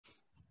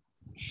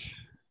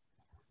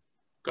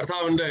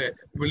കർത്താവിന്റെ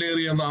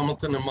വിലയേറിയ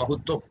നാമത്തിന്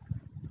മഹത്വം.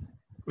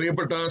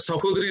 പ്രിയപ്പെട്ട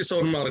സഹോദരി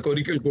സഹോദരന്മാർക്ക്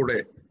ഒരിക്കൽ കൂടെ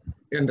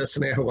എൻ്റെ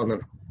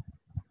സ്നേഹവന്ദനം.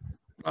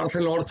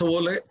 പ്രാർത്ഥന ഓർത്ത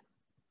പോലെ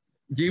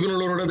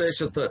ജീവനുള്ളവരുടെ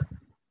ദേശത്ത്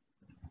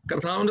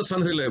കർത്താവിന്റെ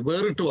സന്നിധിയിൽ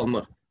വേറിട്ട്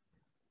വന്ന്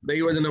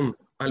ദൈവജനം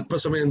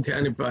അല്പസമയം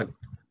ധ്യാനിപ്പാൻ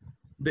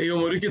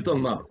ദൈവം ഒരുക്കി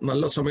തന്ന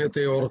നല്ല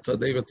സമയത്തെ ഓർത്ത്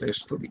ദൈവത്തെ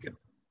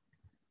സ്തുതിക്കണം.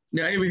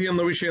 ന്യായവിധി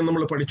എന്ന വിഷയം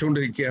നമ്മൾ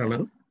പഠിച്ചുകൊണ്ടിരിക്കുകയാണ്.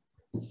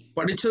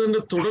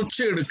 പഠിച്ചതിന്റെ തുടർച്ച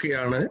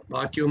എടുക്കുകയാണ്.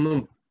 ബാക്കിയൊന്നും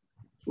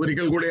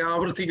ഒരിക്കൽ കൂടെ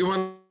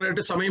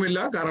ആവർത്തിക്കുവാനായിട്ട് സമയമില്ല.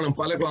 കാരണം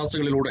പല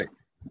ക്ലാസ്സുകളിലൂടെ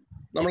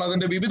നമ്മൾ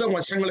അതിന്റെ വിവിധ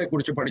വശങ്ങളെ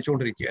കുറിച്ച്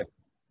പഠിച്ചുകൊണ്ടിരിക്കുകയാണ്.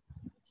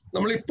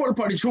 നമ്മൾ ഇപ്പോൾ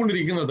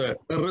പഠിച്ചുകൊണ്ടിരിക്കുന്നത്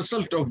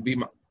റിസൾട്ട് ഓഫ്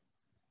ബീമ.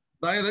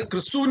 അതായത്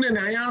ക്രിസ്തുവിന്റെ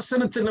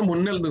ന്യായാസനത്തിന്റെ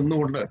മുന്നിൽ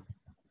നിന്നുകൊണ്ട്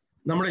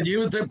നമ്മുടെ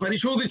ജീവിതത്തെ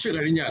പരിശോധിച്ചു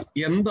കഴിഞ്ഞാൽ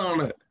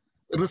എന്താണ്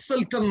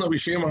റിസൾട്ട് എന്ന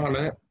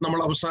വിഷയമാണ് നമ്മൾ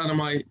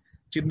അവസാനമായി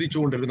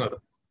ചിന്തിച്ചുകൊണ്ടിരുന്നത്.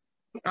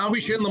 ആ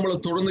വിഷയം നമ്മൾ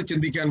തുടർന്ന്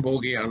ചിന്തിക്കാൻ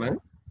പോവുകയാണ്.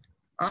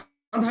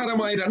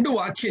 ആധാരമായി 2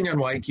 വാക്യം ഞാൻ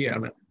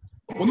വായിക്കുകയാണ്.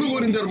 1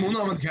 കൊരിന്ത്യർ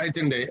 3-ാം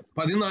അധ്യായത്തിന്റെ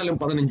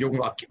 14-15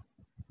 വാക്യം.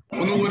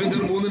 1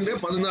 കൊരിന്ത്യർ 3-ന്റെ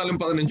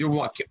 14-15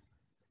 വാക്യം.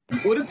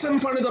 ഒരുത്തൻ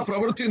പണിത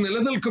പ്രവൃത്തി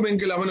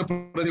നിലനിൽക്കുമെങ്കിൽ അവന്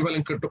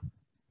പ്രതിഫലം കിട്ടും.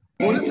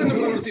 ഒരുത്തന്റെ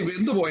പ്രവൃത്തി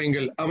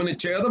വെന്തുപോയെങ്കിൽ അവന്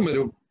ഛേദം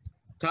വരും.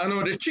 താനോ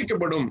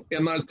രക്ഷിക്കപ്പെടും,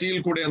 എന്നാൽ തീയിൽ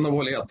കൂടെ എന്ന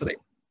പോലെ അത്രേ.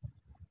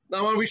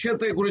 നാം ആ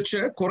വിഷയത്തെ കുറിച്ച്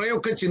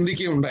കുറെയൊക്കെ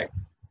ചിന്തിക്കുകയുണ്ടായി.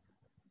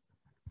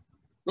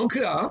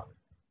 നോക്കുക,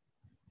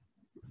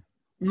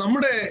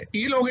 നമ്മുടെ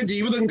ഈ ലോക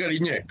ജീവിതം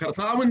കഴിഞ്ഞ്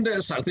കർത്താവിന്റെ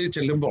സ്ഥലത്തിൽ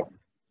ചെല്ലുമ്പോൾ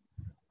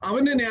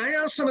അവന്റെ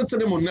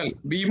ന്യായാസനത്തിന് മുന്നിൽ,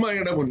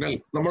 ബീമയുടെ മുന്നിൽ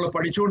നമ്മൾ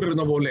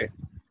പഠിച്ചുകൊണ്ടിരുന്ന പോലെ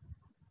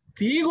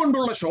തീ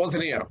കൊണ്ടുള്ള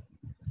ശോധനയാണ്.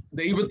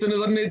 ദൈവത്തിന്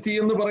തന്നെ തീ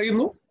എന്ന്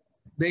പറയുന്നു,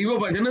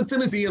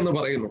 ദൈവവചനത്തിന് തീ എന്ന്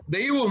പറയുന്നു.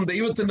 ദൈവവും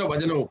ദൈവത്തിന്റെ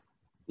വചനവും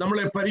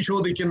നമ്മളെ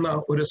പരിശോധിക്കുന്ന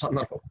ഒരു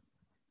സന്ദർഭം.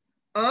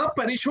 ആ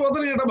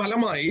പരിശോധനയുടെ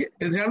ഫലമായി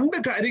 2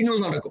 കാര്യങ്ങൾ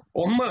നടക്കും.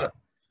 ഒന്ന്,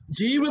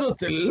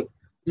 ജീവിതത്തിൽ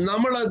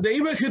നമ്മൾ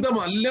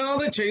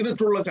ദൈവഹിതമല്ലാതെ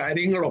ചെയ്തിട്ടുള്ള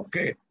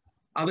കാര്യങ്ങളൊക്കെ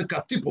അത്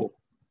കത്തിപ്പോകും,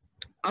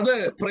 അത്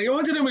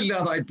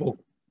പ്രയോജനമില്ലാതായി പോകും.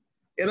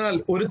 എന്നാൽ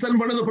ഒരുത്തൻ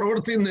പണിത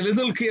പ്രവൃത്തി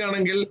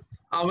നിലനിൽക്കുകയാണെങ്കിൽ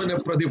അവന്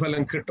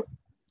പ്രതിഫലം കിട്ടും.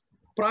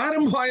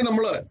 പ്രാരംഭമായി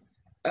നമ്മള്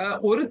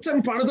ഒരുത്തൻ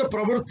പണിത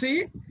പ്രവൃത്തി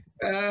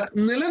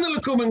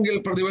നിലനിൽക്കുമെങ്കിൽ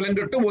പ്രതിഫലം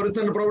കിട്ടും,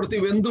 ഒരുത്തൻ പ്രവൃത്തി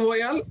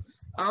വെന്തുപോയാൽ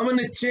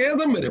അവന്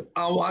ഛേദം വരും.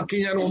 ആ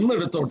വാക്യം ഞാൻ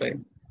ഒന്നെടുത്തോട്ടെ,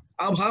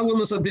 ആ ഭാഗം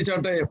ഒന്ന്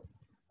ശ്രദ്ധിച്ചാട്ടെ.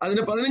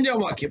 അതിന്റെ 15-ാം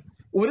വാക്യം.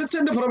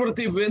 ഒരുത്തന്റെ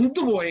പ്രവൃത്തി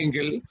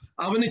വെന്തുപോയെങ്കിൽ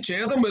അവന്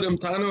ഛേദം വരും,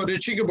 താനോ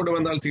രക്ഷിക്കപ്പെടും,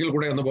 എന്നാൽ തീയിൽ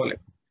കൂടെ എന്ന പോലെ.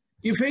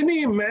 If any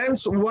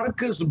man's work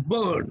is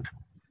burned,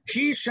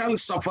 he shall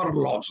suffer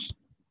loss.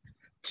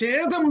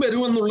 ഛേദം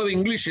വരുമെന്നുള്ളത്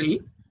ഇംഗ്ലീഷിൽ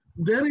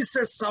there is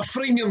a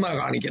suffering എന്നാ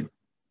കാണിക്കുന്നത്.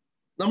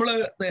 നമ്മള്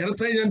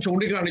നേരത്തെ ഞാൻ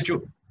ചൂണ്ടിക്കാണിച്ചു,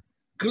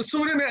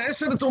 ക്രിസ്തുവിന്റെ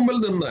ന്യായാസനത്തിന് മുമ്പിൽ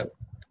നിന്ന്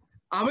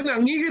അവൻ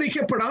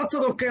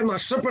അംഗീകരിക്കപ്പെടാത്തതൊക്കെ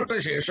നഷ്ടപ്പെട്ട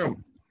ശേഷം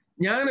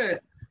ഞാന്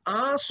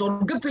ആ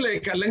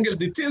സ്വർഗത്തിലേക്ക് അല്ലെങ്കിൽ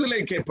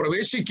നിത്യത്തിലേക്ക്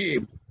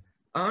പ്രവേശിക്കുകയും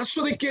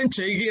ആസ്വദിക്കുകയും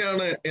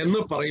ചെയ്യുകയാണ് എന്ന്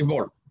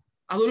പറയുമ്പോൾ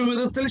അതൊരു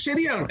വിധത്തിൽ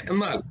ശരിയാണ്.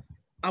 എന്നാൽ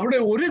അവിടെ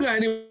ഒരു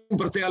കാര്യം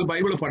പ്രത്യേകം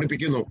ബൈബിൾ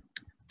പഠിപ്പിക്കുന്നു.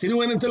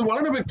 തിരുവചനത്തിൽ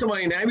വളരെ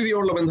വ്യക്തമായി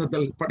ന്യായവിധിയുള്ള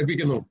ബന്ധത്തിൽ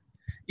പഠിപ്പിക്കുന്നു.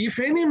 If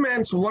any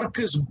man's work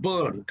is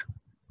burned,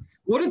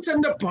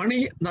 ഒരുത്തന്റെ പണി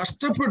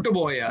നഷ്ടപ്പെട്ടു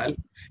പോയാൽ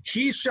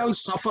he shall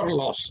suffer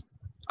loss.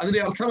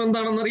 അതിന്റെ അർത്ഥം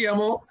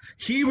എന്താണെന്നറിയാമോ?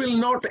 He will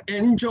not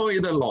enjoy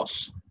the loss.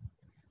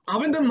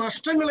 അവന്റെ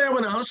നഷ്ടങ്ങളെ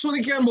അവൻ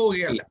ആസ്വദിക്കാൻ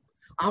പോവുകയല്ല.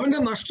 അവന്റെ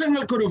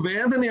നഷ്ടങ്ങൾക്കൊരു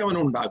വേദന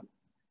അവനുണ്ടാകും.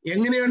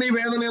 എങ്ങനെയാണ് ഈ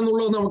വേദന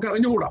എന്നുള്ളത്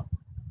നമുക്കറിഞ്ഞുകൂടാ.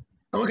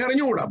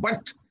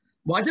 ബട്ട്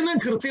വചനം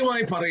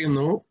കൃത്യമായി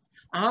പറയുന്നു,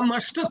 ആ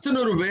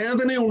നഷ്ടത്തിനൊരു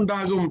വേദന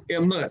ഉണ്ടാകും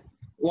എന്ന്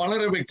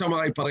വളരെ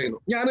വ്യക്തമായി പറയുന്നു.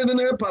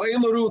 ഞാനിതിന്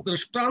പറയുന്ന ഒരു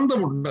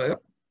ദൃഷ്ടാന്തമുണ്ട്.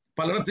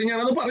 പലയിടത്തും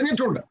ഞാനത്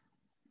പറഞ്ഞിട്ടുണ്ട്.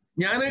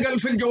 ഞാൻ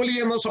ഗൾഫിൽ ജോലി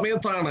ചെയ്യുന്ന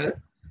സമയത്താണ്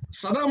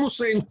സദാം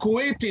ഹുസൈൻ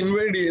കുവൈറ്റ്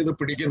ഇൻവേഡ് ചെയ്ത്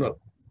പിടിക്കുന്നത്.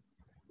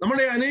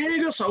 നമ്മുടെ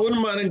അനേക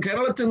സൗരന്മാരും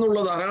കേരളത്തിൽ നിന്നുള്ള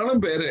ധാരാളം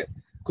പേര്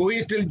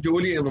കുവൈറ്റിൽ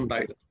ജോലി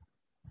ചെയ്യുന്നുണ്ടായിരുന്നു.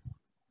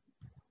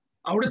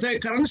 അവിടുത്തെ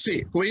കറൻസി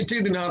കുവൈറ്റി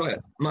ദിനാറ്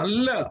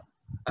നല്ല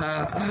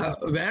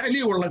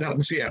വാല്യൂ ഉള്ള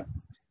കറൻസിയാണ്.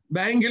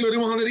 ബാങ്കിൽ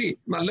ഒരുമാതിരി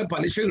നല്ല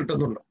പലിശ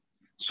കിട്ടുന്നുണ്ട്.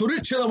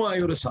 സുരക്ഷിതമായ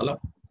ഒരു സ്ഥലം.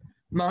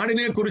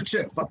 നാടിനെ കുറിച്ച്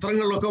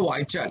പത്രങ്ങളിലൊക്കെ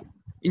വായിച്ചാൽ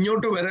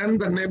ഇങ്ങോട്ട് വരാൻ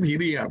തന്നെ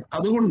ഭീതിയാണ്.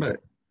 അതുകൊണ്ട്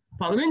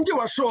 15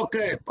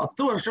 വർഷമൊക്കെ,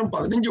 10 വർഷം,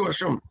 15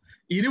 വർഷം,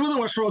 20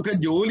 വർഷമൊക്കെ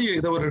ജോലി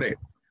ചെയ്തവരുടെ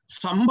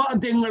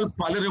സമ്പാദ്യങ്ങൾ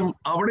പലരും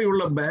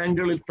അവിടെയുള്ള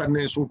ബാങ്കുകളിൽ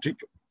തന്നെ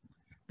സൂക്ഷിച്ചു.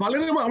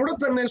 പലരും അവിടെ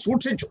തന്നെ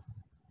സൂക്ഷിച്ചു.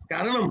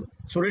 കാരണം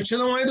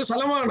സുരക്ഷിതമായൊരു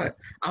സ്ഥലമാണ്.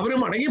 അവർ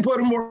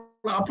മടങ്ങിപ്പോരുമ്പോൾ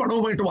ആ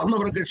പണവുമായിട്ട്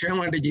വന്നവർക്ക്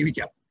ക്ഷേമമായിട്ട്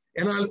ജീവിക്കാം.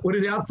 എന്നാൽ ഒരു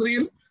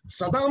രാത്രിയിൽ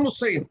സദാം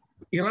ഹുസൈൻ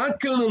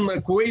ഇറാഖിൽ നിന്ന്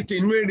കുവൈറ്റ്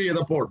ഇൻവേഡ്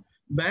ചെയ്തപ്പോൾ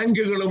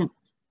ബാങ്കുകളും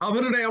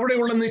അവരുടെ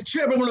അവിടെയുള്ള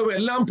നിക്ഷേപങ്ങളും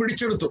എല്ലാം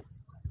പിടിച്ചെടുത്തു.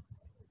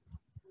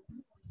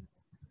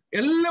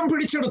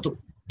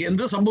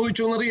 എന്ത്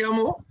സംഭവിച്ചു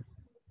എന്നറിയാമോ?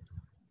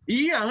 ഈ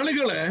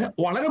ആളുകള്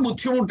വളരെ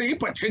ബുദ്ധിമുട്ടി.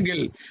 പക്ഷെങ്കിൽ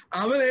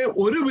അവരെ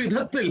ഒരു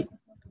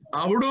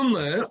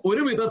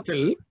വിധത്തിൽ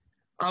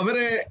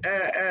അവരെ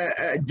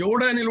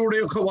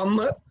ജോർഡാനിലൂടെയൊക്കെ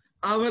വന്ന്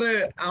അവര്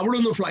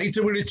അവിടുന്ന്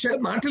ഫ്ലൈറ്റ് പിടിച്ച്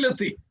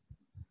നാട്ടിലെത്തി.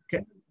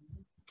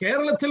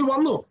 കേരളത്തിൽ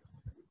വന്നു.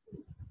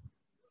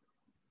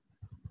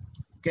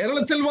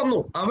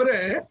 അവര്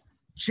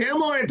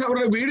ക്ഷേമമായിട്ട്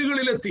അവരുടെ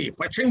വീടുകളിലെത്തി.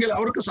 പക്ഷെങ്കിൽ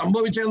അവർക്ക്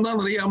സംഭവിച്ചത്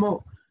എന്താണെന്നറിയാമോ?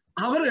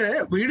 അവര്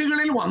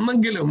വീടുകളിൽ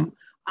വന്നെങ്കിലും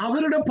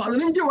അവരുടെ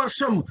 15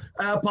 വർഷം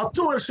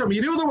 10 വർഷം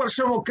 20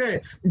 വർഷമൊക്കെ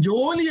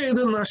ജോലി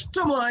ചെയ്ത്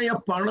നഷ്ടമായ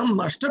പണം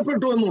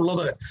നഷ്ടപ്പെട്ടു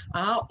എന്നുള്ളത്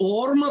ആ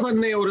ഓർമ്മ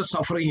തന്നെ ഒരു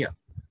സഫറിങ്,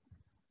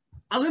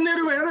 അതിന്റെ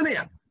ഒരു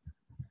വേദനയാണ്.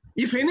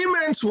 If any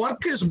man's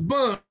work is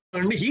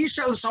burned, he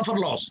shall suffer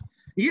loss.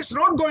 He is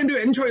not going to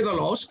enjoy the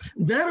loss.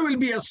 There will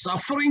be a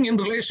suffering in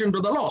relation to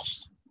the loss.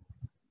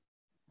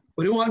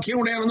 ഒരു വാക്യം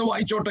കൂടെയാണെന്ന്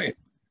വായിച്ചോട്ടെ.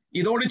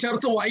 ഇതോട്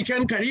ചേർത്ത്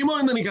വായിക്കാൻ കഴിയുമോ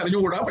എന്ന് എനിക്ക്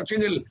അറിഞ്ഞുകൂടാ,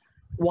 പക്ഷെങ്കിൽ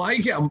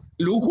വായിക്കാം.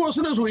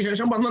 ലൂക്കോസിന്റെ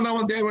സുവിശേഷം 12-ാം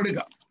അധ്യായം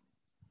എടുക്കാം.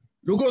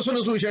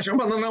 ലൂക്കോസിന്റെ സുവിശേഷം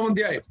 12-ാം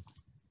അധ്യായം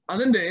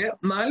അതിന്റെ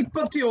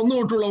 41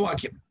 തൊട്ടുള്ള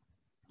വാക്യം.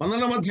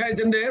 12-ാം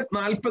അധ്യായത്തിന്റെ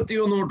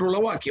 41 തൊട്ടുള്ള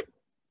വാക്യം.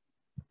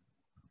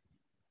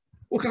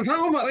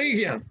 കർത്താവ്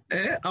പറയുകയാണ്,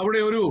 അവിടെ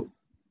ഒരു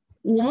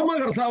ഉപമ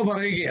കർത്താവ്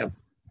പറയുകയാണ്.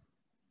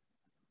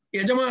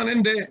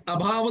 യജമാനന്റെ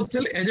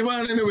അഭാവത്തിൽ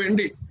യജമാനന്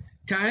വേണ്ടി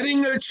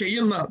കാര്യങ്ങൾ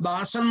ചെയ്യുന്ന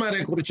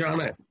ദാസന്മാരെ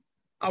കുറിച്ചാണ്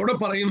അവിടെ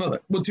പറയുന്നത്.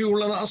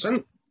 ബുദ്ധിയുള്ള ദാസൻ,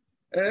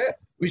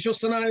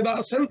 വിശ്വസ്തനായ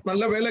ദാസൻ,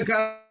 നല്ല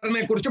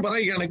വേലക്കാരനെ കുറിച്ച്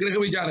പറയുകയാണ്.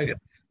 ഗൃഹവിചാരകൻ.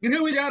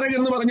 ഗൃഹവിചാരകൻ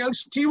എന്ന് പറഞ്ഞാൽ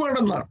സ്റ്റീവേർഡ്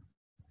എന്നാണ്.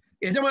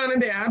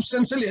 യജമാനന്റെ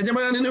ആബ്സെൻസിൽ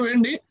യജമാനന്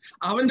വേണ്ടി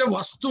അവന്റെ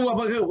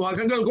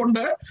വകകൾ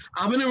കൊണ്ട്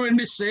അവന്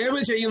വേണ്ടി സേവ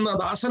ചെയ്യുന്ന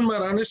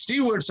ദാസന്മാരാണ്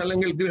സ്റ്റീവേർഡ്സ്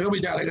അല്ലെങ്കിൽ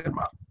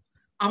ഗൃഹവിചാരകന്മാർ.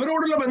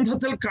 അവരോടുള്ള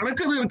ബന്ധത്തിൽ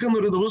കണക്ക് തീർക്കുന്ന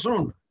ഒരു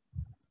ദിവസമുണ്ട്.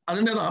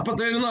 അതിന്റെ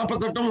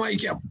 47-48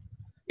 വായിക്കാം.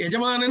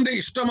 യജമാനന്റെ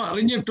ഇഷ്ടം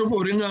അറിഞ്ഞിട്ടും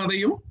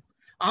ഒരുങ്ങാതെയും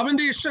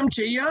അവന്റെ ഇഷ്ടം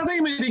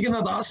ചെയ്യാതെയും ഇരിക്കുന്ന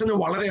ദാസന്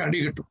വളരെ അടി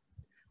കിട്ടും.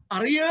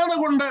 അറിയാതെ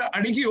കൊണ്ട്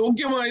അടിക്ക്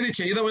യോഗ്യമായത്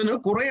ചെയ്തവന്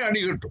കുറെ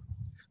അടി കിട്ടും.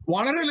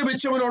 വളരെ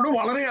ലഭിച്ചവനോട്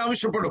വളരെ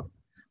ആവശ്യപ്പെടും.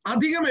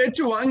 അധികം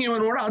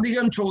ഏറ്റുവാങ്ങിയവനോട്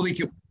അധികം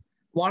ചോദിക്കും.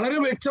 വളരെ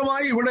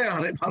വ്യക്തമായി ഇവിടെ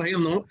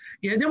പറയുന്നു,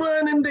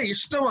 യജമാനന്റെ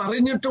ഇഷ്ടം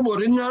അറിഞ്ഞിട്ടും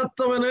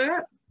ഒരുങ്ങാത്തവന്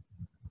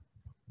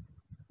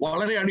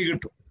വളരെ അടി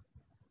കിട്ടും.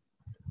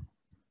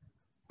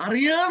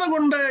 അറിയാതെ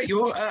കൊണ്ട്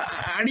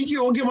അടിക്ക്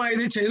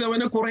യോഗ്യമായത്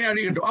ചെയ്തവന് കുറെ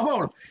അടി കിട്ടും.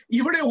 അപ്പോൾ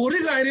ഇവിടെ ഒരു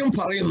കാര്യം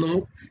പറയുന്നു,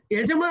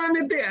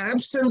 യജമാനന്റെ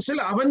ആബ്സെൻസിൽ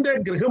അവന്റെ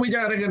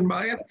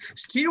ഗൃഹവിചാരകന്മാർ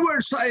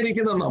സ്റ്റീവേർഡ്സ്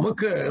ആയിരിക്കുന്ന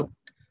നമുക്ക്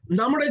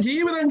നമ്മുടെ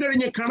ജീവിതം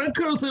കഴിഞ്ഞ്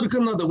കണക്കുകൾ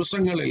തീർക്കുന്ന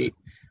ദിവസങ്ങളിൽ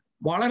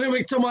വളരെ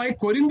വ്യക്തമായി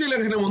കൊരിന്ത്യ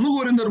ലേഖനം 1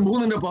 കൊരിന്ത്യർ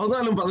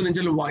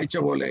 3:14-15 വായിച്ച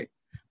പോലെ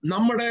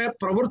നമ്മുടെ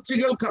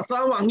പ്രവൃത്തികൾ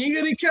കർത്താവ്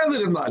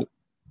അംഗീകരിക്കാതിരുന്നാൽ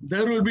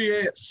there will be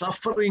a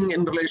suffering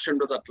in relation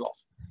to that loss.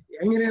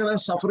 എങ്ങനെയാണ്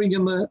സഫറിങ്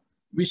എന്ന്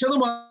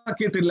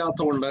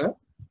വിശദമാക്കിയിട്ടില്ലാത്തതുകൊണ്ട്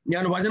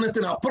ഞാൻ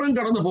വചനത്തിന് അപ്പുറം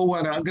കടന്നു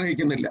പോകാൻ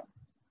ആഗ്രഹിക്കുന്നില്ല.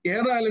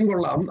 ഏതായാലും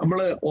കൊള്ളാം, നമ്മൾ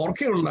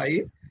ഓർക്കുകയുണ്ടായി,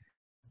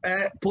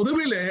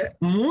 പൊതുവിലെ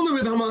 3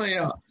 വിധമായ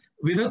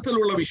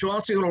വിധത്തിലുള്ള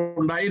വിശ്വാസികൾ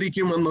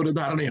ഉണ്ടായിരിക്കും എന്നൊരു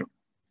ധാരണയുണ്ട്.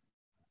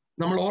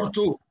 നമ്മൾ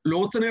ഓർത്തു,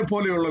 ലോത്തിനെ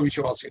പോലെയുള്ള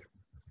വിശ്വാസികൾ,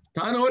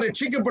 താനോ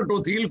രക്ഷിക്കപ്പെട്ടു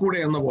തീയിൽ കൂടെ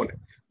എന്ന പോലെ.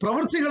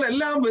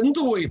 പ്രവൃത്തികളെല്ലാം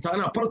വെന്തുപോയി, താൻ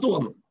അപ്പുറത്ത്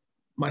വന്നു.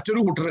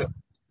 മറ്റൊരു കൂട്ടര്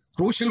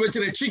ക്രൂശിൽ വെച്ച്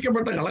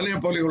രക്ഷിക്കപ്പെട്ട കള്ളനെ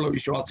പോലെയുള്ള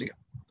വിശ്വാസികൾ.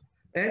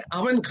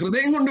 അവൻ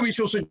ഹൃദയം കൊണ്ട്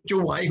വിശ്വസിച്ചു,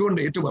 വായികൊണ്ട്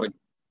ഏറ്റുപറഞ്ഞു,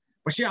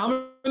 പക്ഷെ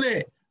അവനെ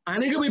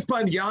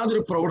അനുഗമിപ്പാൻ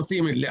യാതൊരു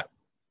പ്രവൃത്തിയുമില്ല.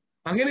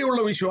 അങ്ങനെയുള്ള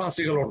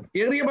വിശ്വാസികളുണ്ട്.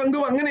 ഏറിയ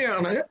പങ്കും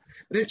അങ്ങനെയാണ്.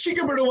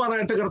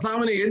 രക്ഷിക്കപ്പെടുവാനായിട്ട്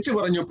കർത്താവിനെ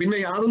ഏറ്റുപറഞ്ഞു, പിന്നെ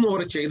യാതൊന്നും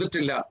അവർ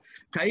ചെയ്തിട്ടില്ല.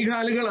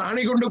 കൈകാലുകൾ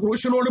ആണികൊണ്ട്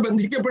ക്രൂശിനോട്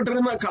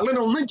ബന്ധിക്കപ്പെട്ടിരുന്ന കള്ളന്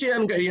ഒന്നും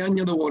ചെയ്യാൻ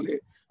കഴിയാഞ്ഞതുപോലെ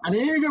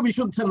അനേക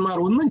വിശുദ്ധന്മാർ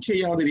ഒന്നും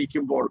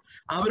ചെയ്യാതിരിക്കുമ്പോൾ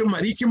അവർ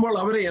മരിക്കുമ്പോൾ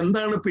അവരെ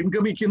എന്താണ്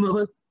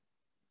പിൻഗമിക്കുന്നത്?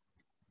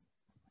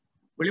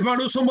 വെളിപ്പാട്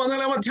ദിവസം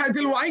 14-ാം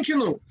അധ്യായത്തിൽ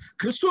വായിക്കുന്നു,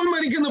 ക്രിസ്തുവിൽ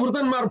മരിക്കുന്ന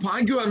വൃദ്ധന്മാർ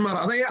ഭാഗ്യവാന്മാർ,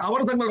 അതേ അവർ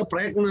തങ്ങളുടെ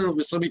പ്രയത്നം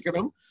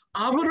വിശ്രമിക്കണം,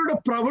 അവരുടെ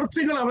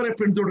പ്രവൃത്തികൾ അവരെ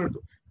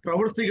പിന്തുടരുന്നു.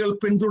 പ്രവൃത്തികൾ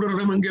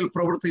പിന്തുടരണമെങ്കിൽ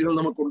പ്രവൃത്തികൾ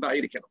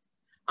നമുക്കുണ്ടായിരിക്കണം.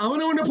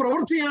 അവനവന്റെ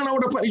പ്രവൃത്തിയാണ്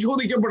അവിടെ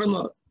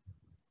പരിശോധിക്കപ്പെടുന്നത്.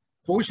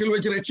 ക്രൂശിൽ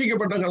വെച്ച്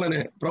രക്ഷിക്കപ്പെട്ട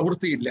കള്ളന്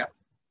പ്രവൃത്തിയില്ല,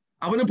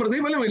 അവന്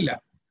പ്രതിഫലമില്ല.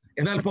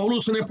 എന്നാൽ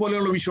പൗലോസിനെ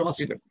പോലെയുള്ള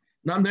വിശ്വാസികൾ,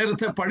 നാം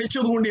നേരത്തെ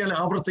പഠിച്ചതുകൊണ്ട് ഞാൻ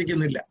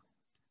ആവർത്തിക്കുന്നില്ല,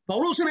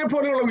 പൗലോസിനെ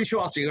പോലെയുള്ള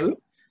വിശ്വാസികൾ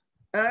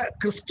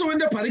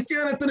ക്രിസ്തുവിന്റെ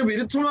പരിജ്ഞാനത്തിന്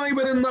വിരുദ്ധമായി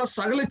വരുന്ന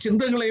സകല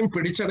ചിന്തകളെയും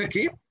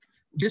പിടിച്ചടക്കി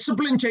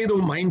ഡിസിപ്ലിൻ ചെയ്തു.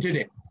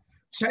 മൈൻഡിനെ,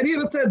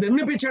 ശരീരത്തെ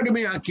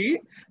ദണ്ഡിപ്പിച്ചടിമയാക്കി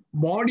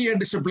ബോഡിയെ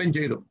ഡിസിപ്ലിൻ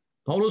ചെയ്തു.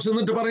 പൗലോസ്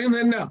എന്നിട്ട്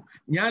പറയുന്നത് എന്നാ?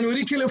 ഞാൻ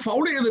ഒരിക്കലും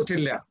ഫൗൾ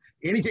ചെയ്തിട്ടില്ല,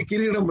 എനിക്ക്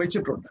കിരീടം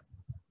വെച്ചിട്ടുണ്ട്.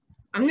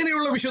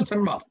 അങ്ങനെയുള്ള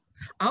വിശുദ്ധന്മാർ,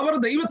 അവർ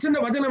ദൈവത്തിന്റെ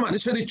വചനം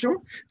അനുസരിച്ചും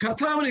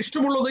കർത്താവിന്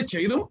ഇഷ്ടമുള്ളത്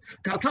ചെയ്തും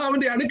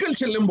കർത്താവിന്റെ അടുക്കൽ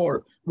ചെല്ലുമ്പോൾ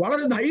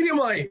വളരെ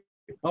ധൈര്യമായി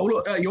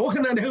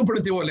യോഹന്നാൻ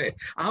രേഖപ്പെടുത്തിയ പോലെ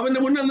അവന്റെ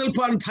മുന്നിൽ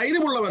നിൽപ്പാൻ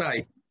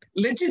ധൈര്യമുള്ളവരായി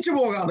ലജ്ജിച്ചു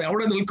പോകാതെ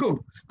അവിടെ നിൽക്കും.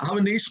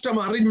 അവന്റെ ഇഷ്ടം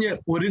അറിഞ്ഞ്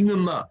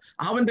ഒരുങ്ങുന്ന,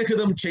 അവന്റെ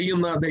ഹിതം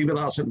ചെയ്യുന്ന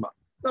ദൈവദാസന്മാർ.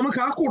 നമുക്ക്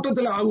ആ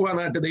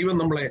കൂട്ടത്തിലാകുവാനായിട്ട് ദൈവം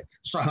നമ്മളെ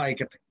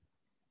സഹായിക്കട്ടെ.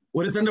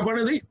 ഒരുത്തന്റെ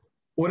പണിതി,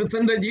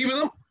 ഒരുത്തന്റെ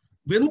ജീവിതം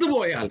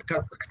വെന്തുപോയാൽ,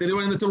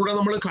 തിരുവചനത്തിലൂടെ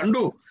നമ്മൾ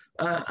കണ്ടു,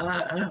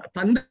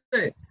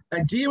 തൻ്റെ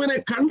ജീവനെ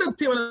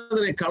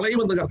കണ്ടെത്തിയവനെ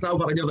കളയുമെന്ന് കർത്താവ്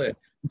പറഞ്ഞത്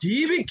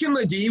ജീവിക്കുന്ന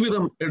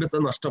ജീവിതം എടുത്ത്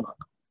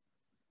നഷ്ടമാക്കും.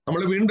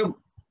 നമ്മൾ വീണ്ടും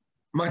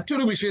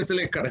മറ്റൊരു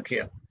വിഷയത്തിലേക്ക്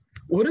കടക്കുകയാണ്.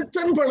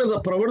 ഒരുത്തൻ പണിത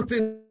പ്രവൃത്തി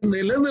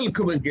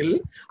നിലനിൽക്കുമെങ്കിൽ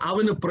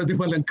അവന്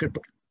പ്രതിഫലം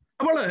കിട്ടും.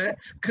 അപ്പോൾ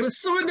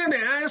ക്രിസ്തുവിന്റെ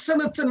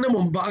ന്യായാസനത്തിന്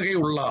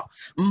മുമ്പാകെയുള്ള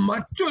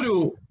മറ്റൊരു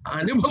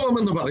അനുഭവം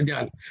എന്ന്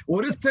പറഞ്ഞാൽ,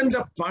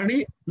 ഒരുത്തന്റെ പണി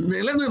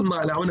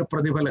നിലനിന്നാൽ അവന്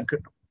പ്രതിഫലം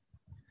കിട്ടും.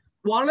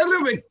 വളരെ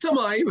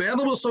വ്യക്തമായി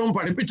വേദപുസ്തകം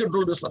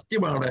പഠിപ്പിച്ചിട്ടുള്ളൊരു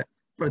സത്യമാണ്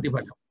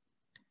പ്രതിഫലം.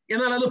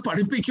 എന്നാൽ അത്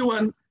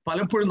പഠിപ്പിക്കുവാൻ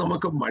പലപ്പോഴും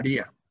നമുക്ക്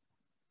മടിയാണ്.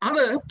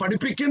 അത്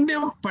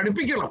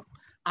പഠിപ്പിക്കണം.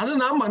 അത്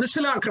നാം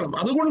മനസ്സിലാക്കണം.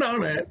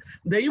 അതുകൊണ്ടാണ്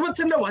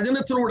ദൈവത്തിന്റെ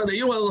വചനത്തിലൂടെ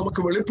ദൈവം അത്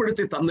നമുക്ക്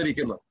വെളിപ്പെടുത്തി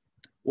തന്നിരിക്കുന്നത്.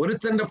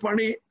 ഒരുത്തന്റെ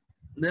പണി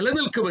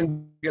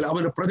നിലനിൽക്കുമെങ്കിൽ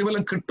അവന്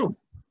പ്രതിഫലം കിട്ടും.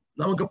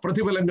 നമുക്ക്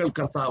പ്രതിഫലങ്ങൾ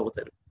കർത്താവ്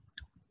തരും.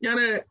 ഞാൻ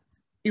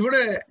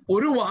ഇവിടെ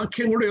ഒരു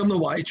വാക്യം കൂടി ഒന്ന്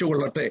വായിച്ചു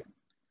കൊള്ളട്ടെ.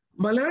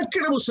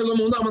 മലാക്കിയുടെ പുസ്തകം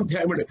 3-ാം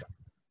അധ്യായം എടുക്കാം.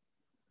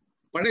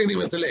 പഴയ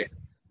നിയമത്തിലെ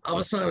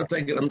അവസാനത്തെ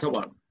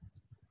ഗ്രന്ഥമാണ്.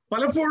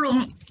 പലപ്പോഴും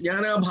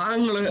ഞാൻ ആ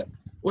ഭാഗങ്ങള്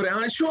ഒരു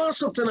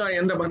ആശ്വാസത്തിനായി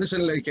എൻ്റെ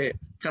മനസ്സിലേക്ക്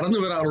കടന്നു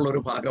വരാറുള്ള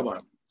ഒരു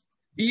ഭാഗമാണ്.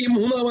 ഈ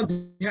 3-ാം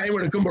അധ്യായം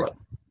എടുക്കുമ്പോൾ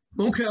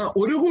നമുക്ക്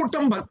ഒരു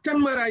കൂട്ടം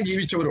ഭക്തന്മാരായി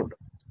ജീവിച്ചവരുണ്ട്.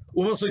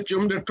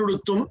 ഉപവസിച്ചും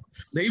രട്ടുടുത്തും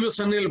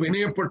ദൈവസന്നിധിയിൽ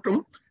വിനയപ്പെട്ടും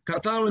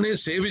കർത്താവിനെ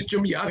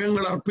സേവിച്ചും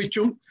യാഗങ്ങൾ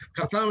അർപ്പിച്ചും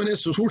കർത്താവിനെ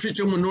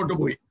ശുശ്രൂഷിച്ചും മുന്നോട്ട്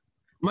പോയി.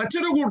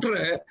 മറ്റൊരു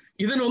കൂട്ടര്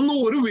ഇതിനൊന്നും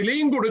ഒരു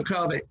വിലയും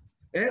കൊടുക്കാതെ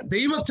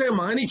ദൈവത്തെ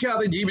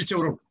മാനിക്കാതെ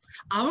ജീവിച്ചവരുണ്ട്.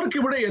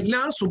 അവർക്കിവിടെ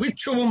എല്ലാ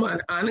സുഭിക്ഷവും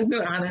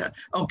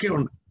ഒക്കെ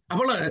ഉണ്ട്.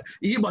 അപ്പോൾ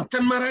ഈ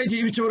ഭക്തന്മാരായി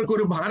ജീവിച്ചവർക്ക്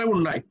ഒരു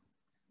ഭാരമുണ്ടായി.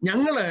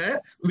 ഞങ്ങള്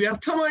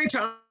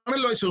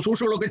വ്യർത്ഥമായിട്ടാണല്ലോ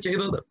ശുശ്രൂഷകളൊക്കെ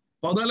ചെയ്തത്.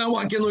 14-ാം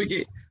വാക്യം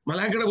നോക്കി,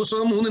 മലാക്കിയുടെ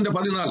പുസ്തകം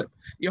 3:14.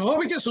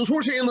 യഹോവയ്ക്ക്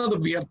ശുശ്രൂഷ ചെയ്യുന്നത്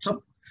വ്യർത്ഥം.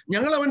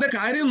 ഞങ്ങൾ അവന്റെ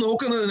കാര്യം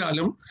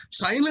നോക്കുന്നതിനാലും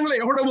സൈന്യങ്ങളെ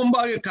യഹോവയുടെ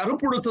മുമ്പാകെ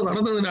കറുപ്പെടുത്ത്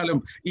നടന്നതിനാലും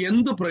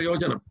എന്ത്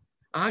പ്രയോജനം?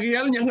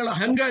 ആകയാൽ ഞങ്ങൾ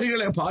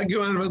അഹങ്കാരികളെ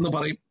ഭാഗ്യവാന്മാരെന്ന്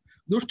പറയും.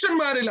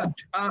 ദുഷ്ടന്മാരിൽ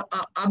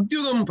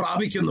അദ്യുതം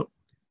പ്രാപിക്കുന്നു.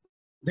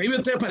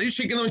 ദൈവത്തെ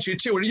പരീക്ഷിക്കുന്നവൻ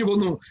ശിക്ഷ ഒഴിഞ്ഞു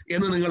പോന്നു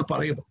എന്ന് നിങ്ങൾ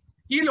പറയുന്നു.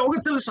 ഈ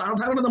ലോകത്തിൽ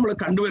സാധാരണ നമ്മൾ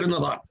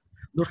കണ്ടുവരുന്നതാണ്.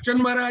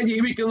 ദുഷ്ടന്മാരായി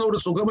ജീവിക്കുന്നവർ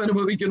സുഖം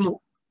അനുഭവിക്കുന്നു,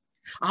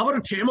 അവർ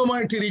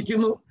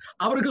ക്ഷേമമായിട്ടിരിക്കുന്നു,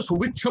 അവർക്ക്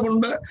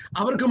സുഭിക്ഷമുണ്ട്,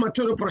 അവർക്ക്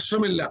മറ്റൊരു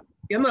പ്രശ്നമില്ല.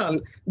 എന്നാൽ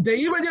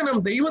ദൈവജനം,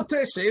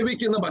 ദൈവത്തെ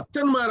സേവിക്കുന്ന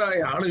ഭക്തന്മാരായ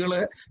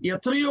ആളുകള്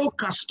എത്രയോ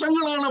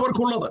കഷ്ടങ്ങളാണ്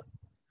അവർക്കുള്ളത്.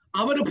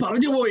 അവർ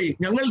പറഞ്ഞുപോയി,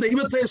 ഞങ്ങൾ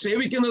ദൈവത്തെ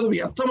സേവിക്കുന്നത്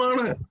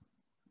വ്യർത്ഥമാണ്,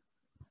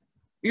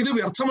 ഇത്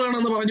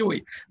വ്യർത്ഥമാണെന്ന്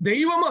പറഞ്ഞുപോയി.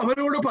 ദൈവം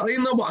അവരോട്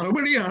പറയുന്ന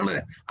മറുപടിയാണ്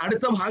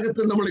അടുത്ത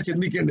ഭാഗത്ത് നമ്മൾ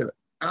ചിന്തിക്കേണ്ടത്.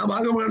 ആ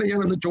ഭാഗമാണ് ഞാൻ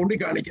ഒന്ന്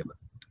ചൂണ്ടിക്കാണിക്കുന്നത്.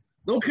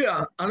 നോക്കുക,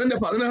 അതിന്റെ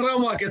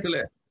 16-ാം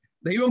വാക്യത്തില്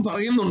ദൈവം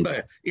പറയുന്നുണ്ട്,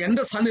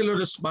 എന്റെ സന്നിൽ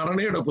ഒരു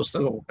സ്മരണയുടെ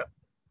പുസ്തകമുണ്ട്.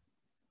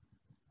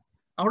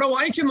 അവിടെ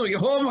വായിക്കുന്നു,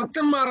 യഹോവ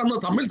ഭക്തന്മാർ അന്ന്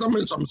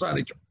തമ്മിൽ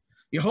സംസാരിച്ചു.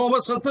 യഹോവ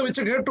ശ്രദ്ധ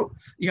വെച്ച് കേട്ടു.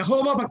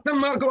 യഹോവ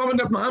ഭക്തന്മാർക്കും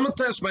അവന്റെ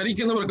നാമത്തെ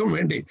സ്മരിക്കുന്നവർക്കും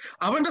വേണ്ടി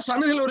അവന്റെ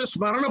സന്നിധിയിൽ ഒരു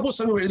സ്മരണ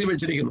പുസ്തകം എഴുതി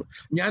വെച്ചിരിക്കുന്നു.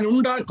 ഞാൻ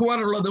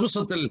ഉണ്ടാക്കുവാനുള്ള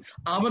ദിവസത്തിൽ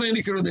അവൻ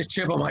എനിക്കൊരു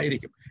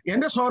നിക്ഷേപമായിരിക്കും.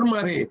 എന്റെ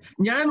സഹോദരന്മാരെ,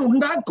 ഞാൻ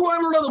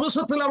ഉണ്ടാക്കുവാനുള്ള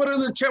ദിവസത്തിൽ അവരൊരു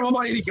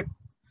നിക്ഷേപമായിരിക്കും.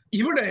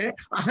 ഇവിടെ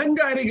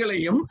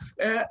അഹങ്കാരികളെയും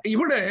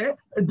ഇവിടെ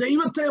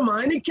ദൈവത്തെ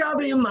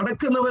മാനിക്കാതെയും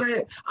നടക്കുന്നവരെ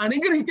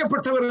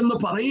അനുഗ്രഹിക്കപ്പെട്ടവരെന്ന്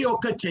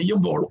പറയുകയൊക്കെ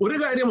ചെയ്യുമ്പോൾ ഒരു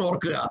കാര്യം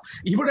ഓർക്കുക,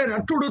 ഇവിടെ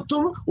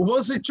രട്ടുടുത്തും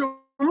ഉപവസിച്ചും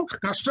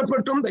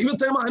കഷ്ടപ്പെട്ടും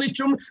ദൈവത്തെ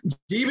മാനിച്ചും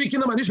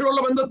ജീവിക്കുന്ന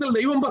മനുഷ്യരുള്ള ബന്ധത്തിൽ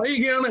ദൈവം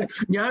പറയുകയാണ്,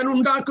 ഞാൻ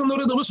ഉണ്ടാക്കുന്ന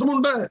ഒരു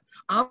ദിവസമുണ്ട്,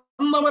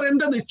 അന്നവർ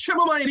എന്റെ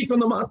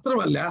നിക്ഷേപമായിരിക്കുന്നു.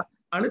 മാത്രമല്ല,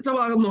 അടുത്ത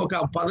ഭാഗം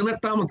നോക്കാം,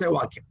 18-ാമത്തെ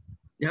വാക്യം.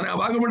 ഞാൻ ആ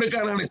ഭാഗം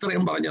എടുക്കാനാണ്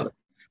ഇത്രയും പറഞ്ഞത്.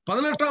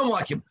 18-ാം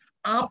വാക്യം,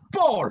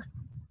 അപ്പോൾ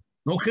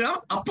നോക്കുക,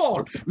 അപ്പോൾ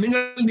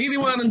നിങ്ങൾ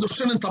നീതിമാനും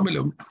ദുഷ്ടനും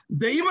തമ്മിലും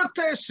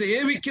ദൈവത്തെ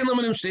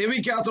സേവിക്കുന്നവനും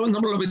സേവിക്കാത്തവനും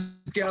തമ്മിലുള്ള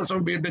വ്യത്യാസം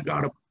വീണ്ടും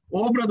കാണും.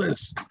 ഓ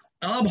ബ്രദേഴ്സ്,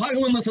 ആ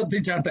ഭാഗം ഒന്ന്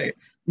ശ്രദ്ധിച്ചാട്ടെ.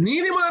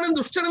 നീതിമാനും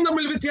ദുഷ്ടനും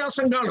തമ്മിൽ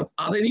വ്യത്യാസം കാണും,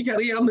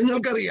 അതെനിക്കറിയാം,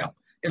 നിങ്ങൾക്കറിയാം.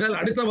 എന്നാൽ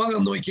അടുത്ത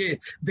ഭാഗം നോക്കിയേ,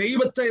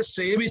 ദൈവത്തെ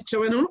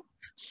സേവിച്ചവനും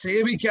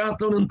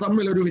സേവിക്കാത്തവനും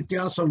തമ്മിൽ ഒരു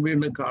വ്യത്യാസം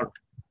വീണ്ടും കാണും.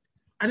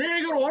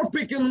 അനേകർ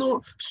ഓർപ്പിക്കുന്നു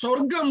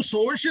സ്വർഗം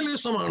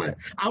സോഷ്യലിസമാണ്,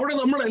 അവിടെ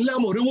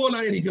നമ്മളെല്ലാം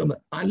ഒരുപോലായിരിക്കുന്നു.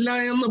 അല്ല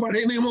എന്ന്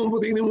പഴയ നിയമവും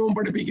പുതിയ നിയമവും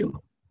പഠിപ്പിക്കുന്നു.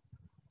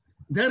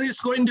 There is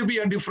going to be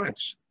a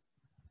difference.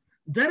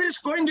 There is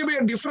going to be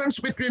a difference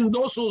between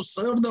those who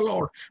serve the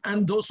Lord and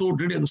those who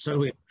didn't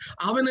serve him.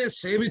 അവനെ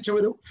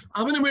സേവിച്ചവരും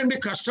അവന് വേണ്ടി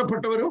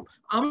കഷ്ടപ്പെട്ടവരും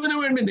അവന്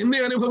വേണ്ടി നിന്നെ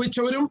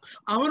അനുഭവിച്ചവരും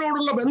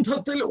അവനോടുള്ള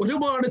ബന്ധത്തിൽ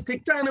ഒരുപാട്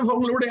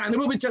തിക്താനുഭവങ്ങളിലൂടെ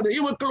അനുഭവിച്ച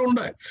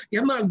ദൈവമക്കളുണ്ട്.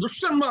 എന്നാൽ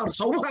ദുഷ്ടന്മാർ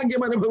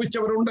സൗഭാഗ്യം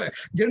അനുഭവിച്ചവരുണ്ട്,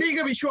 ജഡീക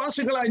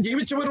വിശ്വാസികളായി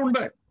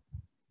ജീവിച്ചവരുണ്ട്.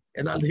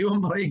 എന്നാൽ ദൈവം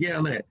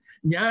പറയുകയാണ്,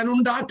 ഞാൻ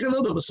ഉണ്ടാക്കുന്ന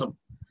ദിവസം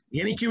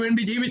എനിക്ക്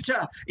വേണ്ടി ജീവിച്ച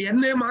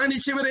എന്നെ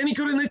മാനിച്ചവർ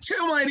എനിക്കൊരു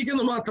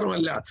നിശ്ചയമായിരിക്കുന്നു.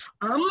 മാത്രമല്ല,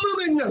 അന്ന്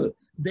നിങ്ങൾ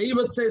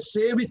ദൈവത്തെ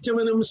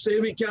സേവിച്ചവനും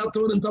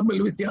സേവിക്കാത്തവനും തമ്മിൽ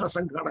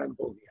വ്യത്യാസം കാണാൻ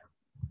പോവുകയാണ്.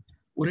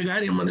 ഒരു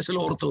കാര്യം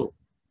മനസ്സിലോർത്തു,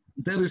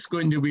 there is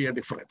going to be a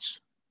difference.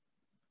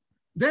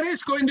 There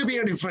is going to be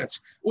a difference.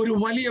 ഒരു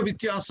വലിയ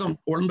വ്യത്യാസം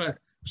ഉണ്ട്,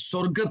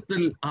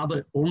 സ്വർഗത്തിൽ അത്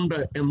ഉണ്ട്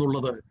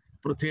എന്നുള്ളത്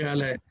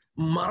പ്രത്യേക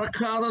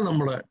മറക്കാതെ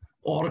നമ്മൾ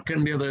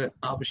ഓർക്കേണ്ടത്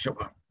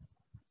ആവശ്യമാണ്.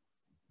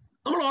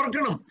 നമ്മൾ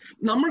ഓർക്കണം,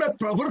 നമ്മുടെ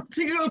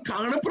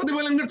പ്രവൃത്തികൾക്കാണ്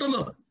പ്രതിഫലം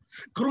കിട്ടുന്നത്.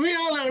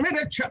 കൃപയാലാണ്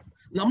രക്ഷ.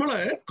 നമ്മള്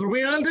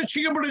കൃപയാൽ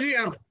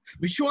രക്ഷിക്കപ്പെടുകയാണ്,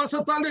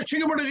 വിശ്വാസത്താൽ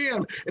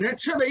രക്ഷിക്കപ്പെടുകയാണ്.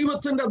 രക്ഷ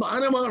ദൈവത്തിന്റെ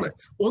ദാനമാണ്,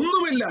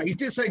 ഒന്നുമില്ല,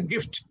 ഇറ്റ് ഈസ് എ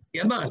ഗിഫ്റ്റ്.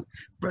 എന്നാൽ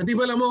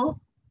പ്രതിഫലമോ?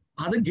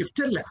 അത്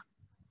ഗിഫ്റ്റല്ല,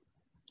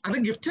 അത്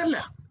ഗിഫ്റ്റല്ല,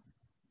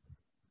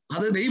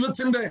 അത്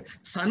ദൈവത്തിന്റെ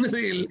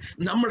സന്നിധിയിൽ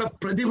നമ്മുടെ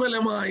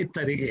പ്രതിഫലമായി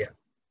തരികയാണ്.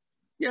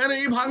 ഞാൻ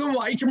ഈ ഭാഗം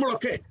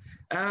വായിക്കുമ്പോഴൊക്കെ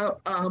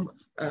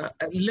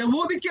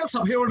ലവോദിക്ക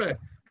സഭയോട്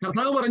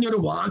കർത്താവ് പറഞ്ഞൊരു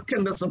വാക്ക്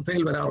എൻ്റെ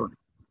ശ്രദ്ധയിൽ വരാറുണ്ട്.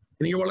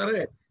 എനിക്ക് വളരെ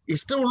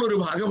ഇഷ്ടമുള്ളൊരു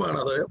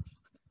ഭാഗമാണത്.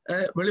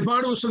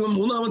 വെളിപ്പാട് പുസ്തകം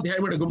 3-ാം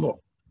അധ്യായം എടുക്കുമ്പോൾ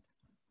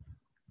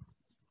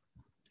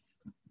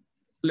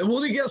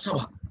ലവോദിക്ക സഭ,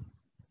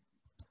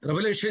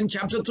 റെവലേഷൻ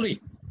ചാപ്റ്റർ 3,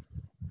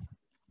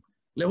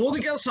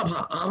 ലവോദിക്ക സഭ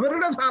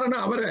അവരുടെ ധാരണ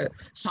അവര്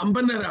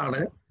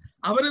സമ്പന്നരാണ്,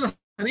 അവര്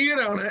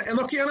ധനികരാണ്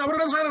എന്നൊക്കെയാണ്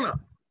അവരുടെ ധാരണ.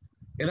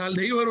 എന്നാൽ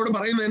ദൈവം അവരോട്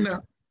പറയുന്നത് എന്നാ?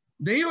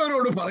 ദൈവം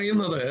അവരോട്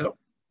പറയുന്നത്,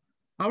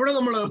 അവിടെ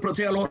നമ്മൾ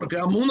പ്രത്യേകം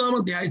ഓർക്കുക, മൂന്നാം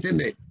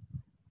അധ്യായത്തിന്റെ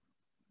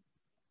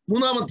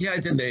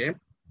അതിന്റെ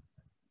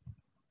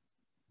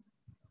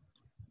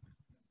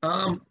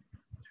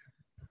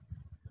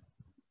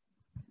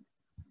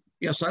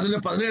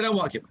 17-ാം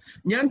വാക്യം.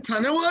 ഞാൻ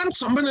ധനവാൻ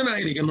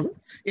സമ്പന്നനായിരിക്കുന്നു,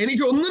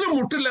 എനിക്ക് ഒന്നിനും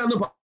മുട്ടില്ല എന്ന്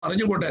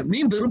പറഞ്ഞുകൊണ്ട് നീ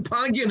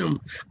നിർഭാഗ്യനും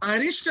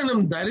അരിഷ്ടനും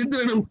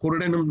ദരിദ്രനും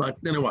കുരുടനും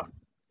നഗ്നനുമാണ്.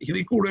 ഇതിൽ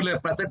കൂടുതൽ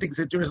പത്തറ്റിക്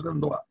സിറ്റുവേഷൻ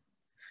എന്തുവാ?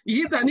 ഈ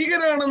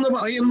ധനികരാണെന്ന്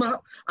പറയുന്ന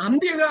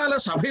അന്ത്യകാല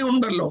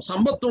സഭയുണ്ടല്ലോ,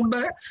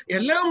 സമ്പത്തുണ്ട്,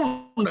 എല്ലാം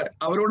ഉണ്ട്.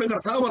 അവരോട്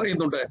കർത്താവ്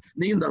പറയുന്നുണ്ട്,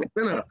 നീ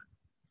നഗ്നനാണ്,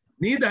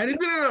 നീ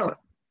ദരിദ്രനാണ്,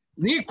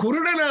 നീ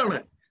കുരുടനാണ്.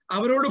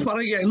 അവരോട്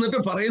പറയുക. എന്നിട്ട്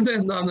പറയുന്നത്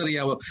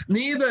എന്താണെന്നറിയാവോ?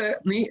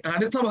 നീ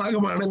അടുത്ത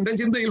ഭാഗമാണ് എൻ്റെ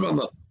ചിന്തയിൽ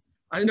വന്നത്.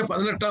 അതിന്റെ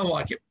 18-ാം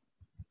വാക്യം.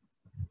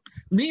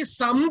 നീ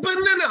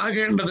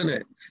സമ്പന്നനാകേണ്ടതിന്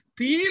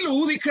തീയിൽ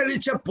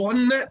ഊതിക്കഴിച്ച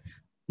പൊന്ന്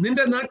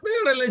നിന്റെ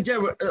നഗ്നയുടെ ലജ്ജ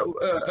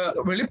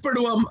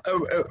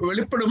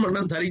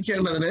വെളിപ്പെടുമെണ്ണം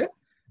ധരിക്കേണ്ടതിന്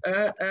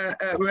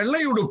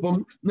വെള്ളയുടുപ്പും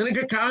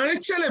നിനക്ക്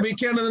കാഴ്ച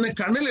ലഭിക്കേണ്ടതിന്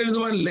കണ്ണിൽ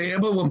എഴുതുവാൻ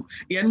ലേപവും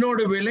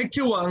എന്നോട്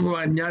വിലയ്ക്ക്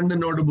വാങ്ങുവാൻ ഞാൻ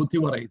നിന്നോട് ബുദ്ധി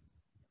പറയുന്നു.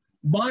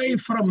 Bye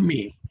from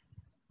me.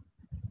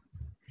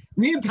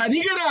 നീ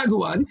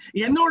ധനികനാകുവാൻ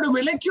എന്നോട്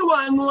വിലയ്ക്ക്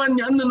വാങ്ങുവാൻ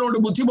ഞാൻ നിന്നോട്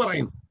ബുദ്ധി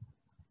പറയുന്നു.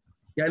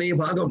 ഞാൻ ഈ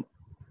ഭാഗം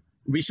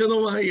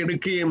വിശദമായി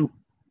എടുക്കുകയും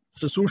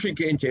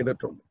ശുശ്രൂഷിക്കുകയും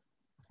ചെയ്തിട്ടുണ്ട്.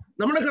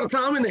 നമ്മുടെ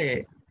കർത്താവിനെ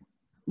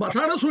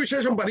മത്തായിയുടെ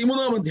സുവിശേഷം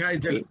 13-ാം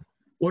അധ്യായത്തിൽ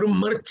ഒരു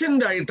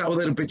മെർച്ചന്റ് ആയിട്ട്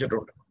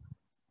അവതരിപ്പിച്ചിട്ടുണ്ട്.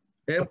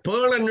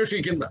 പേൾ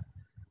അന്വേഷിക്കുന്ന,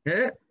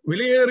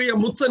 വിലയേറിയ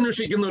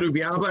മുത്തന്വേഷിക്കുന്ന ഒരു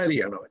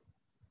വ്യാപാരിയാണ് അവൻ.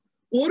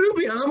 ഒരു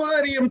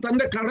വ്യാപാരിയും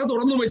തന്റെ കട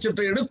തുറന്നു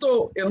വെച്ചിട്ട് എടുത്തോ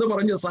എന്ന്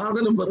പറഞ്ഞ്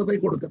സാധനം വെറുതെ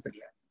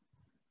കൊടുക്കത്തില്ല.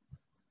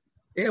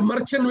 A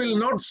merchant will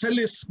not cell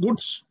his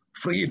goods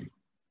freely.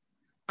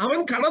 അവൻ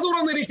കട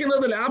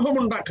തുറന്നിരിക്കുന്നത്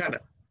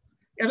ലാഭമുണ്ടാക്കാനാണ്.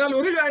 എന്നാൽ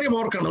ഒരു കാര്യം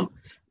ഓർക്കണം,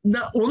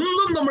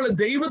 ഒന്നും നമ്മൾ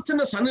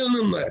ദൈവത്തിന്റെ സന്നിധിയിൽ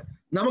നിന്ന്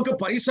നമുക്ക്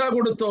പൈസ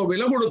കൊടുത്തോ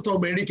വില കൊടുത്തോ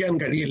മേടിക്കാൻ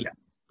കഴിയില്ല.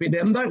 പിന്നെ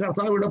എന്താ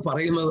കർത്താവ് ഇവിടെ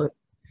പറയുന്നത്?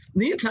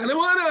 നീ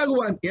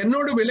ധനവാനാകുവാൻ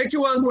എന്നോട് വിലയ്ക്ക്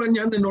വാങ്ങുവാൻ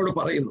ഞാൻ നിന്നോട്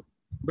പറയുന്നു.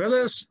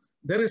 Brothers,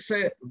 there is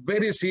a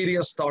very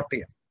serious thought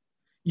here.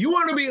 You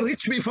want to be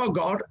rich before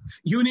God,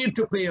 you need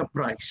to pay a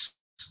price.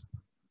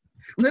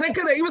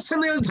 നിനക്ക്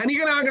ദൈവസന്നിധിയിൽ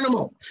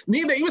ധനികനാകണമോ, നീ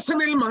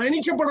ദൈവസന്നിധിയിൽ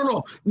മാനിക്കപ്പെടണോ,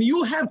 you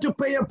have to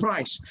pay A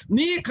price.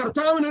 നീ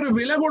കർത്താവിനൊരു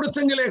വില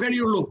കൊടുത്തെങ്കിലേ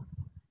കഴിയുള്ളൂ.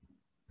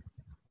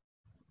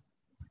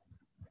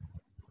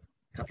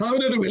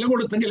 കർത്താവിനൊരു വില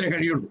കൊടുത്തെങ്കിലേ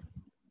കഴിയുള്ളൂ.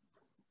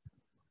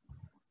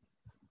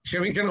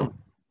 ക്ഷമിക്കണം,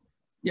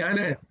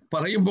 ഞാന്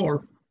പറയുമ്പോൾ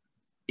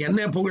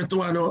എന്നെ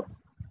പുകഴ്ത്തുവാനോ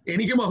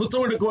എനിക്ക്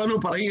മഹത്വം എടുക്കുവാനോ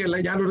പറയുകയല്ല.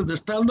 ഞാനൊരു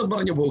ദൃഷ്ടാന്തം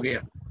പറഞ്ഞു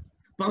പോവുകയാണ്.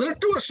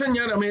 18 വർഷം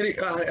ഞാൻ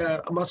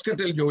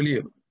മസ്കറ്റിൽ ജോലി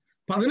ചെയ്തു.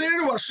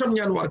 17 വർഷം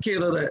ഞാൻ വർക്ക്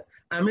ചെയ്തത്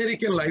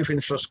അമേരിക്കൻ ലൈഫ്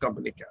ഇൻഷുറൻസ്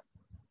കമ്പനിക്കാണ്.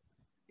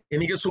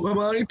 എനിക്ക്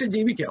സുഖമായിട്ട്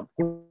ജീവിക്കാം,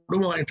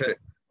 കുടുംബമായിട്ട്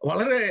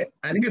വളരെ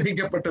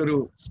അനുഗ്രഹിക്കപ്പെട്ട ഒരു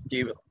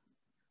ജീവിതം.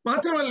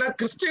 മാത്രമല്ല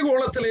ക്രിസ്ത്യ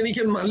ഗോളത്തിൽ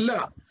എനിക്ക് നല്ല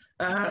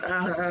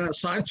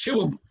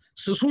സാക്ഷ്യവും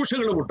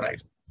ശുശ്രൂഷകളും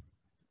ഉണ്ടായിരുന്നു.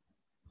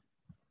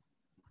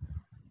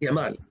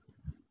 എന്നാൽ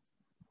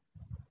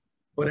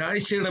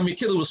ഒരാഴ്ചയുടെ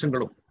മിക്ക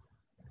ദിവസങ്ങളും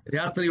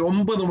രാത്രി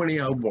 9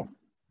 മണിയാകുമ്പോൾ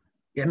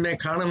എന്നെ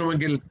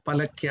കാണണമെങ്കിൽ പല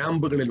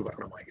ക്യാമ്പുകളിൽ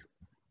വരണമായിരുന്നു.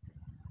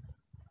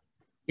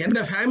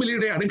 എൻ്റെ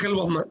ഫാമിലിയുടെ അടുക്കൽ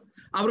വന്ന്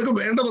അവർക്ക്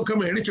വേണ്ടതൊക്കെ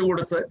മേടിച്ചു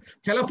കൊടുത്ത്,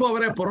 ചിലപ്പോൾ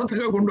അവരെ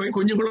പുറത്തൊക്കെ കൊണ്ടുപോയി,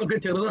 കുഞ്ഞുങ്ങളൊക്കെ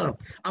ചെറുതാണ്,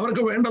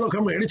 അവർക്ക് വേണ്ടതൊക്കെ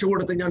മേടിച്ചു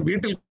കൊടുത്ത് ഞാൻ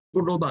വീട്ടിൽ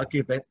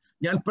കൊണ്ടുവന്നാക്കിയിട്ട്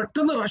ഞാൻ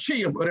പെട്ടെന്ന് റഷ്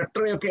ചെയ്യും. ഒരു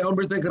 8:30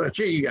 ആകുമ്പോഴത്തേക്ക്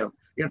റഷ് ചെയ്യുകയാണ്.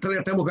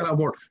 8:30-8:45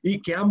 ആകുമ്പോൾ ഈ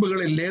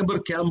ക്യാമ്പുകളിൽ, ലേബർ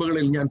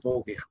ക്യാമ്പുകളിൽ ഞാൻ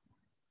പോവുകയാണ്.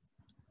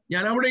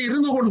 ഞാൻ അവിടെ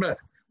ഇരുന്നു കൊണ്ട്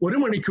 1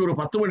 മണിക്കൂർ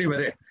 10 മണി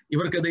വരെ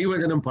ഇവർക്ക്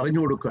ദൈവജനം പറഞ്ഞു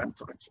കൊടുക്കാൻ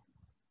തുടങ്ങി.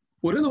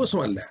 ഒരു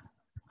ദിവസമല്ല,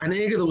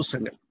 അനേക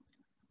ദിവസങ്ങൾ.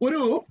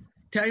 ഒരു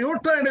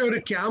ടയോട്ടയുടെ ഒരു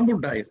ക്യാമ്പ്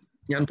ഉണ്ടായിരുന്നു.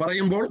 ഞാൻ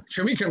പറയുമ്പോൾ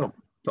ക്ഷമിക്കണം,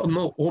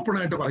 ഒന്ന്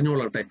ഓപ്പണായിട്ട്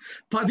പറഞ്ഞുകൊള്ളട്ടെ.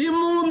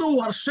 13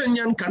 വർഷം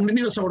ഞാൻ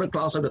കണ്ടിന്യൂസ് അവിടെ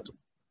ക്ലാസ് എടുത്തു.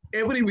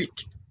 എവറി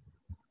വീക്ക്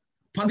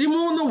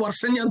 13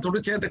 വർഷം ഞാൻ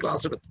തുടർച്ചയായിട്ട്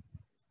ക്ലാസ് എടുത്തു.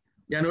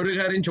 ഞാൻ ഒരു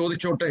കാര്യം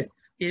ചോദിച്ചോട്ടെ,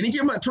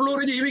 എനിക്ക് മറ്റുള്ളവർ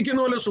ജീവിക്കുന്ന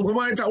പോലെ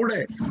സുഖമായിട്ട് അവിടെ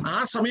ആ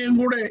സമയം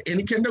കൂടെ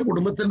എനിക്ക് എൻ്റെ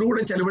കുടുംബത്തിൻ്റെ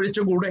കൂടെ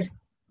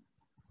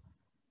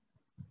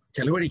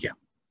ചെലവഴിക്കാം.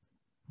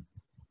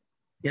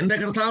 എൻ്റെ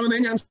കർത്താവിനെ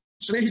ഞാൻ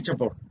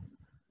സ്നേഹിച്ചപ്പോൾ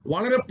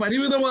വളരെ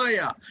പരിമിതമായ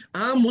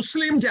ആ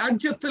മുസ്ലിം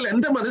രാജ്യത്തിൽ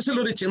എൻ്റെ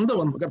മനസ്സിലൊരു ചിന്ത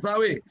വന്നു,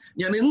 കർത്താവേ,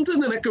 ഞാൻ എന്ത്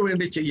നിനക്ക്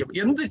വേണ്ടി ചെയ്യും?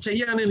 എന്ത്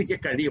ചെയ്യാൻ എനിക്ക്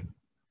കഴിയും?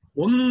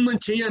 ഒന്നും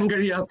ചെയ്യാൻ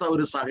കഴിയാത്ത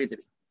ഒരു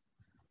സാഹചര്യം.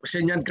 പക്ഷെ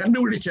ഞാൻ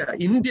കണ്ടുപിടിച്ച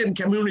ഇന്ത്യൻ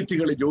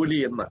കമ്മ്യൂണിറ്റികൾ ജോലി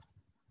ചെയ്യുന്ന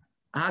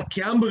ആ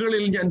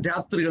ക്യാമ്പുകളിൽ ഞാൻ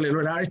രാത്രികളിൽ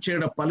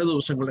ഒരാഴ്ചയുടെ പല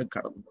ദിവസങ്ങളിൽ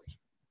കടന്നുപോയി.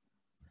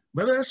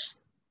 ബ്രദേഴ്സ്,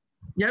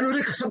 ഞാൻ ഒരു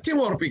സത്യം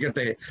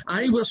ഓർപ്പിക്കട്ടെ,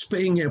 I was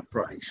paying A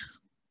price.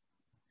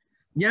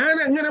 ഞാൻ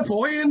അങ്ങനെ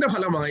പോയതിൻ്റെ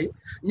ഫലമായി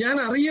ഞാൻ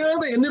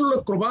അറിയാതെ എന്നിലുള്ള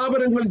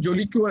കൃപാവരങ്ങൾ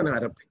ജ്വലിക്കുവാൻ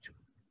ആരംഭിച്ചു.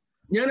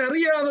 ഞാൻ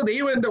അറിയാതെ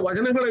ദൈവം എൻ്റെ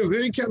വചനങ്ങളെ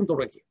ഉപയോഗിക്കാൻ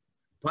തുടങ്ങി.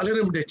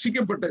 പലരും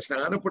രക്ഷിക്കപ്പെട്ട്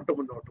സ്നാനപ്പെട്ട്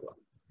മുന്നോട്ട്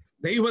വന്നു.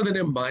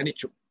 ദൈവത്തിനെ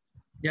മാനിച്ചു.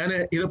 ഞാൻ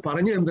ഇത്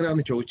പറഞ്ഞ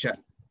എന്തിനാന്ന് ചോദിച്ചാൽ,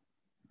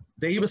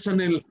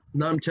 ദൈവസന്നിധിയിൽ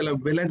നാം ചില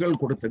വിലകൾ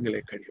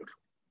കൊടുത്തെങ്കിലേ കഴിയുള്ളൂ.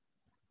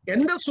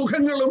 എൻ്റെ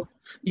സുഖങ്ങളും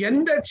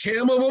എൻ്റെ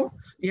ക്ഷേമവും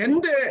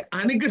എൻ്റെ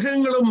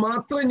അനുഗ്രഹങ്ങളും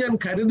മാത്രം ഞാൻ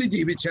കരുതി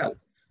ജീവിച്ചാൽ,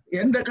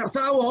 എൻ്റെ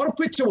കർത്താവ്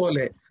ഓർപ്പിച്ച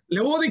പോലെ,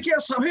 ലവോദിക്ക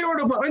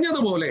സഭയോട്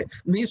പറഞ്ഞതുപോലെ,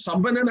 നീ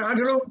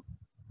സമ്പന്നനാകണോ,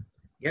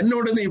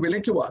 എന്നോട് നീ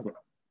വിലയ്ക്ക്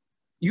വാങ്ങണം.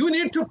 You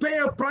need to pay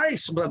A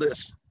price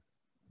brothers.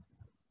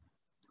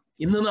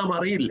 ഇന്ന് നാം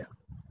അറിയില്ല,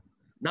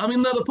 നാം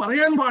ഇന്നത്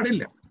പറയാൻ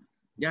പാടില്ല.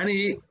 ഞാൻ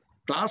ഈ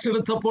ക്ലാസ്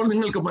എടുത്തപ്പോൾ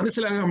നിങ്ങൾക്ക്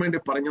മനസ്സിലാകാൻ വേണ്ടി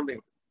പറഞ്ഞതേ.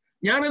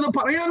 ഞാനിത്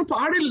പറയാൻ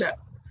പാടില്ല.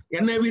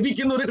 എന്നെ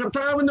വിധിക്കുന്ന ഒരു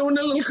കർത്താവിന്റെ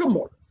മുന്നിൽ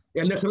നിൽക്കുമ്പോൾ,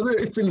 എൻ്റെ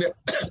ഹൃദയത്തിന്റെ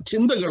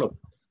ചിന്തകളും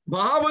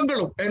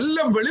ഭാവങ്ങളും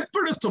എല്ലാം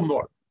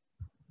വെളിപ്പെടുത്തുമ്പോൾ,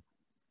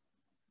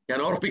 ഞാൻ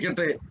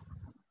ഓർപ്പിക്കട്ടെ,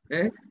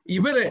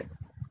 ഇവര്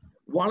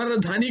വളരെ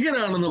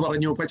ധനികനാണെന്ന്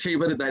പറഞ്ഞു, പക്ഷെ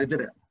ഇവര്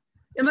ദരിദ്രരാണ്.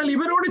 എന്നാൽ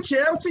ഇവരോട്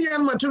ചേർത്ത് ഞാൻ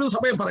മറ്റൊരു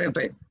സഭയെ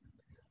പറയട്ടെ.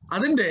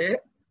 അതിന്റെ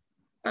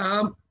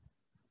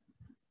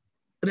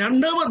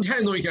 2-ാം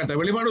അധ്യായം നോക്കിക്കാട്ടെ.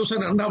 വെളിപാട്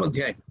പുസ്തകം 2-ാം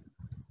അധ്യായം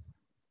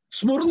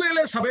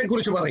സ്മുർന്നയിലെ സഭയെ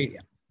കുറിച്ച് പറയുക.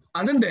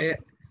 അതിന്റെ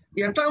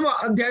 8-ാം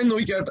അധ്യായം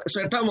നോക്കിക്കാട്ടെ,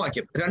 8-ാം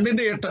വാക്യം,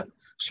 2:8.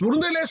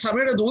 സ്മുർന്നയിലെ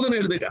സഭയുടെ ദൂതൻ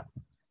എഴുതുക,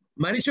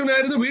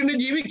 മരിച്ചവനായിരുന്നു വീണ്ടും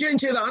ജീവിക്കുകയും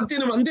ചെയ്ത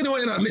ആദ്യനും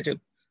അന്ത്യനുമായി ഞാൻ അരുളിച്ചത്,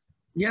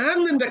 ഞാൻ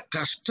നിന്റെ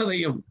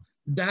കഷ്ടതയും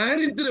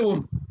ദാരിദ്ര്യവും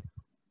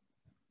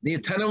നീ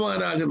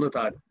ധനവാനാകുന്ന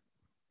താൻ.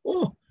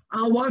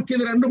 ആ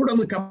വാക്യം രണ്ടും കൂടെ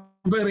ഒന്ന്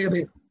കമ്പയർ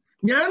ചെയ്തേ.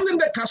 ഞാൻ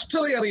നിന്റെ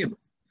കഷ്ടത അറിയുന്നു.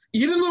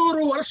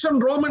 200 വർഷം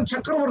റോമൻ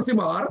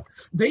ചക്രവർത്തിമാർ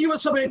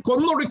ദൈവസഭയെ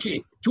കൊന്നൊടുക്കി.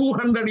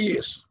 200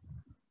 years.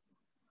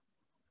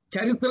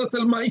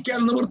 ചരിത്രത്തിൽ മായ്ക്കാൻ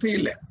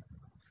നിവൃത്തിയില്ല.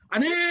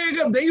 അനേക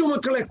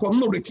ദൈവമക്കളെ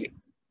കൊന്നൊടുക്കി.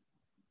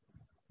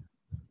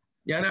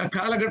 ഞാൻ ആ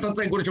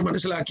കാലഘട്ടത്തെ കുറിച്ച്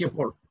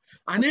മനസ്സിലാക്കിയപ്പോൾ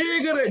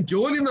അനേകരെ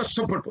ജോലി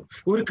നഷ്ടപ്പെട്ടു.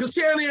 ഒരു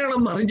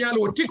ക്രിസ്ത്യാനിയാണെന്ന് അറിഞ്ഞാൽ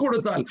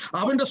ഒറ്റിക്കൊടുത്താൽ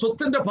അവന്റെ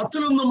സ്വത്തിന്റെ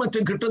 10-1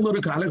 മറ്റും കിട്ടുന്ന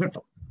ഒരു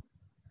കാലഘട്ടം.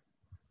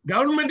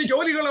 ഗവൺമെന്റ്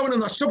ജോലികൾ അവന്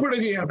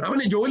നഷ്ടപ്പെടുകയാണ്.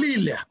 അവന്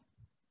ജോലിയില്ല.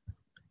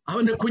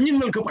 അവന്റെ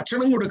കുഞ്ഞുങ്ങൾക്ക്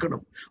ഭക്ഷണം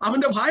കൊടുക്കണം,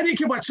 അവന്റെ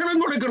ഭാര്യയ്ക്ക് ഭക്ഷണം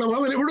കൊടുക്കണം.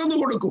 അവൻ എവിടെ നിന്ന്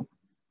കൊടുക്കും?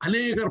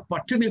 അനേകർ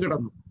പട്ടിണി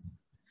കിടന്നു.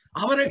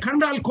 അവരെ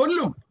കണ്ടാൽ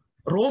കൊല്ലും.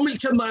 റോമിൽ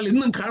ചെന്നാൽ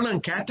ഇന്നും കാണാം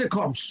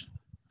കാറ്റകോംസ്.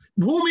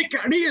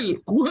 ഭൂമിക്കടിയിൽ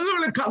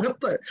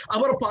ഗുഹകൾക്കകത്ത്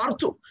അവർ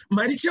പാർത്തു.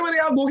 മരിച്ചവരെ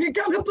ആ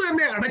ഗുഹയ്ക്കകത്ത്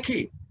തന്നെ അടക്കി.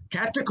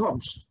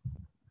 കാറ്റകോംസ്.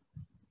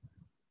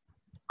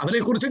 അവനെ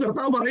കുറിച്ച്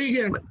കർത്താവ്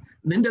പറയുകയാണ്,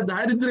 നിന്റെ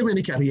ദാരിദ്ര്യം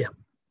എനിക്കറിയാം,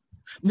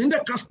 നിന്റെ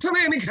കഷ്ടത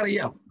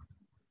എനിക്കറിയാം.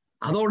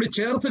 അതോട്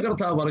ചേർത്ത്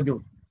കർത്താവ് പറഞ്ഞു,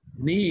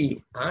 നീ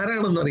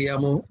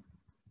ആരാണെന്നറിയാമോ?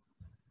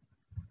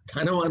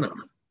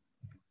 ധനവാനാണ്.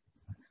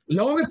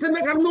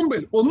 ലോകത്തിന്റെ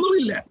കൺമുമ്പിൽ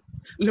ഒന്നുമില്ല.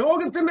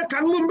 ലോകത്തിന്റെ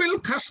കൺമുമ്പിൽ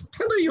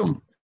കഷ്ടതയും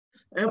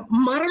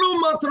മരണവും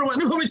മാത്രം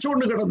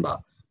അനുഭവിച്ചുകൊണ്ട് കിടന്ന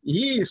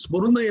ഈ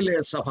സ്മുർന്നയിലെ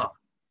സഭ,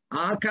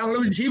 ആ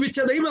കാലം ജീവിച്ച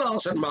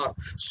ദൈവദാസന്മാർ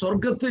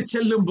സ്വർഗത്തിൽ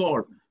ചെല്ലുമ്പോൾ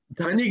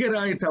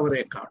ധനികരായിട്ട്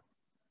അവരെ കാണും.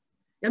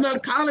 എന്നാൽ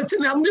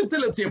കാലത്തിന്റെ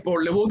അന്ത്യത്തിലെത്തിയപ്പോൾ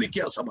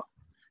ലവോദിക്ക സഭ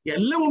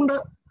എല്ലാം ഉണ്ട്,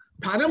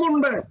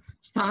 ധനമുണ്ട്,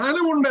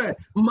 സ്ഥാനമുണ്ട്,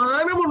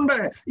 മാനമുണ്ട്,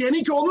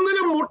 എനിക്ക്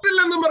ഒന്നിനും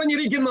മുട്ടില്ലെന്ന്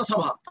പറഞ്ഞിരിക്കുന്ന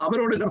സഭ.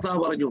 അവരോട് കർത്താവ്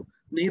പറഞ്ഞു,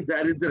 നീ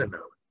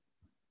ദരിദ്രനാണ്.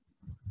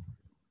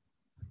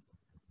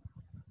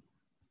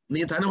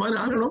 നീ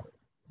ധനവാനാകണോ?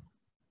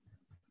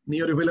 നീ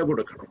ഒരു വില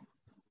കൊടുക്കണം.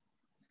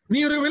 നീ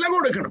ഒരു വില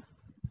കൊടുക്കണം.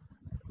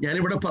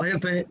 ഞാനിവിടെ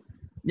പറയട്ടെ,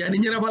 ഞാൻ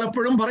ഇങ്ങനെ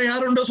പലപ്പോഴും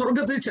പറയാറുണ്ട്,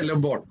 സ്വർഗത്തിൽ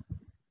ചെല്ലുമ്പോൾ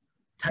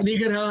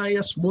ധനികരായ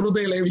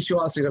സ്മുർന്നയിലെ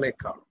വിശ്വാസികളെ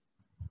കാണും.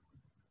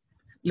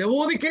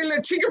 ലവോദിക്കയിൽ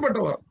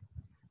രക്ഷിക്കപ്പെട്ടവർ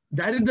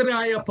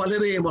ദരിദ്രരായ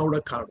പലരെയും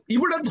അവിടെ കാണും.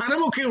 ഇവിടെ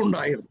ധനമൊക്കെ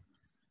ഉണ്ടായിരുന്നു.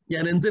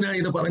 ഞാൻ എന്തിനാ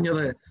ഇത്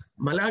പറഞ്ഞത്?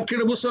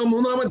 മലാക്കിയുടെ പുസ്തകം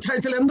 3-ാം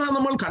അധ്യായത്തിൽ എന്താ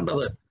നമ്മൾ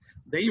കണ്ടത്?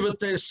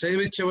 ദൈവത്തെ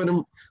സേവിച്ചവനും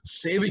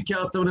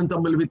സേവിക്കാത്തവനും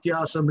തമ്മിൽ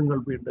വ്യത്യാസം നിങ്ങൾ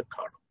വീണ്ടും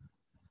കാണും.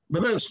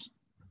 ബ്രദേഴ്സ്,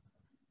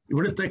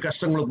 ഇവിടുത്തെ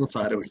കഷ്ടങ്ങളൊന്നും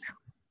സാരമില്ല.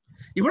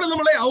 ഇവിടെ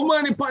നമ്മളെ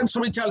അവമാനിപ്പാൻ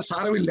ശ്രമിച്ചാൽ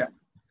സാരമില്ല.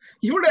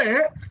 ഇവിടെ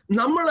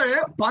നമ്മളെ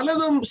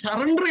പലതും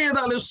സറണ്ടർ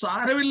ചെയ്താലും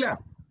സാരമില്ല.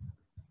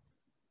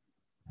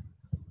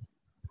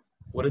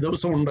 ഒരു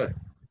ദിവസമുണ്ട്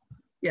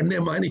എന്നെ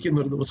മാനിക്കുന്ന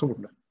ഒരു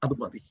ദിവസമുണ്ട്, അത്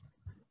മതി.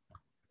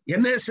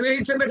 എന്നെ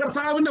സ്നേഹിച്ചെന്റെ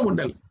കർത്താവിന്റെ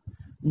മുന്നിൽ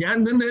ഞാൻ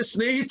നിന്നെ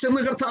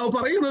സ്നേഹിച്ചെന്ന് കർത്താവ്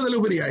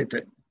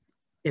പറയുന്നതിലുപരിയായിട്ട്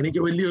എനിക്ക്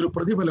വലിയൊരു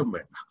പ്രതിഫലം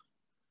വേണ്ട.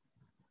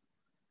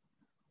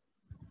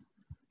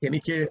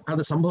 എനിക്ക്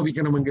അത്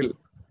സംഭവിക്കണമെങ്കിൽ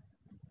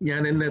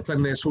ഞാൻ എന്നെ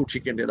തന്നെ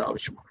സൂക്ഷിക്കേണ്ടത്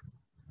ആവശ്യമാണ്.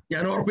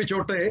 ഞാൻ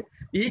ഓർപ്പിച്ചോട്ടെ,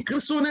 ഈ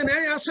ക്രിസ്തുവിനെ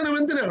ന്യായാസനം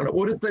എന്തിനാണ്?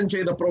 ഒരുത്തൻ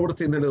ചെയ്ത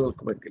പ്രവൃത്തി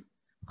നിലനിൽക്കുമെങ്കിൽ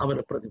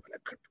അവന്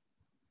പ്രതിഫലം കിട്ടും.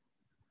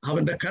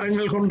 അവന്റെ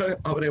കരങ്ങൾ കൊണ്ട്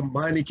അവരെ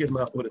മാനിക്കുന്ന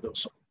ഒരു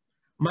ദിവസം.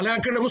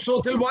 മലാക്കിയുടെ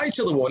പുസ്തകത്തിൽ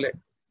വായിച്ചതുപോലെ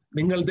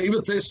നിങ്ങൾ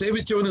ദൈവത്തെ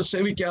സേവിച്ചവനും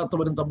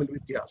സേവിക്കാത്തവനും തമ്മിൽ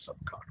വ്യത്യാസം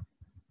കാണും.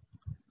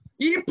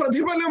 ഈ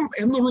പ്രതിഫലം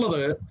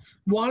എന്നുള്ളത്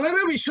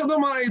വളരെ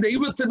വിശദമായി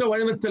ദൈവത്തിന്റെ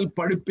വചനത്തിൽ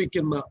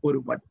പഠിപ്പിക്കുന്ന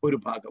ഒരു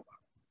ഭാഗമാണ്.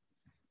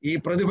 ഈ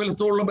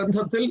പ്രതിഫലത്തോടുള്ള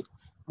ബന്ധത്തിൽ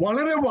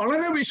വളരെ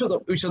വളരെ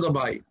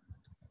വിശദമായി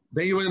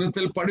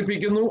ദൈവവചനത്തിൽ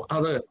പഠിപ്പിക്കുന്നു.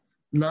 അത്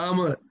നാം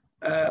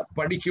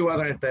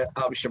പഠിക്കുവാനായിട്ട്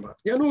ആവശ്യമാണ്.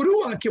 ഞാൻ ഒരു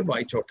വാക്യം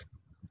വായിച്ചോട്ടെ.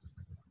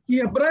 ഈ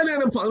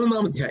എബ്രായലേഖനം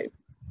 11-ാം അധ്യായം,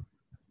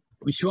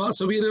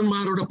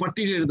 വിശ്വാസവീരന്മാരുടെ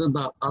പട്ടിക എഴുതുന്ന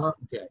ആ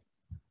അധ്യായം,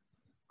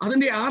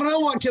 അതിന്റെ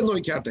 6-ാം വാക്യം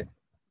നോക്കിയാട്ടെ.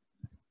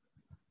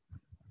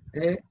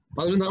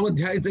 11-ാം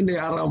അധ്യായത്തിന്റെ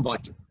 6-ാം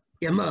വാക്യം.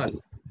 എന്നാൽ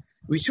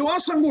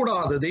വിശ്വാസം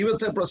കൂടാതെ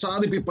ദൈവത്തെ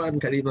പ്രസാദിപ്പിക്കാൻ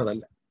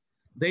കഴിയുന്നതല്ല.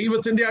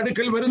 ദൈവത്തിന്റെ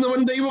അടുക്കൽ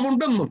വരുന്നവൻ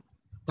ദൈവമുണ്ടെന്നും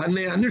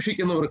തന്നെ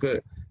അന്വേഷിക്കുന്നവർക്ക്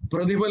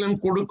പ്രതിഫലം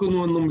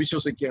കൊടുക്കുന്നുവെന്നും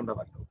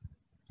വിശ്വസിക്കേണ്ടതല്ലോ.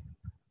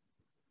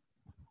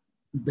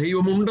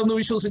 ദൈവമുണ്ടെന്ന്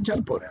വിശ്വസിച്ചാൽ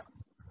പോരാ,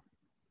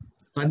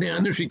 തന്നെ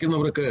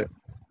അന്വേഷിക്കുന്നവർക്ക്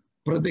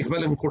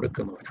പ്രതിഫലം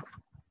കൊടുക്കുന്നവനാണ്.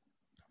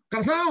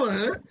 കർത്താവ്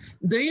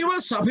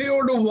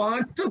ദൈവസഭയോട്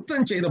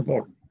വാഗ്ദത്തം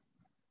ചെയ്തപ്പോൾ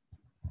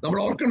നമ്മൾ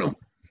ഓർക്കണം,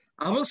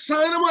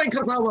 അവസാനമായി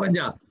കർത്താവ് പറഞ്ഞ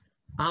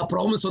ആ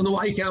പ്രോമിസ് ഒന്ന്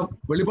വായിക്കാം.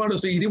 വെളിപ്പാട്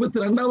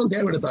 22-ാം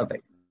അധ്യായം എടുത്താട്ടെ.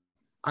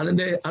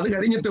 അത്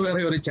കഴിഞ്ഞിട്ട്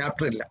വേറെ ഒരു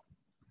ചാപ്റ്റർ ഇല്ല.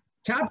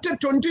 ചാപ്റ്റർ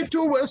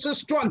 22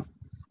 വേഴ്സസ് 12,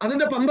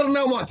 അതിന്റെ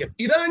 12-ാം വാക്യം.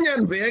 ഇതാ ഞാൻ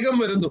വേഗം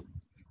വരുന്നു,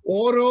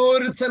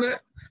 ഓരോരുത്തന്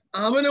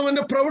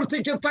അവനവന്റെ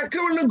പ്രവൃത്തിക്ക്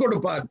തക്കവണ്ണം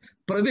കൊടുപ്പാൻ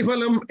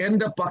പ്രതിഫലം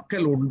എൻ്റെ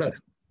പക്കലുണ്ട്.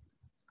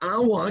 ആ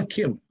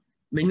വാക്യം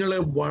നിങ്ങൾ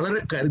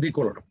വളരെ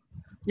കരുതിക്കൊള്ളണം.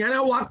 ഞാൻ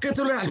ആ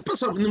വാക്യത്തിൽ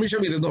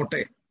നിമിഷം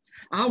ഇരുന്നോട്ടെ.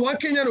 ആ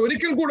വാക്യം ഞാൻ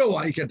ഒരിക്കൽ കൂടെ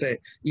വായിക്കട്ടെ.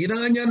 ഇതാ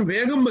ഞാൻ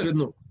വേഗം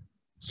വരുന്നു,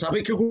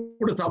 സഭയ്ക്ക്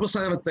കൊടുത്ത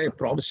അവസാനത്തെ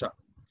പ്രോമിസ.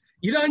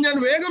 ഇതാ ഞാൻ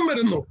വേഗം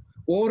വരുന്നു,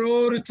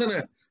 ഓരോരുത്തന്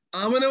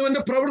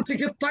അവനവന്റെ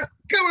പ്രവൃത്തിക്ക്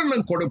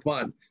തക്കവണ്ണം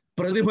കൊടുപ്പാൻ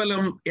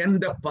പ്രതിഫലം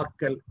എൻ്റെ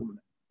പക്കൽ ഉണ്ട്.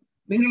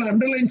 നിങ്ങൾ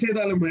അണ്ടർലൈൻ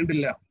ചെയ്താലും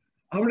വേണ്ടില്ല,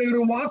 അവിടെ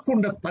ഒരു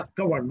വാക്കുണ്ട്,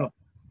 തക്കവണ്ണം.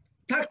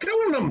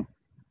 തക്കവണ്ണം,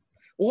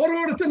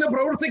 ഓരോരുത്തരുടെ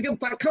പ്രവൃത്തിക്ക്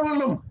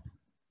തക്കവണ്ണം.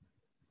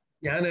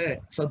 ഞാൻ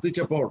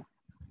ശ്രദ്ധിച്ചപ്പോൾ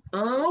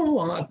ആ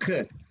വാക്ക്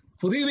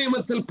പുതിയ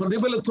നിയമത്തിൽ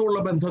പ്രതിഫലത്തോടുള്ള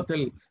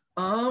ബന്ധത്തിൽ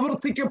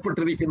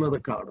ആവർത്തിക്കപ്പെട്ടിരിക്കുന്നത്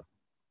കാണും.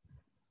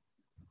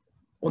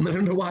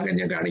 1-2 ഭാഗം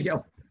ഞാൻ കാണിക്കാം.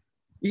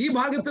 ഈ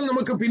ഭാഗത്തിൽ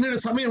നമുക്ക് പിന്നീട്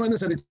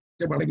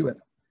സമയമനുസരിച്ച് മടങ്ങി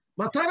വരാം.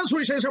 മത്തായിയുടെ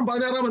സുവിശേഷം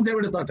 16-ാം അധ്യായം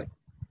എടുത്താട്ടെ.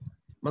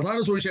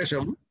 മത്തായിയുടെ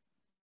സുവിശേഷം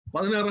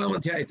 16-ാം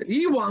അധ്യായത്തിൽ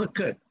ഈ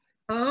വാക്ക്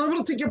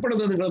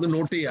ആവർത്തിക്കപ്പെടുന്നത് നിങ്ങളത്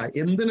നോട്ട് ചെയ്യുക.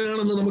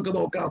 എന്തിനാണെന്ന് നമുക്ക്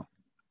നോക്കാം.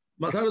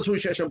 മത്തായിയുടെ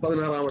സുവിശേഷം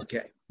 16-ാം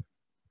അധ്യായം,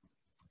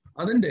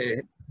 അതിന്റെ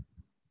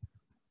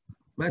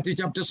മാത്യു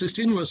ചാപ്റ്റർ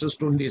 16 വേഴ്സസ്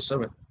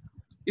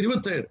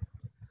 27.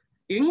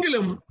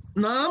 എങ്കിലും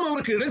നാം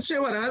അവർക്ക് ഇടർച്ച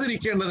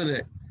വരാതിരിക്കേണ്ടതിന്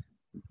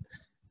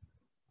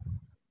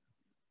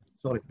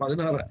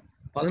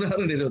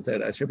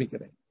 16:27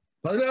 ക്ഷമിക്കണേ,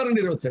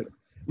 16:27.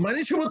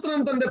 മനുഷ്യപുത്രൻ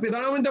തന്റെ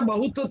പിതാവിന്റെ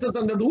മഹത്വത്തെ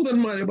തന്റെ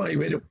ദൂതന്മാരുമായി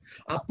വരും.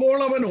 അപ്പോൾ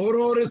അവൻ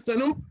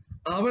ഓരോരുത്തനും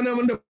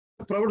അവനവന്റെ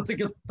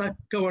പ്രവൃത്തിക്ക്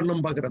തക്കവണ്ണം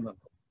പകരം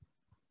നൽകും.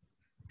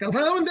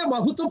 കർത്താവിന്റെ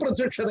മഹത്വ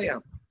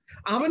പ്രത്യക്ഷതയാണ്.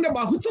 അവന്റെ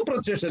മഹത്വ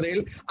പ്രത്യക്ഷതയിൽ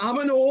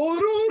അവൻ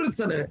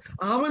ഓരോരുത്തന്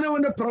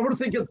അവനവന്റെ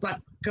പ്രവൃത്തിക്ക്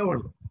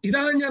തക്കവണ്ണം.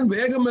 ഇതാ ഞാൻ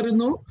വേഗം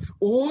വരുന്നു,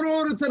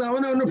 ഓരോരുത്തൻ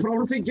അവനവന്റെ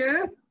പ്രവൃത്തിക്ക്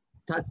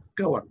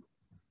തക്കവണ്ണം.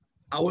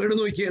 ആ വേട്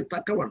നോക്കിയേ,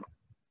 തക്കവണ്ണം.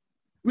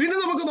 വീണ്ടും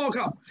നമുക്ക്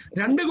നോക്കാം.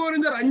 2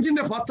 കൊരിന്ത്യർ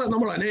 5:10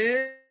 നമ്മൾ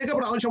അനേക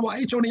പ്രാവശ്യം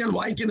വായിച്ചുകൊണ്ട് ഞാൻ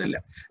വായിക്കുന്നില്ല.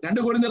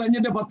 2 കൊരിന്ത്യർ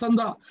 5:10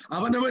 എന്താ?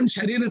 അവനവൻ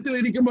ശരീരത്തിൽ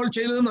ഇരിക്കുമ്പോൾ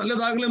ചെയ്തത്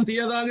നല്ലതാകലും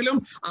തീയതാകലും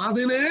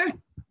അതിനെ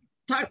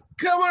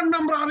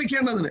തക്കവണ്ണം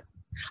പ്രാപിക്കേണ്ടതിന്,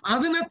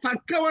 അതിനെ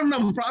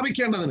തക്കവണ്ണം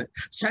പ്രാപിക്കേണ്ടതിന്,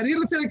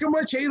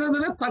 ശരീരത്തിലിരിക്കുമ്പോൾ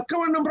ചെയ്തതിന്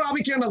തക്കവണ്ണം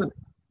പ്രാപിക്കേണ്ടതിന്.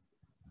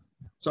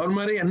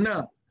 സൗന്മാരെ, എന്നാ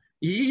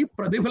ഈ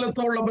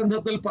പ്രതിഫലത്തോടുള്ള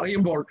ബന്ധത്തിൽ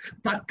പറയുമ്പോൾ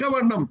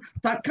തക്കവണ്ണം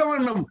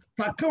തക്കവണ്ണം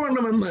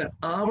തക്കവണ്ണം എന്ന്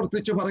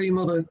ആവർത്തിച്ച്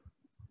പറയുന്നത്?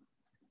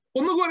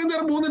 1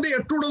 കൊരിന്ത്യർ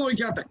 3:8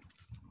 നോക്കിയാട്ടെ.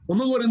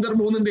 1 കൊരിന്ത്യർ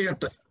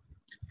 3:8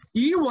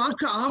 ഈ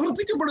വാക്ക്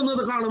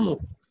ആവർത്തിക്കപ്പെടുന്നത് കാണുന്നു.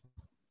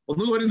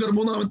 1 കൊരിന്ത്യർ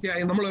 3-ാം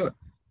അധ്യായം നമ്മൾ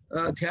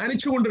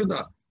ധ്യാനിച്ചു കൊണ്ടിരുന്ന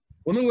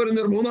 1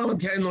 കൊരിന്ത്യർ 3-ാം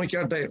അധ്യായം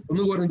നോക്കിയാട്ടെ.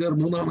 1 കൊരിന്ത്യർ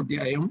 3-ാം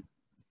അധ്യായം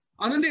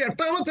അതിന്റെ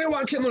 8-ാമത്തെ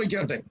വാക്യം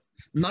നോക്കിയാട്ടെ.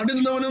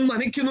 നടുന്നവനും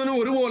നനയ്ക്കുന്നവനും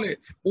ഒരുപോലെ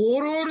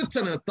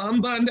ഓരോരുത്തന്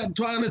താന്താന്റെ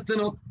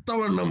അധ്വാനത്തിന്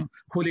ഒത്തവണ്ണം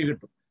കൂലി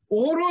കിട്ടും.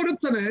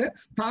 ഓരോരുത്തന്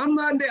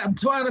താന്താന്റെ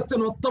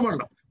അധ്വാനത്തിന്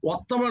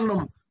ഒത്തവണ്ണം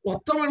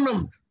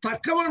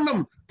തക്കവണ്ണം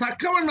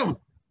തക്കവണ്ണം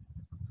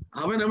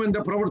അവനവന്റെ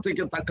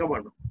പ്രവൃത്തിക്ക്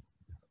തക്കവണ്ണം.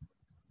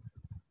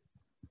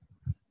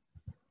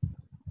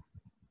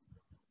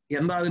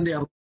 എന്താ അതിന്റെ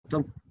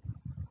അർത്ഥം?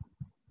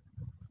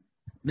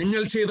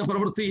 നിങ്ങൾ ചെയ്ത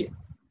പ്രവൃത്തി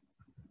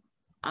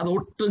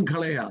അതൊട്ടും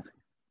കളയാതെ,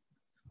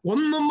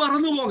 ഒന്നും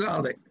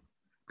മറന്നുപോകാതെ,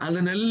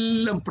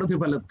 അതിനെല്ലാം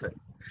പ്രതിഫലത്ത്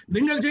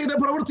നിങ്ങൾ ചെയ്ത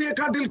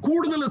പ്രവൃത്തിയെക്കാട്ടിൽ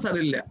കൂടുതൽ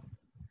തരില്ല,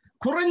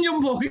 കുറഞ്ഞും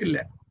പോകില്ല,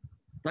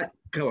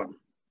 തക്കവണ്ണം.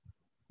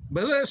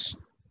 Brothers,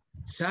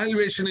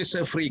 salvation is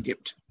a free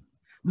gift.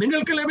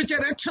 നിങ്ങൾക്ക് ലഭിച്ച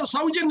രക്ഷ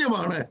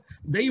സൗജന്യമാണ്,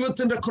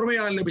 ദൈവത്തിന്റെ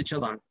കൃപയാൽ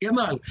ലഭിച്ചതാണ്.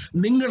 എന്നാൽ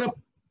നിങ്ങളുടെ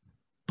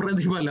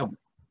പ്രതിഫലം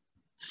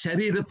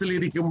ശരീരത്തിൽ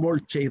ഇരിക്കുമ്പോൾ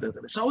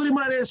ചെയ്തതിന്.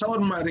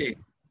 സഹോദരന്മാരെ,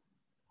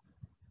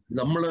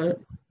 നമ്മള്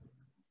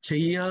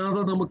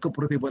ചെയ്യാതെ നമുക്ക്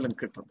പ്രതിഫലം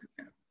കിട്ടത്തില്ല.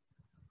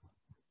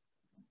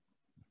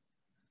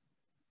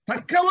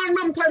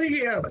 തക്കവണ്ണം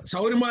തരികയാണ്.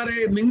 സഹോദരന്മാരെ,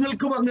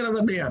 നിങ്ങൾക്കും അങ്ങനെ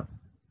തന്നെയാണ്.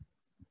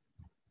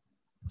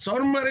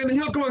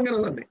 നിങ്ങൾക്കും അങ്ങനെ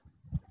തന്നെ.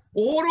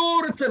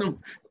 ഓരോരുത്തരും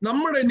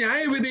നമ്മുടെ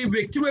ന്യായവിധി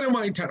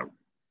വ്യക്തിപരമായിട്ടാണ്.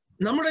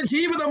 നമ്മുടെ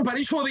ജീവിതം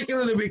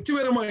പരിശോധിക്കുന്നത്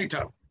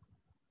വ്യക്തിപരമായിട്ടാണ്.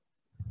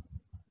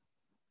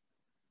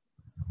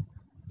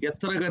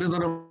 എത്ര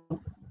കരുതണം.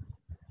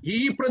 ഈ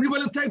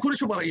പ്രതിഫലത്തെ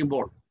കുറിച്ച്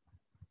പറയുമ്പോൾ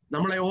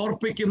നമ്മളെ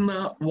ഓർപ്പിക്കുന്ന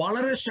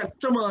വളരെ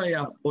ശക്തമായ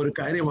ഒരു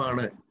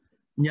കാര്യമാണ്,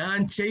 ഞാൻ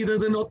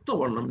ചെയ്തതിന്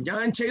ഒത്തവണ്ണം,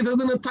 ഞാൻ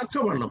ചെയ്തതിന്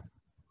തക്കവണ്ണം.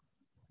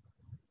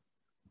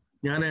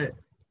 ഞാന്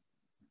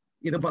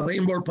ഇത്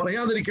പറയുമ്പോൾ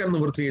പറയാതിരിക്കാൻ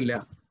നിവൃത്തിയില്ല.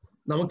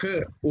 നമുക്ക്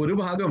ഒരു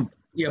ഭാഗം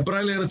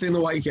എബ്രായ ലേഖനത്തിൽ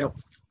നിന്ന് വായിക്കാം.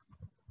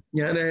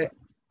 ഞാന്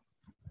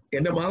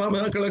എൻ്റെ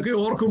മാതാപിതാക്കളൊക്കെ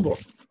ഓർക്കുമ്പോൾ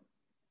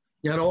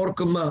ഞാൻ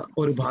ഓർക്കുന്ന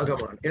ഒരു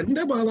ഭാഗമാണ്.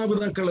 എൻ്റെ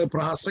മാതാപിതാക്കള്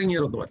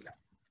പ്രാസംഗികരൊന്നുമല്ല,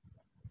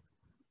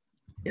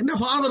 എൻ്റെ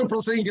ഫാദർ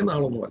പ്രസംഗിക്കുന്ന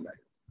ആളൊന്നുമല്ല.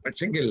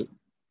 പക്ഷെങ്കിൽ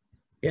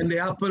എൻ്റെ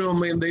അപ്പനും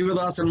അമ്മയും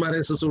ദൈവദാസന്മാരെ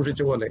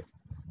ശുശ്രൂഷിച്ച പോലെ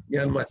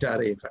ഞാൻ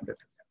മറ്റാരെയും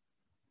കണ്ടിട്ടില്ല.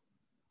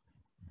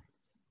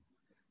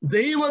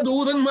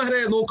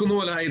 ദൈവദൂതന്മാരെ നോക്കുന്ന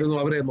പോലെ ആയിരുന്നു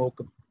അവരെ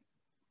നോക്കുന്നത്.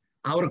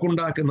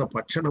 അവർക്കുണ്ടാക്കുന്ന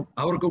ഭക്ഷണം,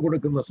 അവർക്ക്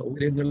കൊടുക്കുന്ന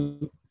സൗകര്യങ്ങൾ,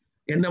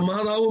 എൻ്റെ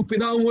മാതാവും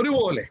പിതാവും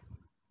ഒരുപോലെ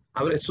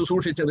അവരെ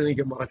ശുശ്രൂഷിച്ചത്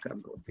എനിക്ക് മറക്കാൻ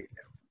നിവൃത്തിയില്ല.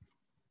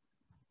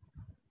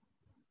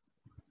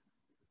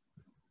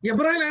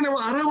 എബ്രായലേഖനം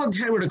 6-ാം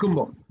അധ്യായം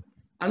എടുക്കുമ്പോൾ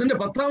അതിന്റെ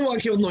 10-ാം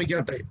വാക്യം ഒന്ന്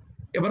നോക്കിയാട്ടെ.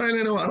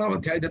 എബ്രായലേഖനം 6-ാം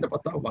അധ്യായത്തിന്റെ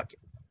 10-ാം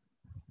വാക്യം.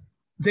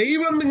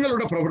 ദൈവം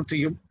നിങ്ങളുടെ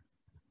പ്രവൃത്തിയും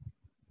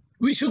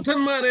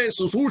വിശുദ്ധന്മാരെ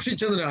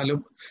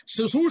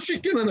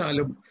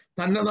ശുശ്രൂഷിക്കുന്നതിനാലും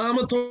തന്റെ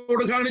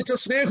നാമത്തോട് കാണിച്ച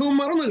സ്നേഹവും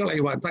മറന്നു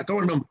കളയുവാൻ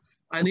തക്കവണ്ണം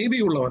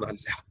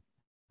അനീതിയുള്ളവനല്ല.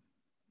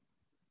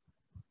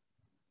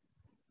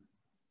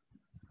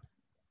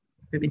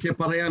 എനിക്ക്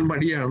പറയാൻ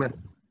മടിയാണ്.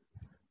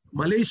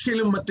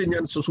 മലേഷ്യയിലും മറ്റും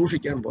ഞാൻ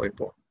ശുശ്രൂഷിക്കാൻ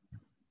പോയപ്പോൾ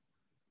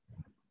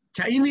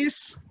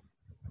ചൈനീസ്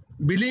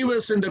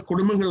ബിലീവേഴ്സിന്റെ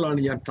കുടുംബങ്ങളിലാണ്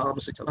ഞാൻ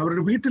താമസിച്ചത്.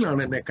 അവരുടെ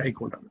വീട്ടിലാണ് എന്നെ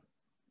കൈക്കൊണ്ടത്.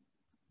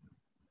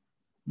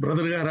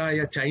 ബ്രദറുകാരായ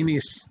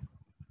ചൈനീസ്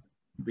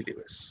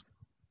ബിലീവേഴ്സ്.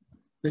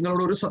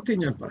 നിങ്ങളോട് ഒരു സത്യം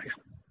ഞാൻ പറയാം.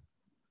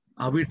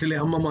 ആ വീട്ടിലെ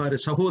അമ്മമാര്,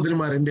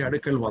 സഹോദരിമാർ എൻ്റെ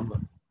അടുക്കൽ വന്ന്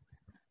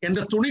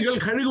എൻ്റെ തുണികൾ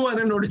കഴുകുവാൻ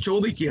എന്നോട്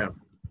ചോദിക്കുകയാണ്.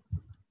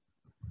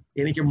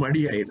 എനിക്ക്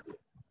മടിയായിരുന്നു.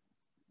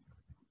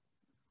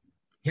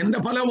 എൻ്റെ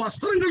പല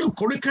വസ്ത്രങ്ങളും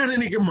കൊടുക്കാൻ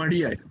എനിക്ക്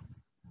മടിയായിരുന്നു.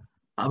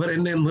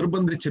 അവരെന്നെ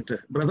നിർബന്ധിച്ചിട്ട്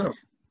ബ്രദർ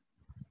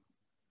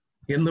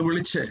എന്ന്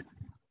വിളിച്ച്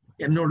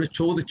എന്നോട്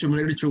ചോദിച്ചു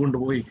മേടിച്ചു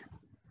കൊണ്ടുപോയി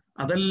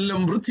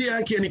അതെല്ലാം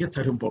വൃത്തിയാക്കി എനിക്ക്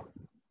തരുമ്പോൾ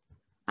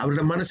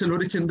അവരുടെ മനസ്സിൽ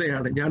ഒരു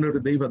ചിന്തയാണ്, ഞാനൊരു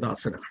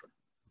ദൈവദാസനാണ്,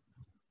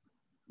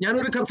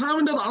 ഞാനൊരു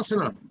കർത്താവിന്റെ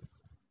ദാസനാണ്.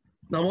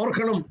 നാം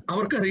ഓർക്കണം,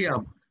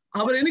 അവർക്കറിയാം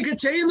അവരെനിക്ക്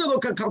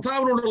ചെയ്യുന്നതൊക്കെ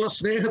കർത്താവിനോടുള്ള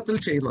സ്നേഹത്തിൽ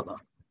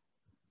ചെയ്യുന്നതാണ്.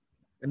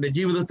 എൻ്റെ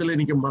ജീവിതത്തിൽ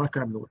എനിക്ക്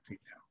മറക്കാൻ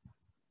നിവൃത്തിയില്ല.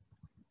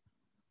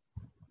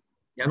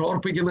 ഞാൻ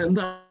ഓർപ്പിക്കുന്നത്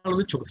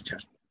എന്താണെന്ന്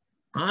ചോദിച്ചാൽ,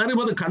 ആരും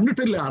അത്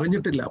കണ്ടിട്ടില്ല,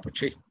 അറിഞ്ഞിട്ടില്ല.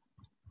 പക്ഷേ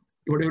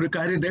ഇവിടെ ഒരു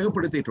കാര്യം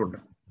രേഖപ്പെടുത്തിയിട്ടുണ്ട്.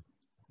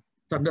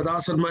 തന്റെ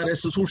ദാസന്മാരെ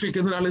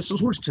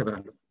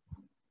ശുശ്രൂഷിച്ചതിനാലും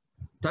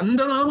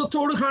തന്റെ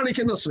നാമത്തോട്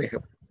കാണിക്കുന്ന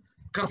സ്നേഹം,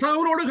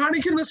 കർത്താവിനോട്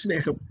കാണിക്കുന്ന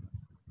സ്നേഹം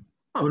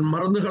അവൻ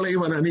മറന്നു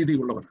കളയുവാൻ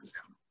അനീതിയുള്ളവനല്ല.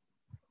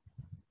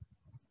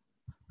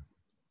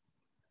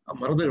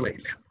 മറന്നു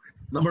കളയില്ല.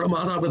 നമ്മുടെ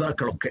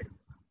മാതാപിതാക്കളൊക്കെ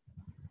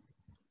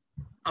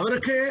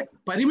അവരൊക്കെ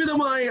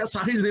പരിമിതമായ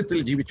സാഹചര്യത്തിൽ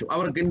ജീവിച്ചു.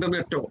 അവർക്ക്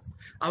ഇന്റർനെറ്റോ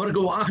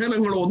അവർക്ക്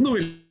വാഹനങ്ങളോ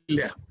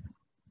ഒന്നുമില്ല.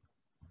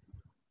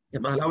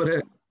 എന്നാൽ അവര്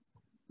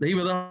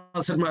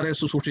ദൈവദാസന്മാരെ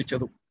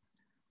ശുശ്രൂഷിച്ചതും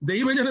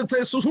ദൈവജനത്തെ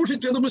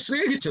ശുശ്രൂഷിച്ചതും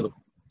സ്നേഹിച്ചതും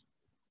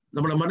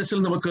നമ്മുടെ മനസ്സിൽ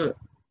നമുക്ക്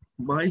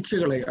മായ്ച്ചു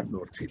കളയാൻ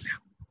നിവൃത്തിയില്ല.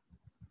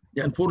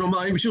 ഞാൻ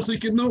പൂർണ്ണമായി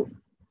വിശ്വസിക്കുന്നു,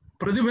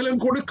 പ്രതിഫലം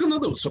കൊടുക്കുന്ന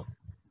ദിവസം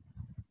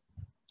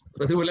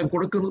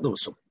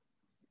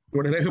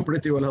ഇവിടെ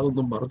രേഖപ്പെടുത്തിയ പോലെ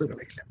അതൊന്നും മറന്നു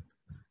കളയില്ല.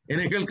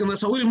 എന്നെ കേൾക്കുന്ന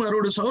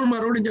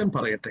സഹോദരന്മാരോട് ഞാൻ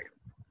പറയട്ടെ,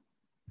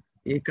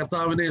 ഈ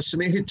കർത്താവിനെ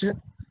സ്നേഹിച്ച്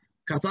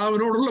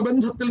കർത്താവിനോടുള്ള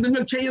ബന്ധത്തിൽ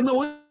നിങ്ങൾ ചെയ്യുന്ന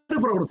ഒരു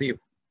പ്രവൃത്തിയും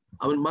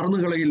അവൻ മറന്നു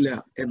കളയില്ല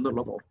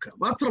എന്നുള്ളത് ഓർക്കുക.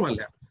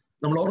 മാത്രമല്ല,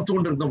 നമ്മൾ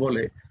ഓർത്തുകൊണ്ടിരുന്ന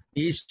പോലെ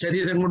ഈ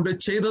ശരീരം കൊണ്ട്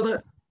ചെയ്തത്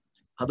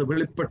അത്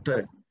വെളിപ്പെട്ട്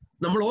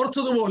നമ്മൾ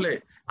ഓർത്തതുപോലെ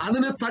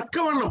അതിന്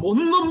തക്കവണ്ണം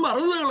ഒന്നും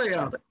മറന്നു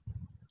കളയാതെ.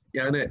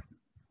 ഞാന്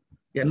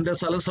എൻ്റെ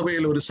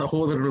സലസഭയിൽ ഒരു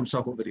സഹോദരനും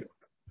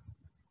സഹോദരിയുണ്ട്.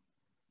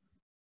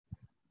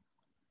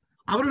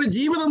 അവരുടെ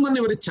ജീവിതം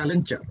തന്നെ ഒരു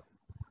ചലഞ്ചാണ്.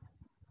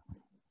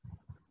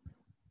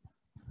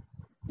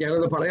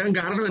 ഞാനത് പറയാൻ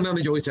കാരണം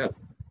എന്നാന്ന് ചോദിച്ചാൽ,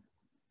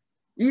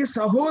 ഈ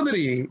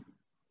സഹോദരി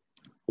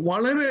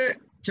വളരെ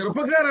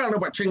ചെറുപ്പക്കാരാണ്,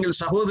 പക്ഷെങ്കിൽ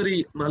സഹോദരി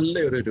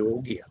നല്ലൊരു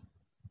രോഗിയാണ്.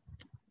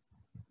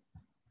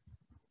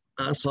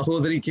 ആ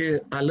സഹോദരിക്ക്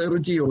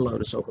അലർജിയുള്ള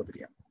ഒരു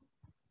സഹോദരിയാണ്.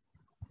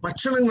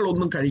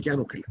 ഭക്ഷണങ്ങളൊന്നും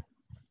കഴിക്കാനൊക്കില്ല.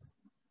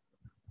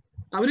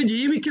 അവര്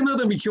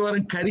ജീവിക്കുന്നത്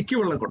മിക്കവാറും കരിക്ക്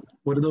വെള്ളം കൊണ്ട്.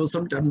 ഒരു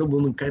ദിവസം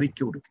 2-3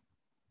 കരിക്ക് കൊടുക്കും.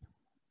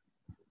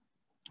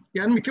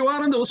 ഞാൻ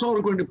മിക്കവാറും ദിവസം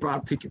അവർക്ക് വേണ്ടി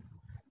പ്രാർത്ഥിക്കും,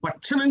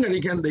 ഭക്ഷണം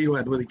കഴിക്കാൻ ദൈവം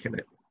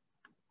അനുവദിക്കണേ.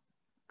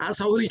 ആ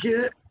സഹോദരിക്ക്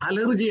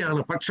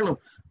അലർജിയാണ്. ഭക്ഷണം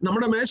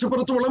നമ്മുടെ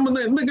മേശപ്പുറത്ത് വിളമ്പുന്ന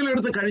എന്തെങ്കിലും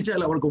എടുത്ത്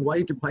കഴിച്ചാൽ അവർക്ക്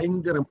വയറ്റ്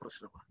ഭയങ്കര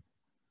പ്രശ്നമാണ്.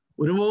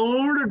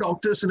 ഒരുപാട്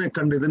ഡോക്ടേഴ്സിനെ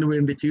കണ്ട് ഇതിനു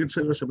വേണ്ടി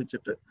ചികിത്സകൾ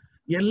ശ്രമിച്ചിട്ട്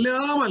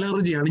എല്ലാം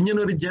അലർജിയാണ്. ഇങ്ങനെ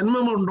ഒരു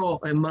ജന്മമുണ്ടോ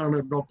എന്നാണ്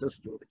ഡോക്ടേഴ്സ്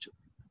ചോദിച്ചത്.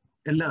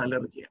 എല്ലാം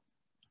അലർജിയാണ്.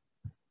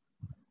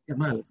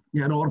 എന്നാൽ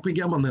ഞാൻ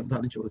ഓർപ്പിക്കാൻ വന്ന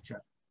എന്താണെന്ന്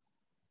ചോദിച്ചാൽ,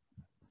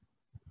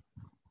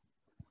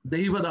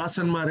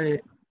 ദൈവദാസന്മാരെ,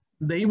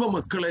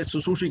 ദൈവമക്കളെ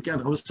ശുശ്രൂഷിക്കാൻ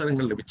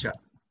അവസരങ്ങൾ ലഭിച്ചാൽ,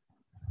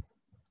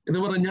 എന്ന്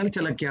പറഞ്ഞാൽ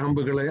ചില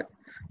ക്യാമ്പുകള്,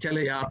 ചില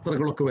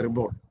യാത്രകളൊക്കെ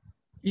വരുമ്പോൾ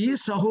ഈ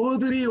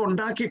സഹോദരി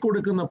ഉണ്ടാക്കി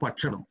കൊടുക്കുന്ന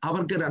ഭക്ഷണം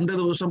അവർക്ക് 2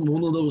 ദിവസം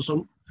 3 ദിവസം,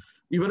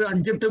 ഇവർ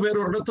 5-8 പേർ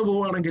ഒരിടത്ത്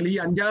പോവുകയാണെങ്കിൽ ഈ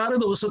 5-6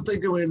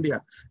 ദിവസത്തേക്ക് വേണ്ടിയാ,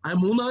 ആ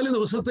 3-4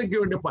 ദിവസത്തേക്ക്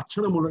വേണ്ടി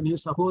ഭക്ഷണം മുഴുവൻ ഈ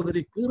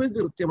സഹോദരി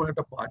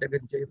കൃത്യമായിട്ട്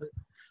പാചകം ചെയ്ത്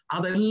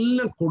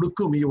അതെല്ലാം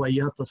കൊടുക്കും ഈ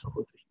വയ്യാത്ത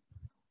സഹോദരി.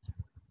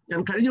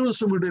 ഞാൻ കഴിഞ്ഞ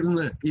ദിവസം ഇവിടെ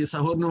ഇരുന്ന് ഈ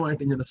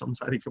സഹോദരനുമായിട്ട് ഇങ്ങനെ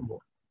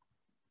സംസാരിക്കുമ്പോൾ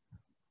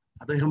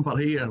അദ്ദേഹം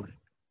പറയുകയാണ്,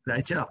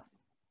 രാജ,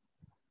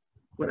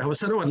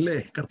 ഒരവസരമല്ലേ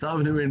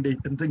കർത്താവിന് വേണ്ടി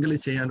എന്തെങ്കിലും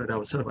ചെയ്യാൻ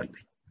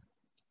ഒരവസരമല്ലേ,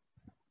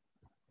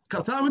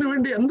 കർത്താവിന്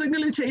വേണ്ടി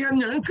എന്തെങ്കിലും ചെയ്യാൻ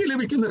ഞങ്ങൾക്ക്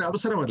ലഭിക്കുന്ന ഒരു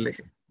അവസരമല്ലേ.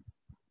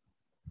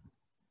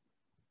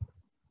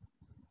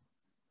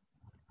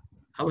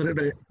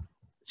 അവരുടെ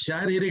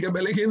ശാരീരിക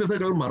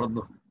ബലഹീനതകൾ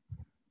മറന്നു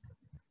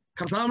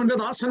കർത്താവിന്റെ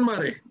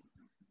ദാസന്മാരെ,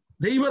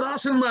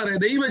 ദൈവദാസന്മാരെ,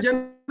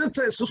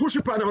 ദൈവജനത്തെ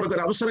ശുശ്രൂഷിപ്പാൻ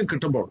അവർക്കൊരു അവസരം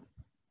കിട്ടുമ്പോൾ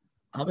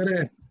അവരെ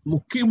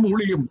മുക്കിയും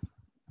മൂളിയും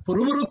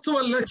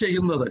പുറമുറുത്തുമല്ല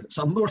ചെയ്യുന്നത്,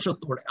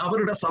 സന്തോഷത്തോടെ.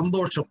 അവരുടെ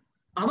സന്തോഷം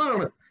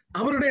അതാണ്.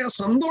 അവരുടെ ആ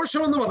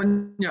സന്തോഷം എന്ന്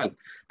പറഞ്ഞാൽ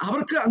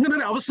അവർക്ക് അങ്ങനെ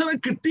ഒരു അവസരം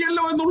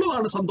കിട്ടിയല്ലോ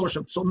എന്നുള്ളതാണ്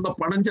സന്തോഷം. സ്വന്തം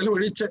പണം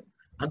ചെലവഴിച്ച്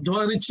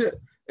അധ്വാനിച്ച്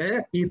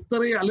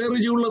ഇത്രയും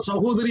അലർജിയുള്ള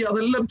സഹോദരി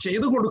അതെല്ലാം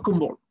ചെയ്തു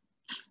കൊടുക്കുമ്പോൾ,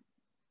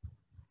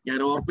 ഞാൻ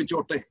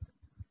ഓർപ്പിച്ചോട്ടെ,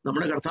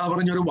 നമ്മുടെ കർത്താവ്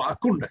പറഞ്ഞൊരു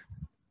വാക്കുണ്ട്,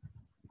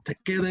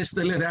 തെക്കേ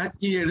ദേശത്തിലെ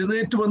രാജ്ഞി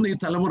എഴുന്നേറ്റ് വന്ന് ഈ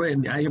തലമുറയെ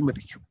ന്യായം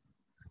വിധിക്കും.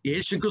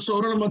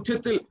 യേശുക്രിസ്തുവിന്റെ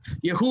മധ്യത്തിൽ,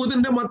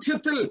 യഹൂദന്റെ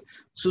മധ്യത്തിൽ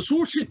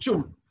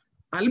ശുശ്രൂഷിച്ചും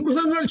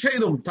അത്ഭുതങ്ങൾ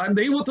ചെയ്തും താൻ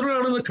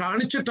ദൈവപുത്രനാണെന്ന്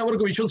കാണിച്ചിട്ട്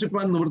അവർക്ക്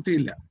വിശ്വസിപ്പാൻ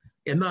നിവൃത്തിയില്ല.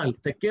 എന്നാൽ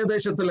തെക്കേ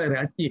ദേശത്തിലെ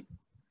രാജ്ഞി,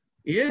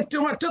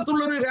 ഏറ്റവും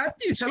അറ്റത്തുള്ളൊരു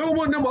രാജ്ഞി,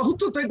 ശലോമോന്റെ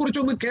മഹത്വത്തെ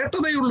കുറിച്ചൊന്ന്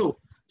കേട്ടതേയുള്ളൂ.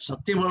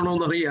 സത്യമാണോ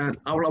എന്നറിയാൻ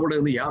അവൾ അവിടെ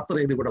നിന്ന് യാത്ര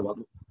ചെയ്ത് ഇവിടെ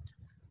വന്നു.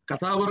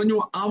 കർത്താവ് പറഞ്ഞു,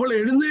 അവൾ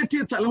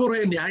എഴുന്നേറ്റിയ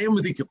തലമുറയെ ന്യായം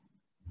വിധിക്കും.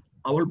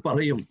 അവൾ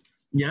പറയും,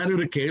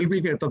 ഞാനൊരു കേൾവി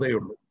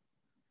കേട്ടതേയുള്ളൂ.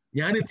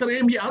 ഞാൻ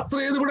ഇത്രയും യാത്ര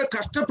ചെയ്ത് ഇവിടെ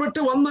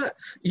കഷ്ടപ്പെട്ട് വന്ന്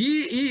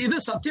ഇത്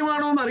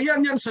സത്യമാണോ എന്ന് അറിയാൻ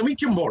ഞാൻ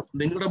ശ്രമിക്കുമ്പോൾ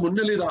നിങ്ങളുടെ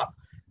മുന്നിൽ ഇതാ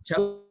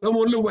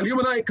ശലോമോനിലും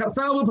വലിയവനായ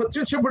കർത്താവ്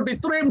പ്രത്യക്ഷപ്പെട്ട്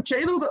ഇത്രയും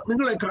ചെയ്തത്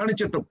നിങ്ങളെ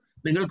കാണിച്ചിട്ടും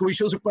നിങ്ങൾക്ക്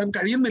വിശ്വസിപ്പാൻ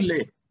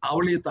കഴിയുന്നില്ലേ?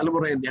 അവൾ ഈ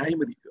തലമുറയെ ന്യായം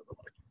വിധിക്കുക എന്ന്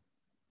പറഞ്ഞു.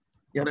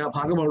 ഞാൻ ആ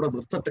ഭാഗം അവിടെ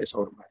നിർത്തട്ടെ.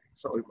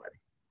 സഹോദരന്മാരെ,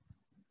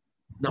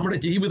 നമ്മുടെ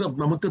ജീവിതം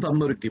നമുക്ക്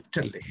തന്നൊരു ഗിഫ്റ്റ്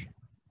അല്ലേ?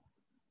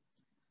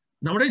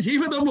 നമ്മുടെ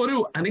ജീവിതം ഒരു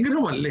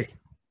അനുഗ്രഹമല്ലേ?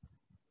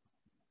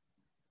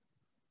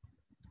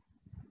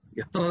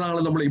 എത്ര നാള്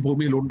നമ്മൾ ഈ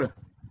ഭൂമിയിലുണ്ട്.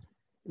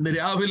 ഇന്ന്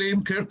രാവിലെയും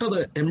കേട്ടത്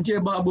MJ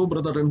ബാബു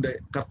ബ്രദറിന്റെ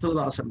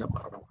കർത്തൃദാസന്റെ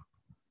മരണമാണ്.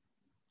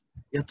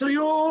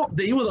 എത്രയോ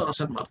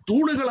ദൈവദാസന്മാർ,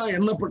 തൂണുകളായി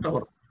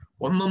എണ്ണപ്പെട്ടവർ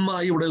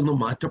ഒന്നൊന്നായി ഇവിടെ നിന്ന്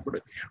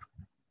മാറ്റപ്പെടുകയാണ്.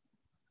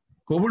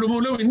 കോവിഡ്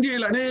മൂലം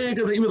ഇന്ത്യയിൽ അനേക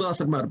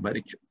ദൈവദാസന്മാർ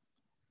മരിച്ചു.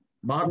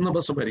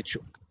 ബാർണബസ് മരിച്ചു,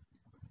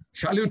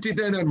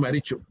 ഷാലൂറ്റിറ്റേനൻ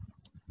മരിച്ചു.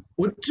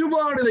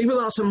 ഒരുപാട്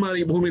ദൈവദാസന്മാർ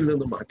ഈ ഭൂമിയിൽ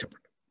നിന്ന്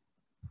മാറ്റപ്പെട്ടു.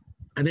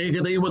 അനേക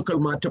ദൈവമക്കൾ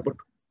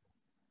മാറ്റപ്പെട്ടു.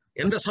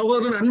 എൻ്റെ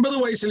സഹോദരൻ 50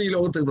 വയസ്സിൽ ഈ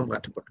ലോകത്ത് നിന്ന്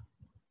മാറ്റപ്പെട്ടു.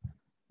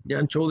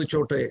 ഞാൻ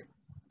ചോദിച്ചോട്ടെ,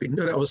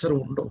 പിന്നൊരു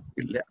അവസരമുണ്ടോ?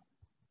 ഇല്ല.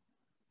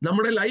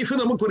 നമ്മുടെ ലൈഫ്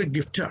നമുക്കൊരു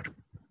ഗിഫ്റ്റാണ്,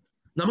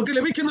 നമുക്ക്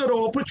ലഭിക്കുന്ന ഒരു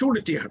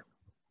ഓപ്പർച്യൂണിറ്റിയാണ്.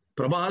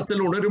 പ്രഭാതത്തിൽ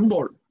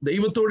ഉണരുമ്പോൾ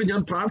ദൈവത്തോട്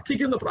ഞാൻ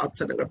പ്രാർത്ഥിക്കുന്ന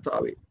പ്രാർത്ഥന,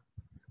 കർത്താവേ,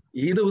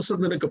 ഈ ദിവസം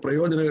നിനക്ക്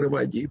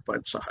പ്രയോജനകരമായി ജീവിപ്പാൻ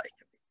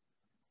സഹായിക്കണം.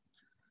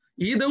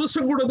 ഈ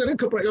ദിവസം കൂടെ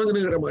നിനക്ക്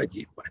പ്രയോജനകരമായി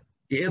ജീവിപ്പാൻ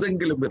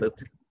ഏതെങ്കിലും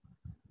വിധത്തിൽ,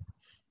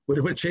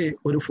 ഒരുപക്ഷെ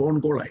ഒരു ഫോൺ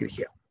കോൾ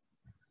ആയിരിക്കാം,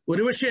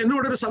 ഒരുപക്ഷെ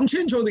എന്നോടൊരു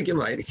സംശയം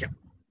ചോദിക്കുന്നതായിരിക്കാം,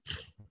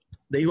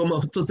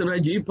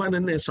 ദൈവമഹത്വത്തിനായി ജീവിപ്പാൻ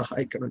എന്നെ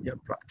സഹായിക്കണം. ഞാൻ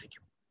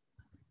പ്രാർത്ഥിക്കും.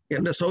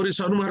 എൻ്റെ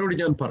സൗരന്മാരോട്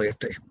ഞാൻ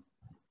പറയട്ടെ,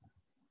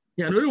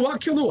 ഞാനൊരു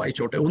വാക്യം ഒന്ന്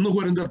വായിച്ചോട്ടെ. 1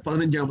 കൊരിന്ത്യർ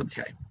 15-ാം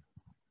അധ്യായം.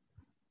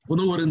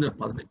 1 കൊരിന്ത്യർ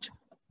 15.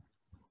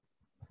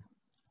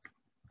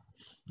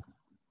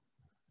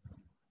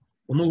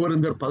 1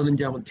 കൊരിന്ത്യർ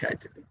 15-ാം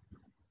അധ്യായത്തിന്റെ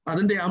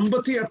അതിന്റെ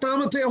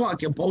 58-ാമത്തെ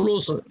വാക്യം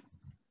പൗലോസ്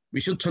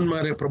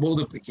വിശുദ്ധന്മാരെ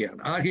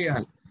പ്രബോധിപ്പിക്കുകയാണ്.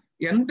 ആകയാൽ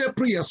എൻ്റെ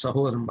പ്രിയ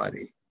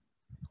സഹോദരന്മാരെ,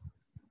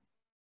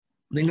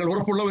 നിങ്ങൾ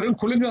ഉറപ്പുള്ളവരും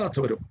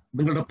കുലുങ്ങാത്തവരും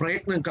നിങ്ങളുടെ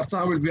പ്രയത്നം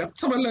കർത്താവിൽ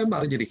വ്യർത്ഥമല്ല എന്ന്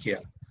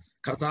അറിഞ്ഞിരിക്കുകയാൽ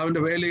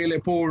കർത്താവിന്റെ വേലയിൽ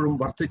എപ്പോഴും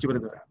വർദ്ധിച്ചു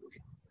വരുന്നവരാകുക.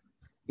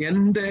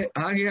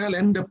 ആകയാൽ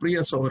എൻ്റെ പ്രിയ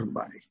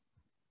സഹോദരന്മാരെ,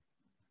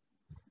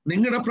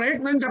 നിങ്ങളുടെ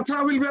പ്രയത്നം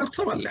കർത്താവിൽ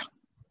വ്യർത്ഥമല്ല.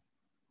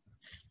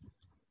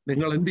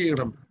 നിങ്ങൾ എന്ത്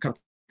ചെയ്യണം?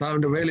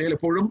 കർത്താവിന്റെ വേലയിൽ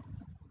എപ്പോഴും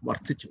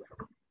വർദ്ധിച്ചു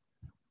വരണം.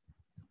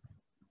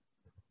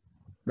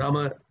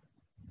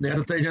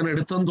 നേരത്തെ ഞാൻ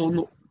എടുത്തെന്ന്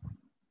തോന്നുന്നു,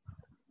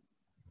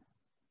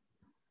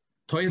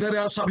 ത്വൈതര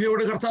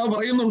സഭയോട് കർത്താവ്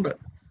പറയുന്നുണ്ട്,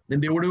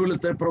 നിന്റെ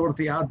ഒടുവിലത്തെ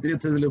പ്രവൃത്തി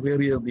ആദ്യത്തിലും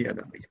ഏറിയെന്ന് ഞാൻ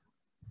അറിയാം.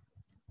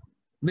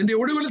 നിന്റെ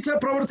ഒടുവിലത്തെ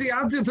പ്രവൃത്തി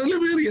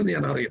ആദ്യത്തിലും ഏറിയെന്ന്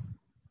ഞാൻ അറിയാം.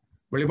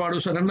 വെളിപ്പാട്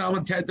 2-ാം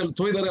അധ്യായത്തിൽ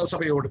ത്വൈതര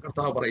സഭയോട്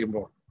കർത്താവ്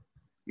പറയുമ്പോൾ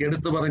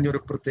എടുത്തു പറഞ്ഞൊരു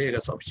പ്രത്യേക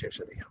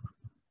സവിശേഷതയാണ്.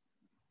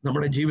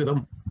 നമ്മുടെ ജീവിതം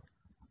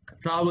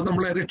കർത്താവ്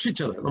നമ്മളെ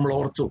രക്ഷിച്ചത് നമ്മൾ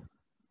ഓർത്തു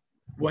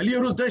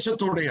വലിയൊരു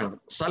ഉദ്ദേശത്തോടെയാണ്,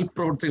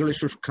 സൽപ്രവൃത്തികളിൽ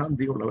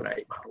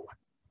ശുഷ്കാന്തിയുള്ളവരായി മാറുവാൻ.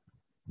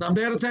 നാം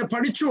നേരത്തെ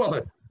പഠിച്ചു.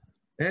 അത്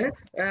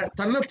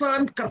തന്നെത്താൻ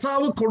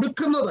കർത്താവ്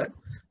കൊടുക്കുന്നത്,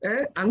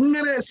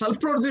 അങ്ങനെ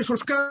സൽപ്രവൃത്തി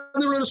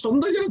ശുഷ്കാന്തിയുള്ള ഒരു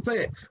സ്വന്തം ജനത്തെ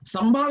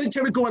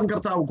സമ്പാദിച്ചെടുക്കുവാൻ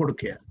കർത്താവ്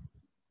കൊടുക്കുകയാണ്.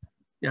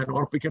 ഞാൻ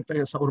ഓർപ്പിക്കട്ടെ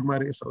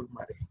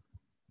സഹോദരന്മാരെ,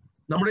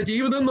 നമ്മുടെ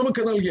ജീവിതം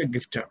നമുക്ക് നൽകിയ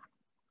ഗിഫ്റ്റാണ്.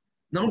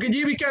 നമുക്ക്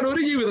ജീവിക്കാൻ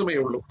ഒരു ജീവിതമേ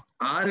ഉള്ളൂ.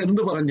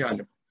 ആരെന്ത്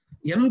പറഞ്ഞാലും,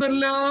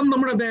 എന്തെല്ലാം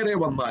നമ്മുടെ നേരെ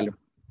വന്നാലും,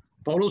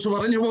 പൗലോസ്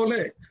പറഞ്ഞ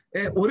പോലെ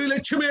ഒരു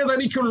ലക്ഷ്യമേ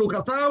തനിക്കുള്ളൂ,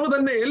 കർത്താവ്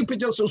തന്നെ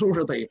ഏൽപ്പിച്ച ശുശ്രൂഷ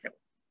തയ്ക്കണം.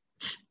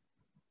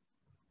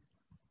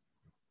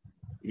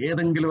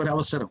 ഏതെങ്കിലും ഒരു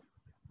അവസരം,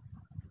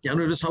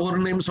 ഞാനൊരു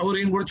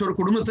സൗകര്യയും കുറിച്ച്, ഒരു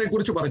കുടുംബത്തെ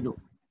കുറിച്ച് പറഞ്ഞു.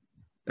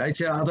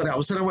 അതൊരു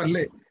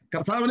അവസരമല്ലേ?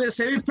 കർത്താവിനെ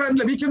സേവിപ്പാൻ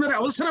ലഭിക്കുന്ന ഒരു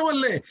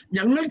അവസരമല്ലേ?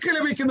 ഞങ്ങൾക്ക്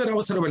ലഭിക്കുന്ന ഒരു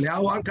അവസരമല്ലേ? ആ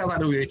വാക്ക്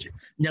അതാണ് ഉപയോഗിച്ച്,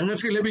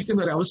 ഞങ്ങൾക്ക് ലഭിക്കുന്ന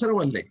ഒരു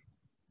അവസരമല്ലേ?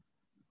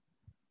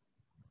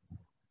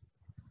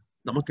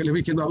 നമുക്ക്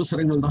ലഭിക്കുന്ന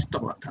അവസരങ്ങൾ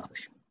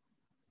നഷ്ടമാക്കാതെ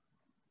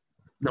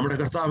നമ്മുടെ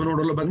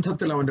കർത്താവിനോടുള്ള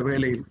ബന്ധത്തിൽ അവന്റെ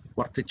വേലയിൽ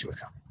വർദ്ധിച്ചു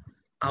വരാം.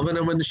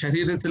 അവനവൻ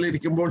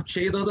ശരീരത്തിലിരിക്കുമ്പോൾ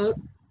ചെയ്തത്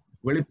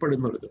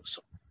വെളിപ്പെടുന്ന ഒരു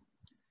ദിവസം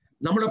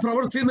നമ്മുടെ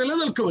പ്രവൃത്തി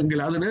നിലനിൽക്കുമെങ്കിൽ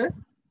അതിന്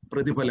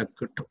പ്രതിഫലം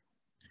കിട്ടും.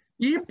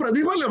 ഈ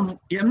പ്രതിഫലം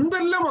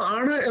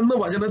എന്തെല്ലാമാണ് എന്ന്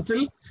വചനത്തിൽ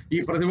ഈ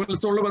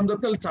പ്രതിഫലത്തോടുള്ള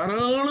ബന്ധത്തിൽ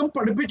ധാരാളം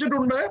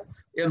പഠിപ്പിച്ചിട്ടുണ്ട്.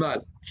 എന്നാൽ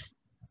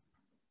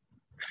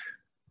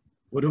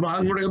ഒരു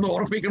ഭാഗം കൂടെ ഒന്ന്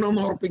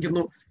ഓർപ്പിക്കണമെന്ന്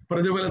ഓർപ്പിക്കുന്നു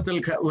പ്രതിഫലത്തിൽ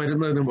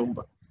വരുന്നതിന്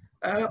മുമ്പ്.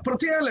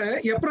 പ്രത്യേക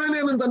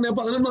എബ്രായലേഖനം തന്നെ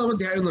 11-ാം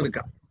അധ്യായം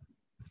എടുക്കാം.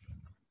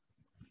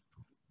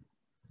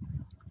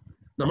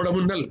 നമ്മുടെ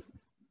മുന്നിൽ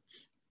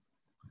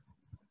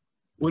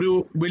ഒരു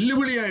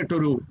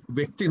വെല്ലുവിളിയായിട്ടൊരു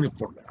വ്യക്തി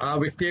നിൽപ്പുണ്ട്. ആ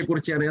വ്യക്തിയെ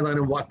കുറിച്ച് ഞാൻ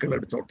ഏതാനും വാക്കുകൾ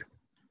എടുത്തോട്ടെ.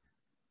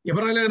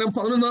 എബ്രായലേഖനം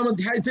 11-ാം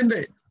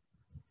അധ്യായത്തിന്റെ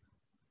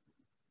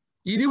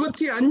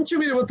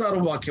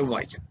 25-26 വാക്യം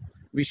വായിക്കാം.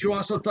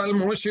 വിശ്വാസത്താൽ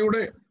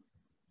മോശയുടെ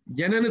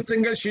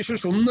ജനനത്തിങ്കൽ ശിശു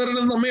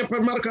സുന്ദരനെന്ന്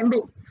അമ്മയപ്പന്മാർ കണ്ടു.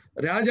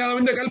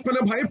 രാജാവിന്റെ കൽപ്പന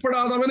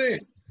ഭയപ്പെടാതെ അവനെ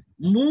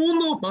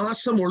 3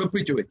 മാസം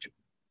ഒളിപ്പിച്ചു വെച്ചു.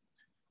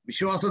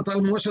 വിശ്വാസത്താൽ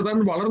മോശ താൻ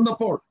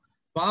വളർന്നപ്പോൾ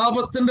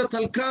പാപത്തിന്റെ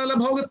തൽക്കാല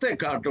ഭോഗത്തെ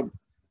കാട്ടും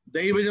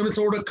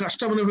ദൈവജനത്തോട്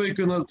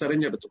കഷ്ടമനുഭവിക്കുന്നത്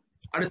തെരഞ്ഞെടുത്തു.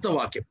 അടുത്ത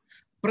വാക്യം,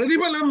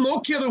 പ്രതിഫലം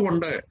നോക്കിയത്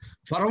കൊണ്ട്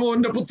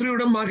ഫറവോന്റെ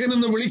പുത്രിയുടെ മകൻ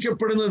എന്ന്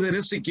വിളിക്കപ്പെടുന്നത്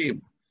രസിക്കുകയും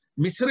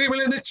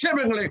മിസ്രൈമിലെ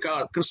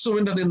നിക്ഷേപങ്ങളെക്കാൾ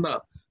ക്രിസ്തുവിന്റെ നിന്ന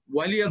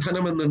വലിയ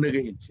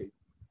ധനമെന്നുണ്ടുകയും ചെയ്തു.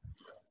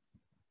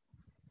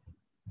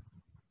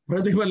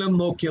 പ്രതിഫലം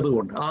നോക്കിയത്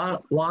കൊണ്ട്, ആ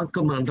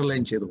വാക്കൊന്ന്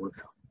അണ്ടർലൈൻ ചെയ്ത്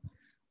കൊടുക്കുക.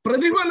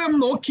 പ്രതിഫലം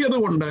നോക്കിയത്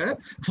കൊണ്ട്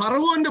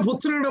ഫറവോന്റെ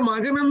പുത്രിയുടെ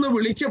മകനെന്ന്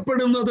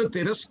വിളിക്കപ്പെടുന്നത്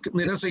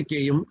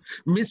നിരസിക്കുകയും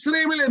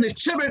മിസ്രൈമിലെ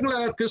നിക്ഷേപങ്ങളെ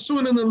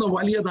ക്രിസ്തുവിന് നിന്ന്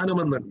വലിയ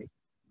ധനമെന്നെണ്ണി.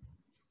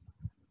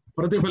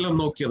 പ്രതിഫലം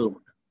നോക്കിയത്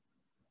കൊണ്ട്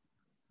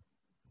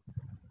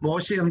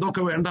മോശ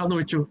എന്തൊക്കെ വേണ്ടാന്ന്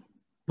വെച്ചു?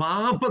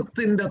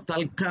 പാപത്തിന്റെ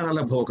തൽക്കാല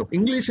ഭോഗം.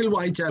 ഇംഗ്ലീഷിൽ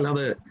വായിച്ചാൽ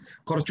അത്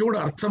കുറച്ചുകൂടെ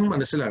അർത്ഥം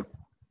മനസ്സിലാകും.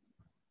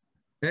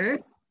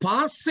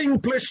 Passing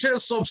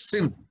pleasures of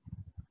sin.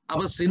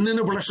 അപ്പൊ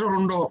സിന്നിന് പ്ലഷർ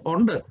ഉണ്ടോ?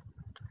 ഉണ്ട്.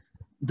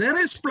 There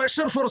is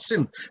pleasure for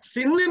sin.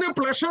 സിന്നിന്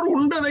pleasure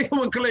ഉണ്ട്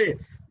ദൈവമക്കളെ.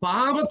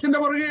 പാപത്തിന്റെ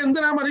പുറകെ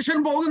എന്തിനാ മനുഷ്യൻ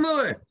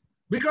പോകുന്നത്?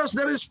 Because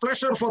there is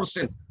pleasure for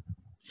sin.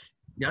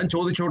 ഞാൻ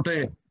ചോദിച്ചോട്ടെ,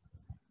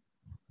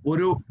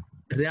 ഒരു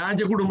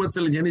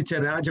രാജകുടുംബത്തിൽ ജനിച്ച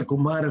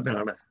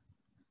രാജകുമാരനാണ്,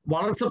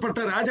 വളർത്തപ്പെട്ട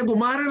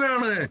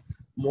രാജകുമാരനാണ്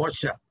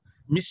മോശ.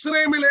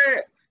 മിസ്രൈമിലെ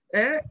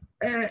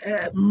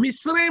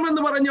മിസ്രൈം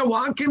എന്ന് പറഞ്ഞ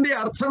വാക്കിന്റെ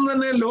അർത്ഥം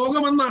തന്നെ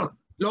ലോകമെന്നാണ്.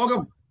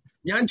 ലോകം.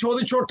 ഞാൻ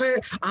ചോദിച്ചോട്ടെ,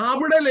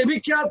 അവിടെ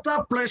ലഭിക്കാത്ത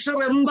പ്ലഷർ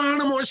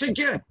എന്താണ്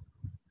മോശയ്ക്ക്?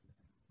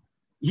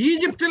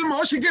 ഈജിപ്തിൽ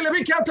മോശയ്ക്ക്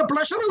ലഭിക്കാത്ത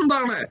പ്ലഷർ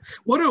എന്താണ്?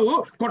 ഒരു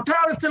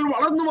കൊട്ടാരത്തിൽ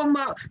വളർന്നു വന്ന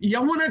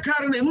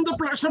യൗവനക്കാരൻ എന്ത്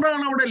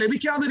പ്ലഷറാണ് അവിടെ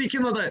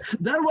ലഭിക്കാതിരിക്കുന്നത്?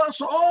 There was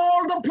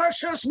all the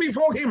pleasures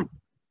before him.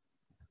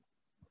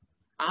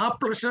 ആ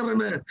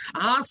പ്ലഷറിന്,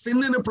 ആ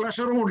സിന്നിന്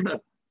പ്ലഷറും ഉണ്ട്.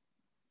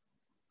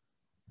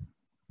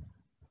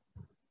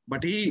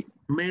 But he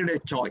made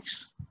a choice.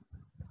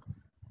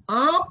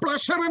 ആ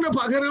പ്ലഷറിന്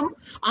പകരം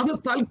അത്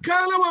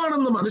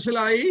തൽക്കാലമാണെന്ന്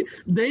മനസ്സിലായി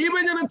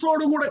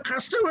ദൈവജനത്തോടുകൂടെ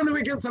കഷ്ടം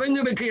അനുഭവിക്കാൻ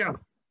തിരഞ്ഞെടുക്കുകയാണ്.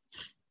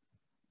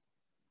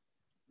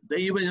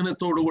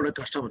 ദൈവജനത്തോടുകൂടെ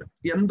കഷ്ടം.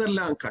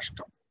 എന്തെല്ലാം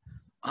കഷ്ടം!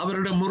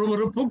 അവരുടെ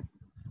മുറുമുറുപ്പും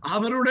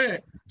അവരുടെ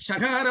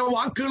ശകാര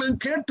വാക്കുകളും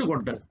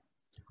കേട്ടുകൊണ്ട്,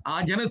 ആ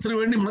ജനത്തിനു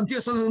വേണ്ടി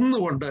മധ്യസ്ഥ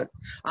നിന്നുകൊണ്ട്,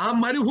 ആ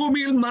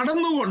മരുഭൂമിയിൽ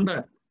നടന്നുകൊണ്ട്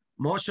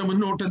മോശ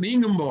മുന്നോട്ട്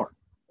നീങ്ങുമ്പോൾ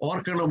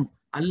ഓർക്കണം,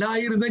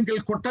 അല്ലായിരുന്നെങ്കിൽ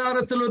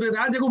കൊട്ടാരത്തിൽ ഒരു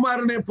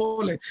രാജകുമാരനെ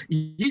പോലെ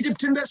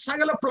ഈജിപ്തിന്റെ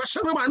സകല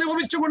പ്ലഷറും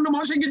അനുഭവിച്ചുകൊണ്ട്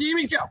മോശയ്ക്ക്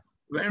ജീവിക്കാം.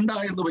 വേണ്ട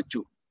എന്ന്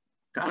വെച്ചു.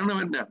 കാരണം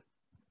എന്നാ?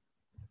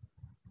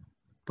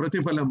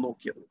 പ്രതിഫലം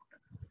നോക്കിയത് കൊണ്ട്.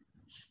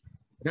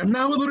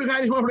 രണ്ടാമതൊരു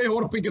കാര്യം അവിടെ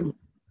ഓർപ്പിക്കുന്നു.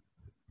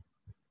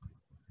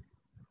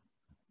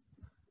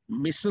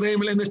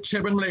 മിസ്രൈമിലെ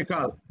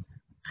നിക്ഷേപങ്ങളെക്കാൾ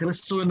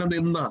ക്രിസ്തുവിന്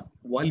നിന്ന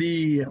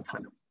വലിയ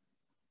ധനം.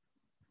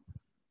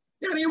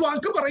 ഞാൻ ഈ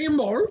വാക്ക്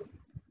പറയുമ്പോൾ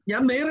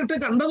ഞാൻ നേരിട്ട്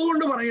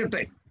കണ്ടതുകൊണ്ട്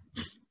പറയട്ടെ.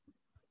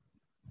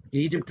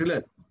 ഈജിപ്തില്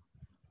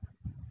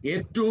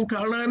ഏറ്റവും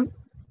കാണാൻ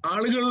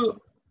ആളുകൾ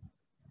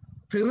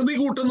ധൃതി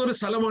കൂട്ടുന്ന ഒരു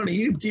സ്ഥലമാണ്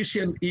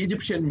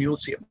ഈജിപ്ഷ്യൻ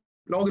മ്യൂസിയം.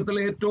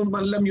 ലോകത്തിലെ ഏറ്റവും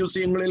നല്ല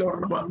മ്യൂസിയങ്ങളിൽ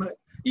ഒരെണ്ണമാണ്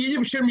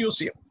ഈജിപ്ഷ്യൻ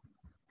മ്യൂസിയം.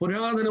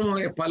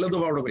 പുരാതനമായ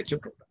പലതും അവിടെ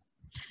വെച്ചിട്ടുണ്ട്.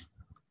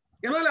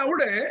 എന്നാൽ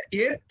അവിടെ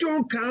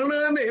ഏറ്റവും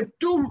കാണാൻ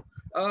ഏറ്റവും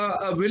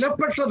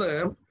വിലപ്പെട്ടത്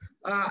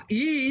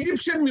ഈ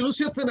ഈജിപ്ഷ്യൻ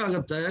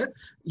മ്യൂസിയത്തിനകത്ത്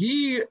ഈ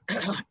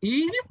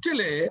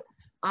ഈജിപ്തിലെ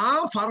ആ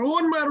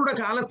ഫറവോന്മാരുടെ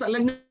കാലത്ത്,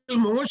 അല്ലെങ്കിൽ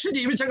മോശ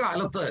ജീവിച്ച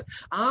കാലത്ത്,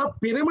 ആ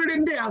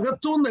പിരമിഡിന്റെ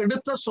അകത്തുനിന്ന്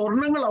എടുത്ത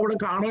സ്വർണങ്ങൾ അവിടെ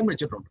കാണാൻ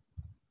വെച്ചിട്ടുണ്ട്.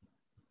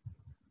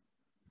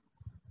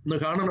 ഒന്ന്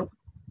കാണണം.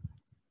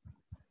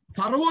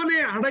 ഫറവോനെ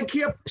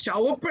അടക്കിയ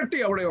ശവപ്പെട്ടി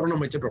അവിടെ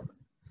ഒരെണ്ണം വെച്ചിട്ടുണ്ട്.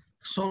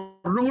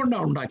 സ്വർണം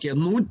കൊണ്ടാണ് ഉണ്ടാക്കിയ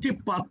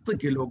 110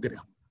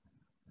 കിലോഗ്രാം.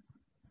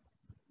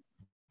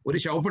 ഒരു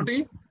ശവപ്പെട്ടി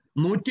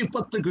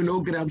 110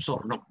 കിലോഗ്രാം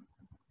സ്വർണം.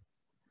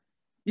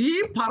 ഈ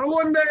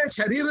ഫറവോന്റെ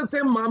ശരീരത്തെ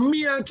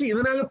മമ്മിയാക്കി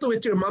ഇതിനകത്ത്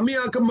വെച്ച്,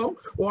 മമ്മിയാക്കുമ്പം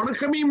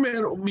ഉണക്കമീൻ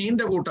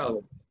മീന്റെ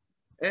കൂട്ടാകും.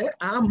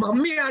 ആ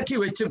മമ്മിയാക്കി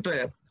വെച്ചിട്ട്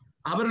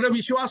അവരുടെ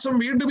വിശ്വാസം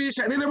വീണ്ടും ഈ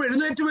ശരീരം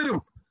എഴുന്നേറ്റ് വരും,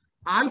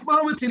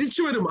 ആത്മാവ്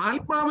തിരിച്ചു വരും.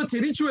 ആത്മാവ്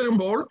തിരിച്ചു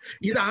വരുമ്പോൾ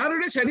ഇത്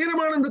ആരുടെ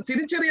ശരീരമാണെന്ന്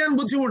തിരിച്ചറിയാൻ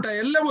ബുദ്ധിമുട്ടാണ്.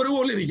 എല്ലാം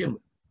ഒരുപോലെ ഇരിക്കുന്നു.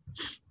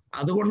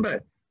 അതുകൊണ്ട്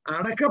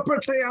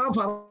അടക്കപ്പെട്ട ആ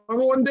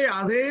ഫറവോന്റെ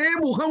അതേ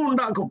മുഖം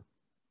ഉണ്ടാക്കും,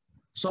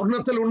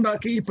 സ്വർണത്തിൽ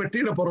ഉണ്ടാക്കി ഈ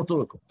പെട്ടിയുടെ പുറത്തു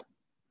വെക്കും.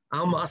 ആ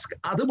മാസ്ക്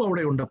അതും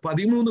അവിടെ ഉണ്ട്.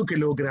 13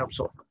 കിലോഗ്രാം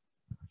സ്വർണം.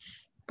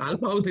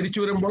 ആത്മാവ് തിരിച്ചു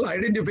വരുമ്പോൾ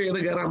ഐഡന്റിഫൈ ചെയ്ത്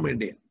കയറാൻ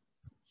വേണ്ടിയാണ്.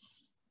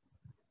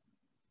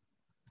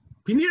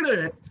 പിന്നീട്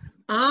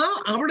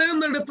അവിടെ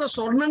നിന്നെടുത്ത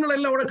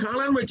സ്വർണങ്ങളെല്ലാം അവിടെ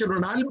കാണാൻ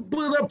വെച്ചിട്ടുണ്ട്.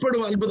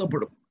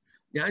 അത്ഭുതപ്പെടും.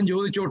 ഞാൻ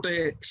ചോദിച്ചോട്ടെ,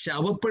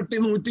 ശവപ്പെട്ടി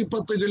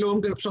 110 കിലോ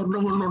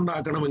സ്വർണം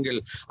കൊണ്ടുണ്ടാക്കണമെങ്കിൽ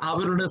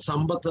അവരുടെ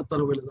സമ്പത്ത് എത്ര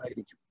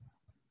വലുതായിരിക്കും?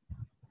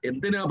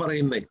 എന്തിനാ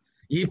പറയുന്നേ?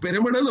 ഈ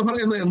പിരമിഡ് എന്ന്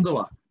പറയുന്നത്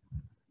എന്തുവാ?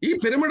 ഈ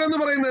പിരമിഡ് എന്ന്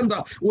പറയുന്നത് എന്താ?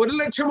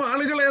 1,00,000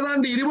 ആളുകൾ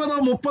ഏതാണ്ട്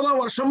 20-30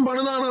 വർഷം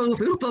പണിതാണ് അത്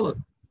തീർത്തത്.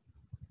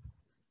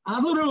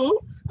 അതൊരു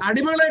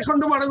അടിമകളെ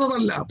കൊണ്ട്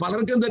പണിതല്ല.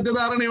 പലർക്കും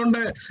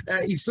തെറ്റിദ്ധാരണയുണ്ട്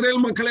ഇസ്രയേൽ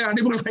മക്കളെ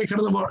അടിമകളായി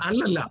കിടന്നപ്പോൾ.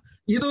 അല്ലല്ല,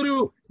 ഇതൊരു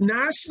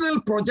നാഷണൽ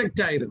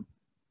പ്രൊജക്റ്റ് ആയിരുന്നു.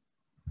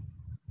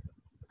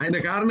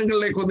 അതിന്റെ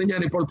കാരണങ്ങളിലേക്കൊന്നും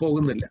ഞാൻ ഇപ്പോൾ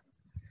പോകുന്നില്ല.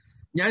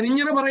 ഞാൻ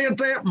ഇങ്ങനെ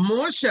പറയട്ടെ,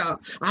 മോശ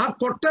ആ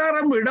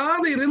കൊട്ടാരം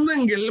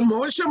വിടാതിരുന്നെങ്കിൽ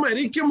മോശ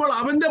മരിക്കുമ്പോൾ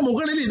അവന്റെ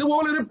മുകളിൽ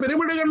ഇതുപോലൊരു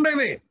പിരമിഡ്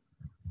കണ്ടേനെ.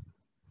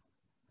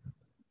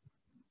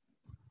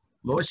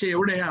 മോശ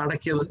എവിടെയാ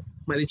അടക്കിയത്?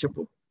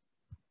 മരിച്ചപ്പോൾ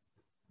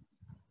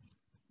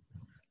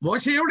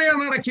മോശ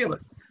എവിടെയാണ് അടക്കിയത്?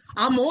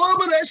 ആ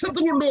മോവാബ് ദേശത്ത്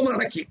കൊണ്ടുവന്ന്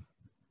അടക്കി.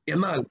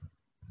 എന്നാൽ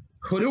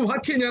ഒരു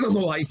വാക്യം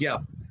ഞാനൊന്ന് വായിക്കാം.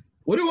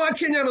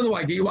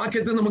 ഈ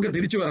വാക്യത്തിൽ നമുക്ക്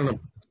തിരിച്ചു വരണം.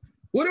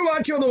 ഒരു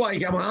വാക്യം ഒന്ന്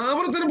വായിക്കാം.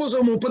 ആവർത്തന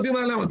പുസ്തകം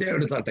 34-ാം അധ്യായം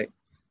എടുത്താട്ടെ.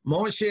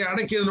 മോശയെ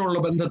അടക്കിയതിനുള്ള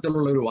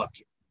ബന്ധത്തിലുള്ള ഒരു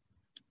വാക്യം.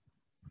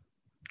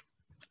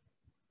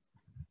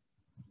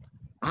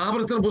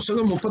 ആവർത്തന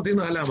പുസ്തകം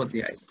 34-ാം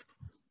അധ്യായം.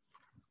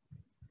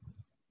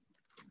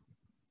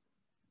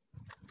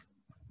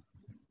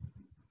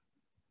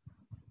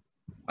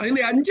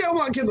 അതിന്റെ 5-ാം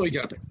വാക്യം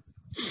നോക്കിയാട്ടെ.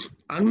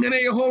 അങ്ങനെ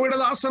യഹോവയുടെ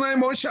ദാസനായ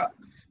മോശ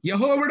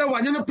യഹോവയുടെ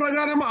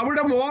വചനപ്രകാരം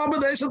അവിടെ മോവാബ്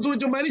ദേശത്ത്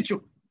വെച്ച് മരിച്ചു.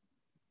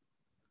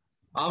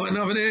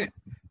 അവനെ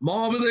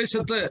മോവാബ്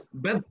ദേശത്ത്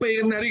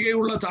ബെത്പെയറിന്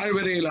അരികെയുള്ള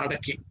താഴ്വരയിൽ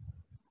അടക്കി.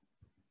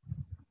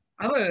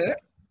 അത്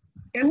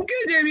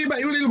NKJV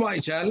ബൈബിളിൽ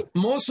വായിച്ചാൽ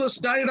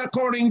Moses died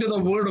according to the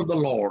word of the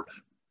Lord,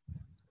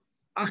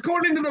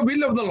 according to the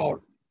will of the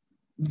Lord.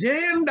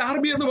 JN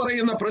Darby എന്ന്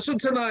പറയുന്ന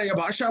പ്രസിദ്ധനായ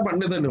ഭാഷാ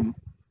പണ്ഡിതനും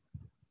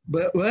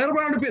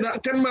വേർപാട്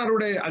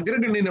പിതാക്കന്മാരുടെ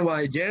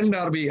അഗ്രഗണ്യനുമായ JN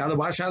ഡാർബി അത്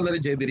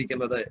ഭാഷാന്തരം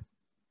ചെയ്തിരിക്കുന്നത്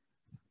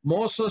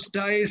Moses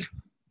died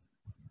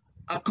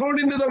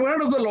according to the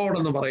word of the Lord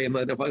എന്ന്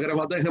പറയുന്നതിന് പകരം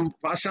അദ്ദേഹം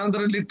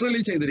ഭാഷാന്തരം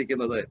ലിറ്ററലി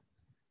ചെയ്തിരിക്കുന്നത്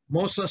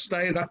Moses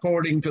died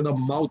according to the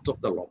mouth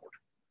of the Lord,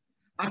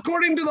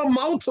 according to the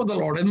mouth of the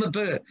Lord.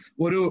 എന്നിട്ട്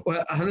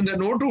അതിന്റെ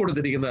നോട്ട്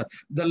കൊടുത്തിരിക്കുന്നത്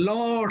the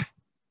Lord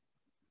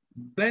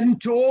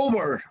bent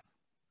over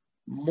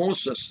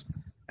Moses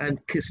and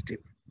kissed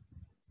him.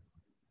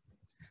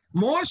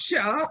 മോശ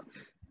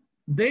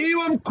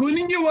ദൈവം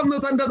കുനിഞ്ഞു വന്ന്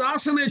തന്റെ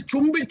ദാസനെ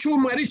ചുംബിച്ചു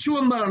മരിച്ചു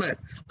എന്നാണ്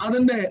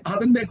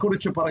അതിന്റെ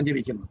കുറിച്ച്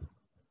പറഞ്ഞിരിക്കുന്നത്.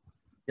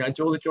 ഞാൻ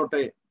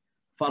ചോദിച്ചോട്ടെ,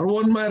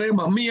 ഫറവോന്മാരെ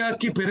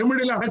മമ്മിയാക്കി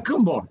പിരമിഡിൽ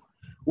അടക്കുമ്പോൾ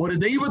ഒരു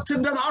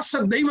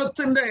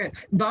ദൈവത്തിന്റെ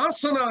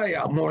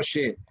ദാസനായ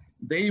മോശെ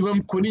ദൈവം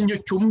കുനിഞ്ഞു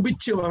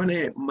ചുംബിച്ചു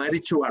അവനെ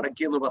മരിച്ചു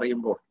അടക്കിയെന്ന്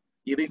പറയുമ്പോൾ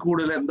ഇതിൽ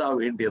കൂടുതൽ എന്താ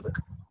വേണ്ടിയത്?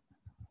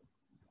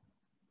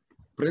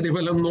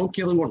 പ്രതിഫലം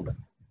നോക്കിയത് കൊണ്ട്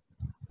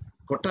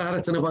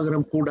കൊട്ടാരത്തിന്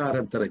പകരം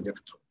കൂടാരം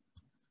തിരഞ്ഞെടുത്തു.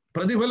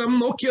 പ്രതിഫലം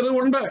നോക്കിയത്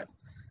കൊണ്ട്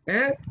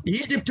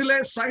ഈജിപ്തിലെ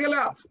സകല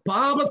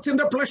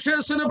പാപത്തിന്റെ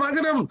പ്ലഷേഴ്സിന്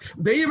പകരം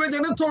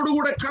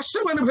ദൈവജനത്തോടുകൂടെ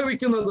കഷ്ടം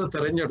അനുഭവിക്കുന്നത്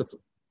തിരഞ്ഞെടുത്തു.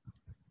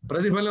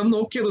 പ്രതിഫലം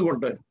നോക്കിയത്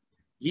കൊണ്ട്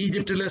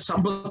ഈജിപ്തിലെ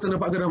സമ്പത്തിന്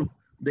പകരം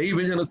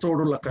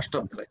ദൈവജനത്തോടുള്ള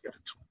കഷ്ടം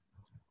തിരഞ്ഞെടുത്തു.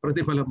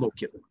 പ്രതിഫലം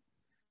നോക്കിയത്.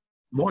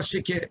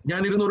 മോശയ്ക്ക്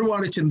ഞാനിരുന്ന്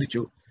ഒരുപാട്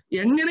ചിന്തിച്ചു,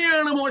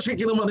 എങ്ങനെയാണ്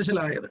മോശയ്ക്ക് ഇത്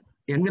മനസ്സിലായത്?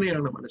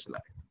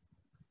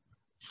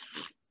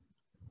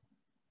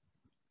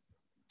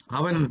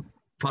 അവൻ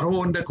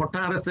ഫറവോന്റെ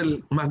കൊട്ടാരത്തിൽ,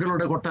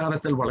 മകളുടെ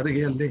കൊട്ടാരത്തിൽ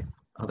വളരുകയല്ലേ?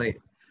 അതെ,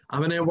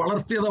 അവനെ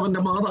വളർത്തിയത്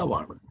അവന്റെ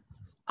മാതാവാണ്.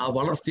 ആ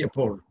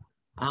വളർത്തിയപ്പോൾ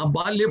ആ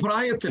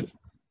ബാല്യപ്രായത്തിൽ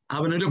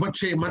അവനൊരു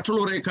പക്ഷേ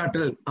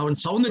മറ്റുള്ളവരെക്കാട്ടിൽ അവൻ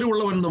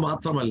സൗന്ദര്യമുള്ളവനെന്ന്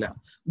മാത്രമല്ല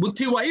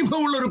ബുദ്ധി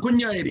വൈഭവമുള്ള ഒരു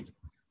കുഞ്ഞായിരിക്കും.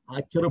 ആ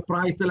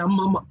ചെറുപ്രായത്തിൽ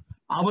അമ്മമ്മ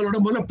അവളുടെ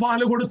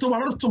മുലപ്പാല് കൊടുത്ത്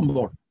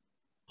വളർത്തുമ്പോൾ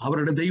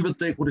അവരുടെ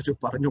ദൈവത്തെ കുറിച്ച്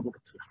പറഞ്ഞു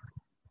കൊടുക്കുകയാണ്.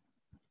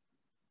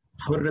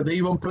 അവരുടെ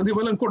ദൈവം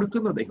പ്രതിഫലം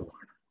കൊടുക്കുന്ന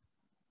ദൈവമാണ്.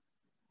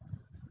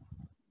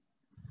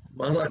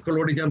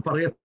 മാതാക്കളോട് ഞാൻ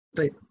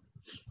പറയട്ടെ,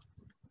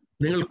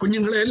 നിങ്ങൾ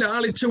കുഞ്ഞുങ്ങളെ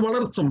ലാളിച്ച്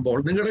വളർത്തുമ്പോൾ,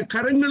 നിങ്ങളുടെ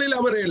കരങ്ങളിൽ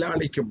അവരെ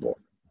ലാളിക്കുമ്പോൾ,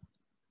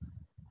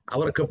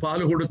 അവർക്ക്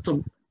പാല് കൊടുത്തും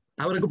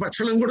അവർക്ക്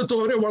ഭക്ഷണം കൊടുത്തും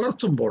അവരെ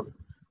വളർത്തുമ്പോൾ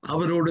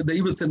അവരോട്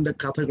ദൈവത്തിന്റെ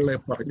കഥകളെ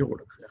പറഞ്ഞു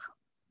കൊടുക്കുക.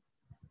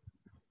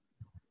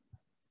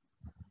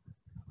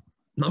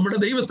 നമ്മുടെ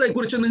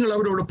ദൈവത്തെക്കുറിച്ച് നിങ്ങൾ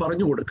അവരോട്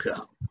പറഞ്ഞു കൊടുക്കുക.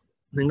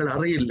 നിങ്ങൾ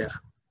അറിയില്ല,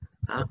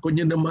 ആ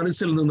കുഞ്ഞിന്റെ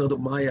മനസ്സിൽ നിന്നത്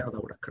മായാതെ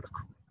അവിടെ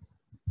കിടക്കും.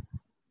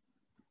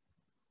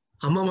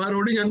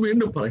 അമ്മമാരോട് ഞാൻ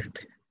വീണ്ടും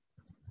പറയട്ടെ,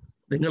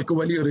 നിങ്ങൾക്ക്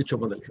വലിയൊരു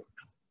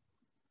ചുമതലയുണ്ട്.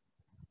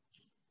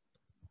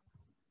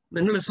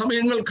 നിങ്ങൾ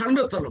സമയങ്ങൾ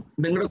കണ്ടെത്തണം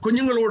നിങ്ങളുടെ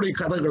കുഞ്ഞുങ്ങളോട് ഈ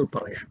കഥകൾ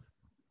പറയാൻ.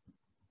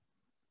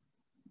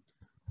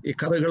 ഈ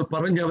കഥകൾ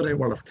പറഞ്ഞവരെ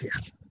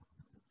വളർത്തിയാൽ,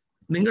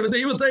 നിങ്ങളുടെ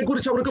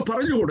ദൈവത്തെക്കുറിച്ച് അവർക്ക്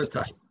പറഞ്ഞു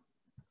കൊടുത്താൽ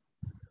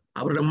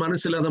അവരുടെ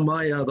മനസ്സിൽ അത്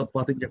മായാതെ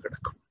പതിഞ്ഞു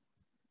കിടക്കും.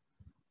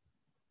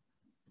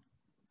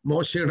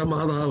 മോശയുടെ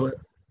മാതാവ്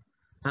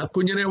ആ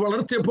കുഞ്ഞിനെ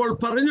വളർത്തിയപ്പോൾ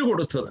പറഞ്ഞു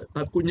കൊടുത്തത്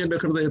ആ കുഞ്ഞിന്റെ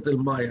ഹൃദയത്തിൽ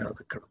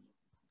മായാതെ കിടന്നു.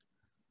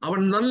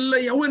 അവൻ നല്ല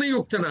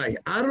യൗവനയുക്തനായി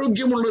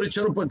ആരോഗ്യമുള്ളൊരു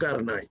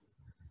ചെറുപ്പക്കാരനായി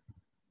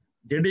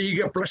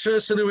ജഡീക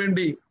പ്ലഷേഴ്സിന്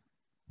വേണ്ടി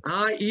ആ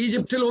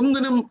ഈജിപ്തിൽ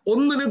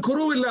ഒന്നിനും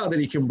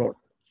കുറവില്ലാതിരിക്കുമ്പോൾ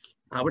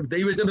അവൻ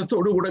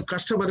ദൈവജനത്തോടുകൂടെ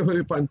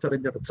കഷ്ടമനുഭവിപ്പാൻ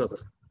തിരഞ്ഞെടുത്തത്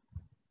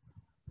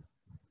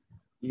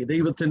ഈ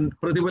ദൈവത്തിന്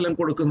പ്രതിഫലം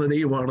കൊടുക്കുന്ന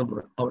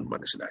ദൈവമാണെന്ന് അവൻ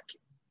മനസ്സിലാക്കി.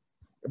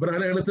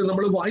 എബ്രായലേഖനത്തിൽ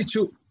നമ്മൾ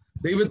വായിച്ചു,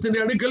 ദൈവത്തിന്റെ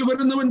അടുക്കൽ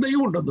വരുന്നവൻ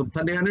ദൈവമുണ്ടെന്നും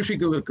തന്നെ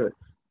അന്വേഷിക്കുന്നവർക്ക്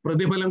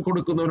പ്രതിഫലം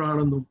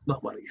കൊടുക്കുന്നവനാണെന്നും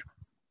നാം അറിയണം.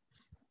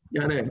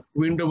 ഞാൻ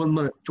വീണ്ടും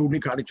ഒന്ന്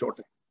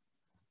ചൂണ്ടിക്കാണിച്ചോട്ടെ.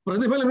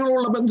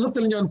 പ്രതിഫലങ്ങളുള്ള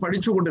ബന്ധത്തിൽ ഞാൻ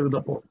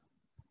പഠിച്ചുകൊണ്ടിരുന്നപ്പോൾ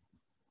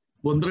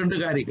 12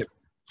 കാര്യങ്ങൾ,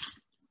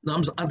 നാം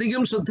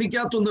അധികം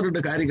ശ്രദ്ധിക്കാത്ത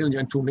 1-2 കാര്യങ്ങൾ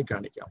ഞാൻ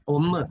ചൂണ്ടിക്കാണിക്കാം.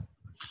 ഒന്ന്,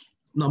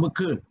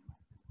 നമുക്ക്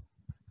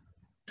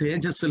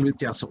തേജസ്സിൽ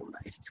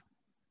വ്യത്യാസമുണ്ടായിരിക്കും.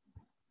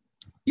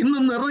 ഇന്ന്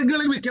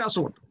നിറങ്ങളിൽ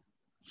വ്യത്യാസമുണ്ട്.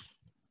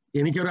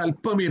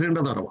 എനിക്കൊരല്പം ഇരുണ്ട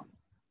നിറവാണ്.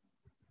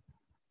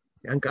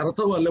 ഞാൻ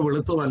കറുത്തതല്ല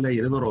വെളുത്തതല്ല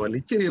ഇരുനിറവല്ല,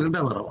 ഇച്ചിരി ഇരുണ്ട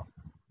നിറവാണ്.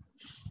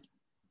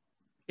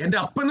 എൻ്റെ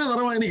അപ്പൻ്റെ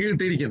നിറവാണ് എനിക്ക്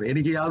കിട്ടിയിരിക്കുന്നത്.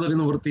 എനിക്ക് യാതൊരു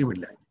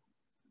നിവൃത്തിയുമില്ല.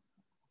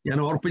 ഞാൻ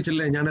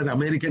ഓർപ്പിച്ചില്ലേ, ഞാനൊരു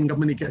അമേരിക്കൻ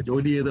കമ്പനിക്ക്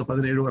ജോലി ചെയ്ത്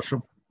 17 വർഷം.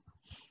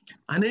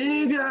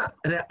 അനേക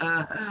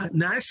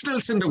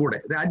നാഷണൽസിന്റെ കൂടെ,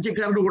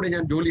 രാജ്യക്കാരുടെ കൂടെ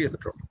ഞാൻ ജോലി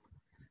ചെയ്തിട്ടുണ്ട്.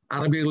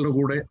 അറബികളുടെ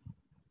കൂടെ,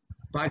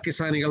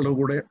 പാകിസ്ഥാനികളുടെ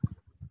കൂടെ,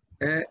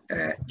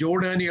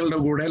 ജോർഡാനികളുടെ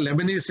കൂടെ,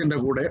 ലെബനീസിന്റെ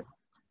കൂടെ,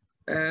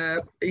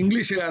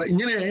 ഇംഗ്ലീഷുകാർ,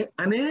 ഇങ്ങനെ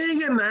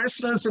അനേക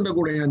നാഷണൽസിന്റെ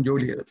കൂടെ ഞാൻ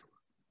ജോലി ചെയ്തിട്ടുണ്ട്.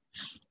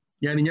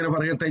 ഞാൻ ഇങ്ങനെ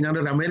പറയട്ടെ,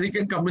 ഞാനൊരു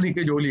അമേരിക്കൻ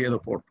കമ്പനിക്ക് ജോലി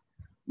ചെയ്തപ്പോൾ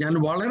ഞാൻ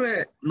വളരെ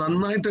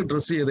നന്നായിട്ട്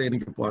ഡ്രസ്സ് ചെയ്തേ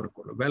എനിക്ക്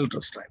പോകാനൊക്കുള്ളൂ. വെൽ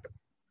ഡ്രസ്ഡ് ആയിട്ട്,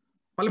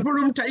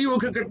 പലപ്പോഴും ടൈ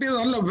ഒക്കെ കെട്ടി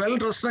നല്ല വെൽ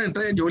ഡ്രസ്ഡ്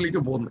ആയിട്ട്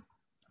ജോലിക്ക് പോകുന്നത്.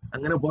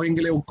 അങ്ങനെ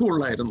പോയെങ്കിലേ ഒക്കെ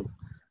ഉള്ളായിരുന്നു.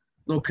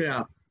 നോക്കുക,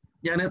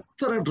 ഞാൻ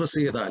എത്ര ഡ്രസ്സ്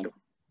ചെയ്താലും,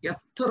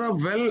 എത്ര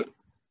വെൽ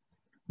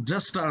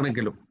ഡ്രസ്ഡ്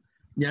ആണെങ്കിലും,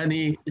 ഞാൻ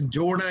ഈ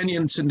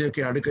ജോർഡാനിയൻസിന്റെ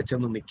ഒക്കെ അടുക്ക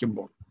ചെന്ന്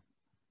നിൽക്കുമ്പോൾ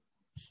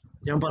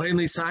ഞാൻ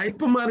പറയുന്നു, ഈ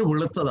സായിപ്പന്മാർ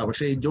വെളുത്തതാ,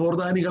 പക്ഷെ ഈ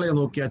ജോർദാനികളെ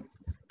നോക്കിയാൽ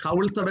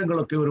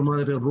കവിൾത്തടങ്ങളൊക്കെ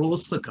ഒരുമാതിരി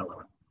റോസ്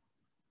കളറാണ്.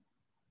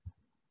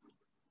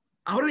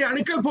 അവരുടെ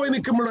അടുക്കൽ പോയി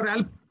നിൽക്കുമ്പോൾ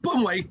ഒരല്പം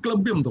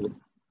വൈക്ലഭ്യം തോന്നും.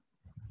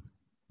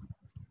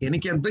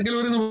 എനിക്ക് എന്തെങ്കിലും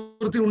ഒരു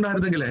നിവൃത്തി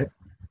ഉണ്ടായിരുന്നെങ്കിൽ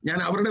ഞാൻ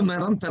അവരുടെ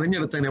നിറം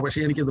തെരഞ്ഞെടുത്തേനെ,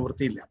 പക്ഷെ എനിക്ക്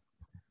നിവൃത്തിയില്ല.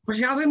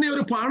 പക്ഷെ അതെന്നെ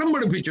ഒരു പാഠം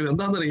പഠിപ്പിച്ചു.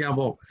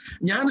 എന്താണെന്നറിയാമോ?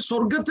 ഞാൻ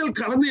സ്വർഗത്തിൽ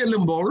കടന്നു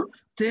ചെല്ലുമ്പോൾ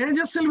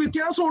തേജസ്സിൽ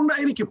വ്യത്യാസം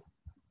ഉണ്ടായിരിക്കും.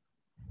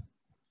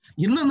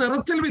 ഇന്ന്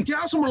നിറത്തിൽ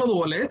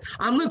വ്യത്യാസമുള്ളതുപോലെ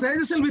അന്ന്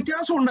തേജസ്സിൽ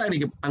വ്യത്യാസം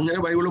ഉണ്ടായിരിക്കും. അങ്ങനെ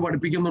ബൈബിള്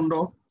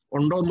പഠിപ്പിക്കുന്നുണ്ടോ?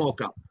 ഉണ്ടോ എന്ന്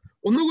നോക്കാം.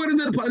 1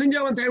 കൊരിന്ത്യർ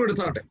 15-ാം അധ്യായം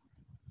എടുത്താട്ടെ.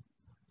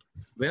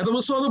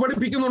 വേദപുസ്തകം അത്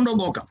പഠിപ്പിക്കുന്നുണ്ടോ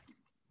നോക്കാം.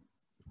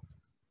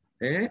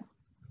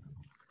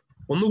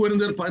 1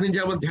 കൊരിന്ത്യർ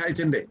 15-ാം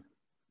അധ്യായത്തിന്റെ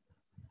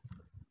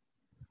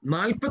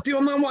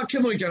 41-ാം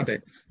വാക്യം നോക്കാട്ടെ.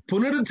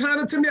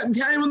 പുനരുദ്ധാനത്തിന്റെ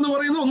അധ്യായം എന്ന്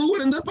പറയുന്നത് 1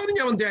 കൊരിന്ത്യർ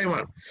 15-ാം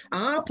അധ്യായമാണ്.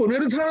 ആ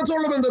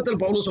പുനരുദ്ധാനത്തോടുള്ള ബന്ധത്തിൽ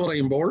പൗലോസ്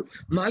പറയുമ്പോൾ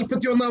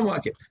 41-ാം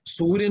വാക്യം,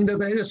 സൂര്യന്റെ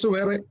തേജസ്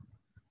വേറെ,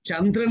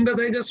 ചന്ദ്രന്റെ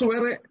തേജസ്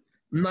വേറെ,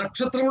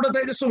 നക്ഷത്രങ്ങളുടെ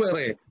തേജസ്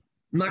വേറെ.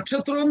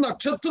 നക്ഷത്രവും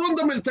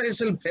തമ്മിൽ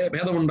തേജസ്സിൽ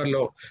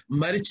ഭേദമുണ്ടല്ലോ.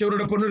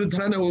 മരിച്ചവരുടെ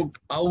പുനരുദ്ധാനവും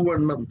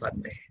ഔവണ്ണം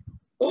തന്നെ.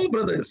 ഓ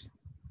ബ്രദേഴ്സ്,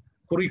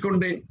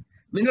 കുറിക്കൊണ്ടേ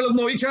നിങ്ങളൊന്ന്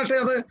നോയിക്കാട്ടെ.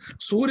 അത്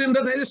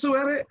സൂര്യന്റെ തേജസ്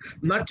വേറെ,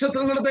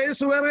 നക്ഷത്രങ്ങളുടെ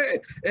തേജസ് വേറെ.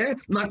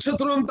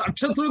 നക്ഷത്രവും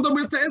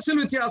തമ്മിൽ തേജസ്സിൽ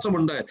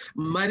വ്യത്യാസമുണ്ട്.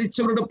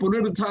 മരിച്ചവരുടെ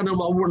പുനരുദ്ധാനം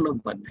ഔവണ്ണം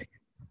തന്നെ.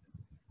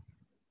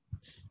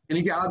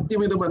 എനിക്ക്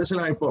ആദ്യം ഇത്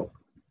മനസ്സിലായപ്പോ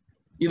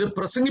ഇത്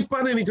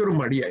പ്രസംഗിപ്പാൻ എനിക്കൊരു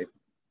മടിയായിരുന്നു.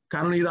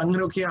 കാരണം ഇത്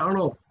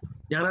അങ്ങനെയൊക്കെയാണോ?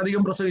 ഞാൻ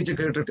അധികം പ്രസംഗിച്ച്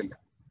കേട്ടിട്ടില്ല.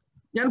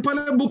 ഞാൻ പല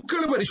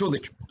ബുക്കുകൾ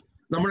പരിശോധിച്ചു.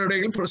 നമ്മുടെ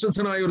ഇടയിൽ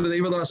പ്രശസ്തനായ ഒരു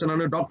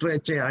ദൈവദാസനാണ് ഡോക്ടർ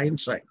H.A.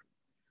 ഐൻസ്റ്റൈൻ.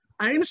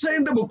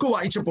 ഐൻസ്റ്റൈൻ്റെ ബുക്ക്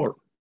വായിച്ചപ്പോൾ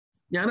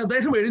ഞാൻ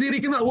അദ്ദേഹം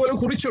എഴുതിയിരിക്കുന്ന അതുപോലെ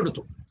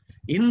കുറിച്ചെടുത്തു.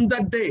 In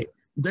that day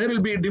there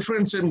will be a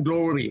difference in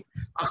glory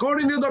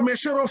according to the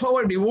measure of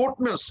our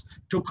devoutness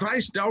to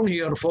Christ down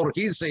here, for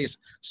he says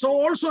so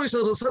also is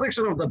the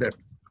resurrection of the dead.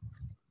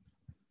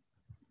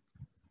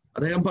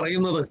 അദ്ദേഹം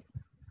പറയുന്നത്,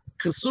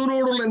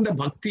 ക്രിസ്തുവിനോടുള്ള എൻ്റെ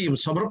ഭക്തിയും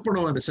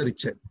സമർപ്പണവും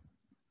അനുസരിച്ച്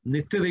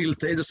നിത്യതയിൽ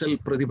തേജസ്സിൽ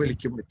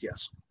പ്രതിഫലിക്കും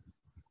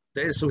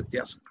തേജസ്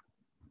വ്യത്യാസം.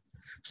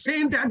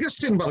 സെയിന്റ്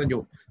അഗസ്റ്റിൻ പറഞ്ഞു,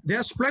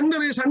 their splendor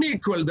is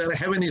unequal, their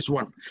heaven is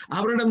one.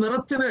 അവരുടെ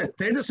നിറത്തിന്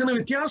തേജസ്സിന്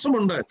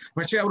വ്യത്യാസമുണ്ട്,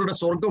 പക്ഷെ അവരുടെ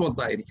സ്വർഗം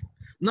ഒന്നായിരിക്കും.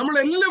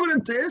 നമ്മളെല്ലാവരും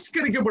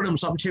തേജസ്കരിക്കപ്പെടും,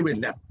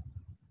 സംശയമില്ല.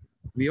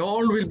 We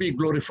all will be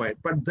glorified,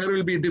 but there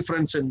will be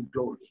difference in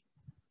glory.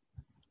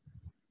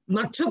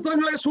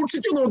 നക്ഷത്രങ്ങളെ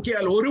സൂക്ഷിച്ചു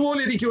നോക്കിയാൽ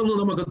ഒരുപോലെ ഇരിക്കുമെന്ന്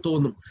നമുക്ക്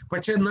തോന്നും.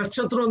 പക്ഷെ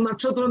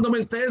നക്ഷത്രവും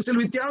തമ്മിൽ തേജസ്സിൽ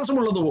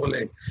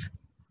വ്യത്യാസമുള്ളതുപോലെ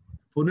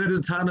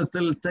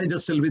പുനരുദ്ധാനത്തിൽ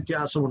തേജസ്സിൽ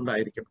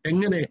വ്യത്യാസമുണ്ടായിരിക്കും.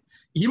 എങ്ങനെ?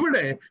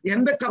 ഇവിടെ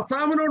എൻ്റെ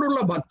കർത്താവിനോടുള്ള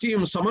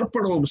ഭക്തിയും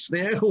സമർപ്പണവും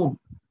സ്നേഹവും,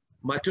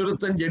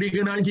 മറ്റൊരുത്തൻ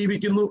ജഡികനായി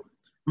ജീവിക്കുന്നു,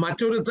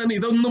 മറ്റൊരുത്തൻ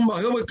ഇതൊന്നും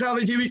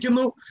വകവെക്കാതെ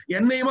ജീവിക്കുന്നു.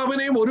 എന്നെയും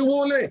അവനെയും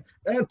ഒരുപോലെ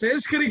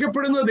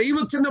തേജസ്കരിക്കപ്പെടുന്ന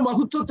ദൈവത്തിന്റെ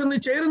മഹത്വത്തിന്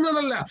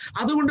ചേരുന്നതല്ല.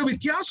 അതുകൊണ്ട്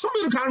വ്യത്യാസം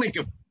ഒരു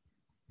കാണിക്കും.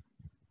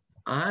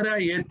 ആരാ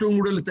ഏറ്റവും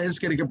കൂടുതൽ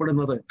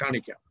തേജസ്കരിക്കപ്പെടുന്നത്?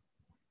 കാണിക്കാം.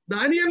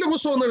 ദാനിയേലിന്റെ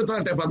പുസ്തകം ഒന്ന്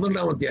എടുത്താട്ടെ,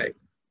 12-ാം അധ്യായം.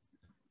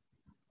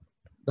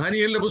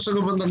 ദാനിയേലിന്റെ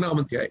പുസ്തകം 12-ാം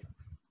അധ്യായം.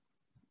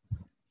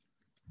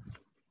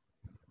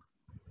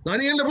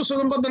 ദാനിയേലിന്റെ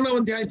പുസ്തകം 12-ാം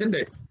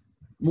അധ്യായത്തിന്റെ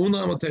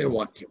 3-ാമത്തെ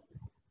വാക്യം.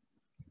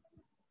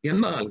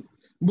 എന്നാൽ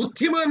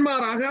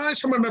ബുദ്ധിമാന്മാർ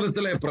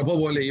ആകാശമണ്ഡലത്തിലെ പ്രഭ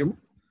പോലെയും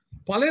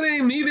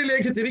പലരെയും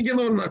നീതിയിലേക്ക്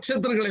തിരിക്കുന്നവർ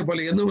നക്ഷത്രങ്ങളെ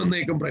പോലെ എന്നും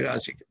എന്നേക്കും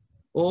പ്രകാശിക്കും.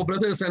 ഓ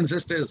ബ്രദേഴ്സ് ആൻഡ്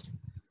സിസ്റ്റേഴ്സ്,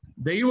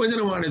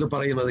 ദൈവവചനമാണ് ഇത്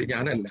പറയുന്നത്,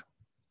 ഞാനല്ല.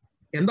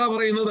 എന്താ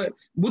പറയുന്നത്?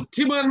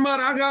 ബുദ്ധിമാന്മാർ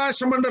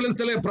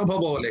ആകാശമണ്ഡലത്തിലെ പ്രഭ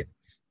പോലെ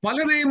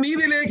പലരെയും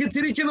നീതിയിലേക്ക്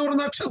തിരിക്കുന്നവർ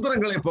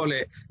നക്ഷത്രങ്ങളെ പോലെ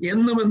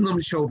എന്നും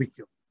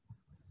ശോഭിക്കും.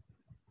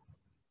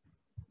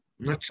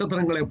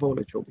 നക്ഷത്രങ്ങളെ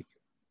പോലെ ശോഭിക്കും.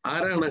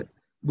 ആരാണ്?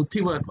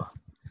 ബുദ്ധിമാന്മാർ,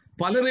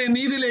 പലരെ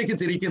നീതിയിലേക്ക്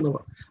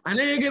തിരിക്കുന്നവർ,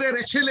 അനേകരെ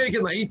രക്ഷയിലേക്ക്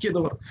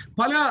നയിക്കുന്നവർ,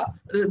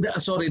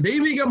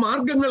 ദൈവിക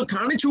മാർഗങ്ങൾ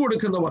കാണിച്ചു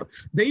കൊടുക്കുന്നവർ,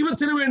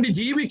 ദൈവത്തിന് വേണ്ടി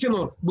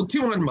ജീവിക്കുന്നവർ,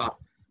 ബുദ്ധിമാന്മാർ.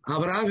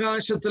 അവർ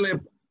ആകാശത്തിലെ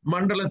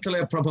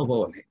മണ്ഡലത്തിലെ പ്രഭ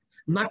പോലെ,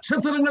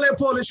 നക്ഷത്രങ്ങളെ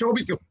പോലെ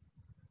ശോഭിക്കും.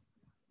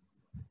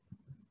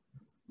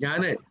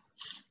 ഞാന്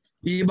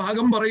ഈ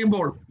ഭാഗം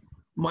പറയുമ്പോൾ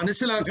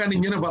മനസ്സിലാക്കാൻ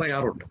ഇങ്ങനെ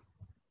പറയാറുണ്ട്.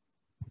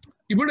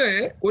 ഇവിടെ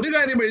ഒരു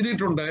കാര്യം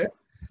എഴുതിയിട്ടുണ്ട്,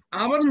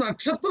 അവർ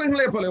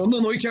നക്ഷത്രങ്ങളെ പോലെ, ഒന്ന്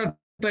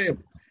നോക്കിയാട്ടെ,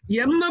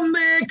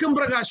 എന്നേക്കും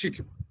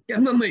പ്രകാശിക്കും.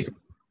 എന്നേക്കും.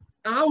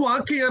 ആ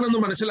വാക്ക് ഞാനൊന്ന്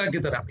മനസ്സിലാക്കി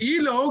തരാം. ഈ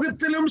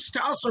ലോകത്തിലും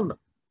സ്റ്റാർസ് ഉണ്ട്,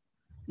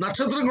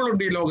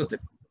 നക്ഷത്രങ്ങളുണ്ട് ഈ ലോകത്തിൽ.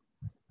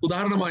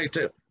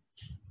 ഉദാഹരണമായിട്ട്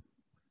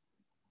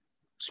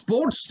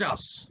sports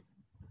stars,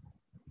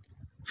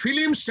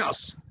 film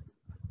stars.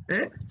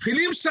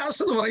 Film stars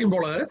എന്ന്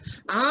പറയുമ്പോൾ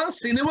ആ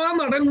സിനിമാ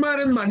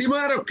നടന്മാരും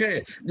നടിമാരൊക്കെ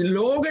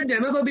ലോക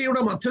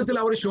ജനതയുടെ മധ്യത്തിൽ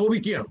അവർ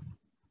ശോഭിക്കുകയാണ്.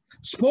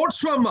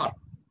 സ്പോർട്സ്മാൻമാർ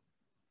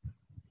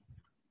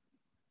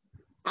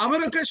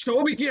അവരൊക്കെ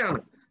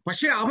ശോഭിക്കുകയാണ്.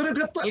 പക്ഷെ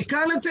അവരൊക്കെ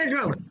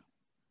തൽക്കാലത്തേക്കാണ്.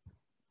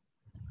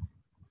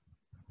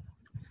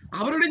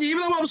 അവരുടെ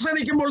ജീവിതം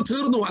അവസാനിക്കുമ്പോൾ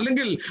തീർന്നു,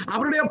 അല്ലെങ്കിൽ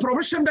അവരുടെ ആ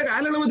പ്രൊഫഷന്റെ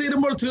കാലയളവ്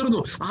തീരുമ്പോൾ തീർന്നു.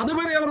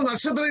 അതുവരെ അവർ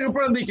നക്ഷത്രം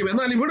എപ്പോഴും നിൽക്കും.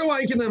 എന്നാൽ ഇവിടെ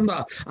വായിക്കുന്നത് എന്താ?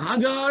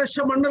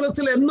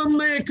 ആകാശമണ്ഡലത്തിൽ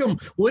എന്നേക്കും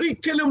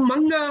ഒരിക്കലും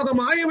മങ്ങാതെ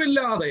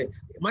മായമില്ലാതെ,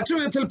 മറ്റു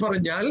വിധത്തിൽ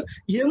പറഞ്ഞാൽ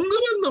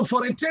എന്നുമെന്നും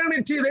four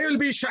eternity they will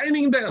be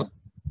shining there.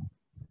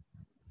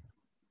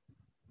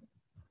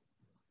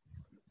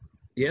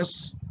 Yes,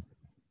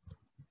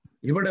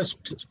 ഇവിടെ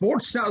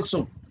സ്പോർട്സ്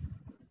സ്റ്റാർസും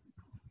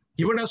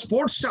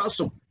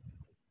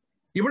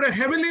ഇവിടെ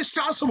ഹെവൻലി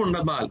സ്റ്റാർസും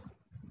ഉണ്ടെന്നാൽ,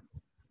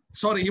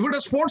 ഇവിടെ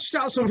സ്പോർട്സ്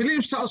സ്റ്റാർസും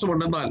ഫിലിം സ്റ്റാർസും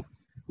ഉണ്ടെന്നാൽ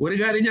ഒരു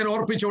കാര്യം ഞാൻ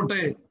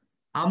ഓർപ്പിച്ചോട്ടെ,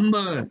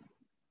 അന്ന്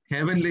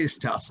ഹെവൻലി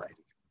സ്റ്റാർസ്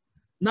ആയിരിക്കും.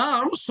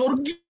 നാം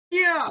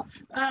സ്വർഗീയ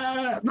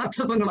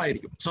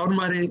നക്ഷത്രങ്ങളായിരിക്കും.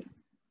 സൗന്മാരെ,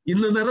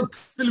 ഇന്ന്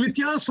നിറത്തിൽ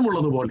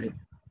വ്യത്യാസമുള്ളതുപോലെ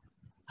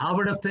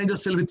അവിടെ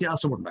തേജസ്സിൽ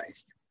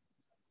വ്യത്യാസമുണ്ടായിരിക്കും.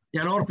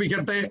 ഞാൻ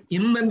ഓർപ്പിക്കട്ടെ,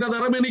 ഇന്ന് എന്റെ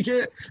നിറം എനിക്ക്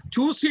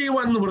ചൂസ്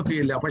ചെയ്യുവാൻ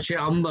നിവൃത്തിയില്ല. പക്ഷെ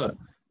അന്ന്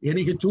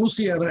എനിക്ക് ചൂസ്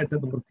ചെയ്യാനായിട്ട്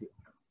നിവൃത്തിയില്ല.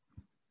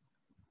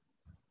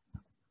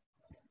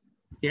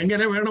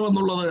 എങ്ങനെ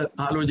വേണമെന്നുള്ളത്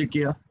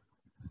ആലോചിക്കുക.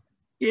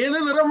 ഏത്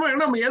നിറം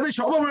വേണം, ഏത്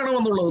ശോഭ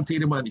വേണമെന്നുള്ളത്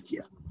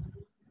തീരുമാനിക്കുക.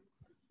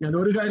 ഞാൻ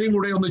ഒരു കാര്യം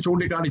കൂടെ ഒന്ന്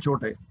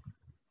ചൂണ്ടിക്കാണിച്ചോട്ടെ.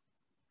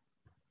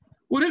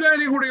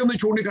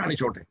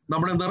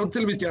 നമ്മുടെ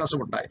നിറത്തിൽ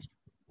വ്യത്യാസമുണ്ടായിരിക്കും.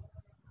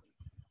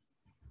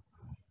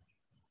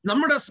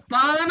 നമ്മുടെ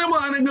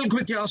സ്ഥാനമാനങ്ങൾക്ക്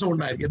വ്യത്യാസം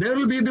ഉണ്ടായിരിക്കും. There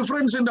will be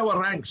difference in our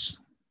ranks.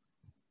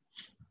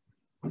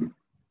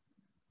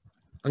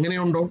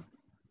 അങ്ങനെയുണ്ടോ?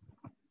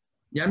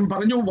 ഞാൻ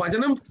പറഞ്ഞു,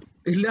 വചനം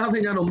ഇല്ലാതെ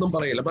ഞാൻ ഒന്നും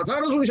പറയില്ല.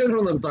 മത്തായിയുടെ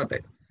സുവിശേഷം നിർത്താട്ടെ.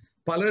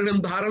 പലരും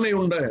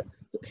ധാരണയുണ്ട്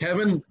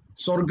ഹെവൻ,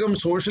 സ്വർഗം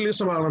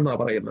സോഷ്യലിസം ആണെന്നാ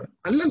പറയുന്നത്.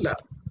 അല്ലല്ല,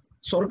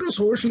 സ്വർഗം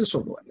സോഷ്യലിസം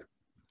ഒന്നുമല്ല.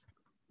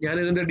 ഞാൻ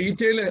ഇതിന്റെ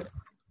ഡീറ്റെയില്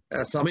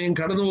സമയം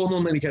കടന്നു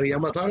പോകുന്നു എനിക്കറിയാം.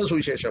 മത്തായിയുടെ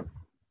സുവിശേഷം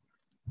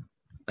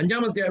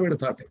 5-ാം അധ്യായം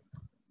എടുത്താട്ടെ.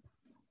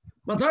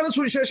 മത്തായിയുടെ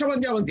സുവിശേഷം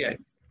 5-ാം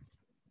അധ്യായം,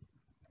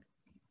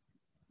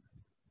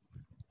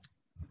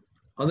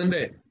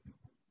 അതിന്റെ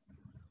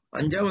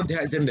 5-ാം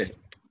അധ്യായത്തിന്റെ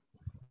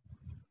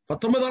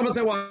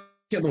 19-ാമത്തെ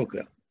വാക്യം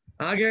നോക്കുക.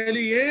 ആകയാൽ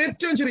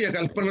ഏറ്റവും ചെറിയ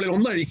കൽപ്പനകളിൽ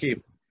ഒന്നഴിക്കുകയും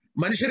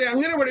മനുഷ്യരെ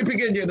അങ്ങനെ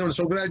പഠിപ്പിക്കുകയും ചെയ്യുന്നവൻ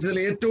സ്വർഗരാജ്യത്തിൽ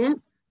ഏറ്റവും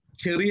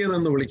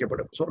ചെറിയതെന്ന്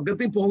വിളിക്കപ്പെടും.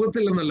 സ്വർഗത്തിൽ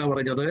പോകത്തില്ലെന്നല്ല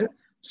പറഞ്ഞത്,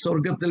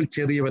 സ്വർഗത്തിൽ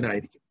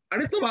ചെറിയവനായിരിക്കും.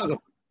 അടുത്ത ഭാഗം,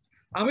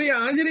 അവയെ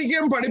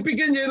ആചരിക്കുകയും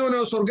പഠിപ്പിക്കുകയും ചെയ്യുന്നവനോ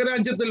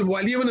സ്വർഗരാജ്യത്തിൽ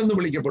വലിയവൻ എന്ന്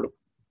വിളിക്കപ്പെടും.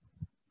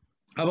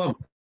 അപ്പം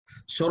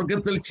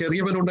സ്വർഗത്തിൽ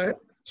ചെറിയവനുണ്ട്,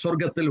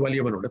 സ്വർഗത്തിൽ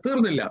വലിയവനുണ്ട്.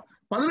 തീർന്നില്ല.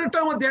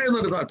 18-ാം അധ്യായം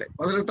എടുത്താട്ടെ.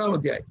 18-ാം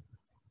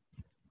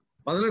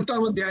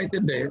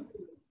അധ്യായത്തിന്റെ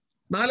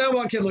 4-ാം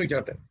വാക്യം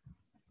നോക്കാട്ടെ.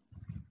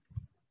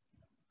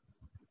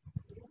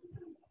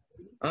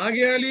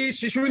 ആകയാൽ ഈ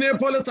ശിശുവിനെ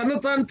പോലെ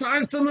തന്നെത്താൻ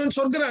താഴ്ത്തുന്നവൻ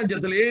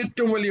സ്വർഗരാജ്യത്തിൽ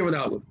ഏറ്റവും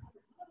വലിയവനാകും.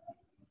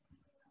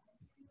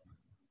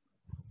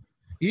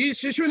 ഈ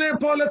ശിശുവിനെ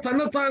പോലെ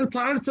തന്നെത്താൻ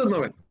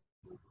താഴ്ത്തുന്നവൻ.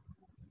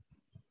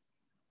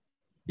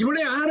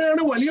 ഇവിടെ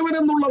ആരാണ്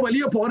വലിയവനെന്നുള്ള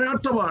വലിയ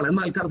പോരാട്ടമാണ്.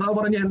 എന്നാൽ കർത്താവ്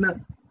പറഞ്ഞ എന്നെ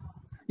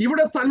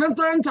ഇവിടെ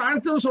തന്നെത്താൻ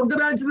താഴ്ത്തുന്ന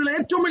സ്വർഗരാജ്യത്തിൽ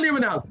ഏറ്റവും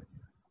വലിയവനാകും.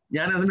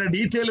 ഞാൻ അതിന്റെ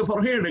ഡീറ്റെയിൽ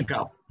പുറകെ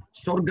എടുക്കാം.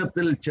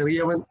 സ്വർഗത്തിൽ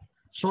ചെറിയവൻ,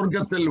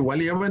 സ്വർഗത്തിൽ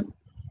വലിയവൻ,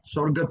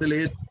 സ്വർഗത്തിൽ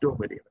ഏറ്റവും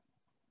വലിയവൻ.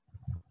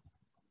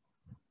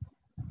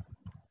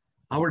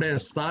 അവിടെ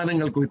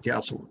സ്ഥാനങ്ങൾക്ക്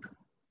വ്യത്യാസമുണ്ട്.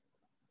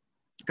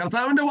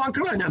 കർത്താവിന്റെ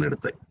വാക്കുകളാണ് ഞാൻ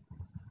എടുത്തത്.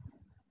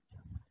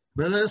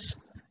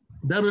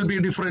 There will be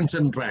difference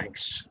in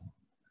ranks.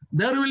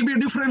 There will be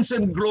difference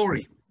in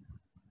glory.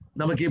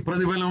 നമുക്ക് ഈ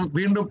പ്രതിഫലം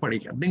വീണ്ടും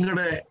പഠിക്കാം.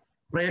 നിങ്ങളുടെ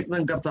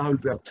പ്രയത്നം കർത്താവിൽ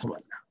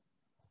വ്യർത്ഥമല്ല.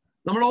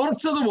 നമ്മൾ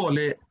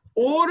ഓർച്ചതുപോലെ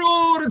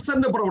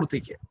ഓരോരുത്തരുടെ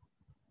പ്രവൃത്തിക്ക്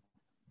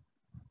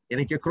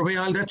എനിക്ക്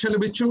കൃപയാൽ രക്ഷ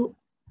ലഭിച്ചു,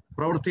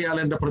 പ്രവൃത്തിയാൽ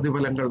എൻ്റെ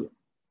പ്രതിഫലങ്ങൾ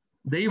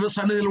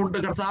ദൈവസന്നിധിയിലുണ്ട്,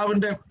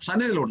 കർത്താവിന്റെ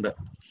സന്നിധിയിലുണ്ട്.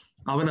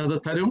 അവനത്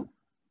തരും.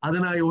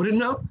 അതിനായി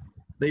ഒരുങ്ങാം.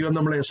 ദൈവം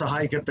നമ്മളെ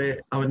സഹായിക്കട്ടെ.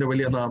 അവന്റെ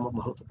വലിയ നാമം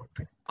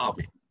മഹത്വപ്പെടട്ടെ.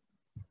 ആമേൻ.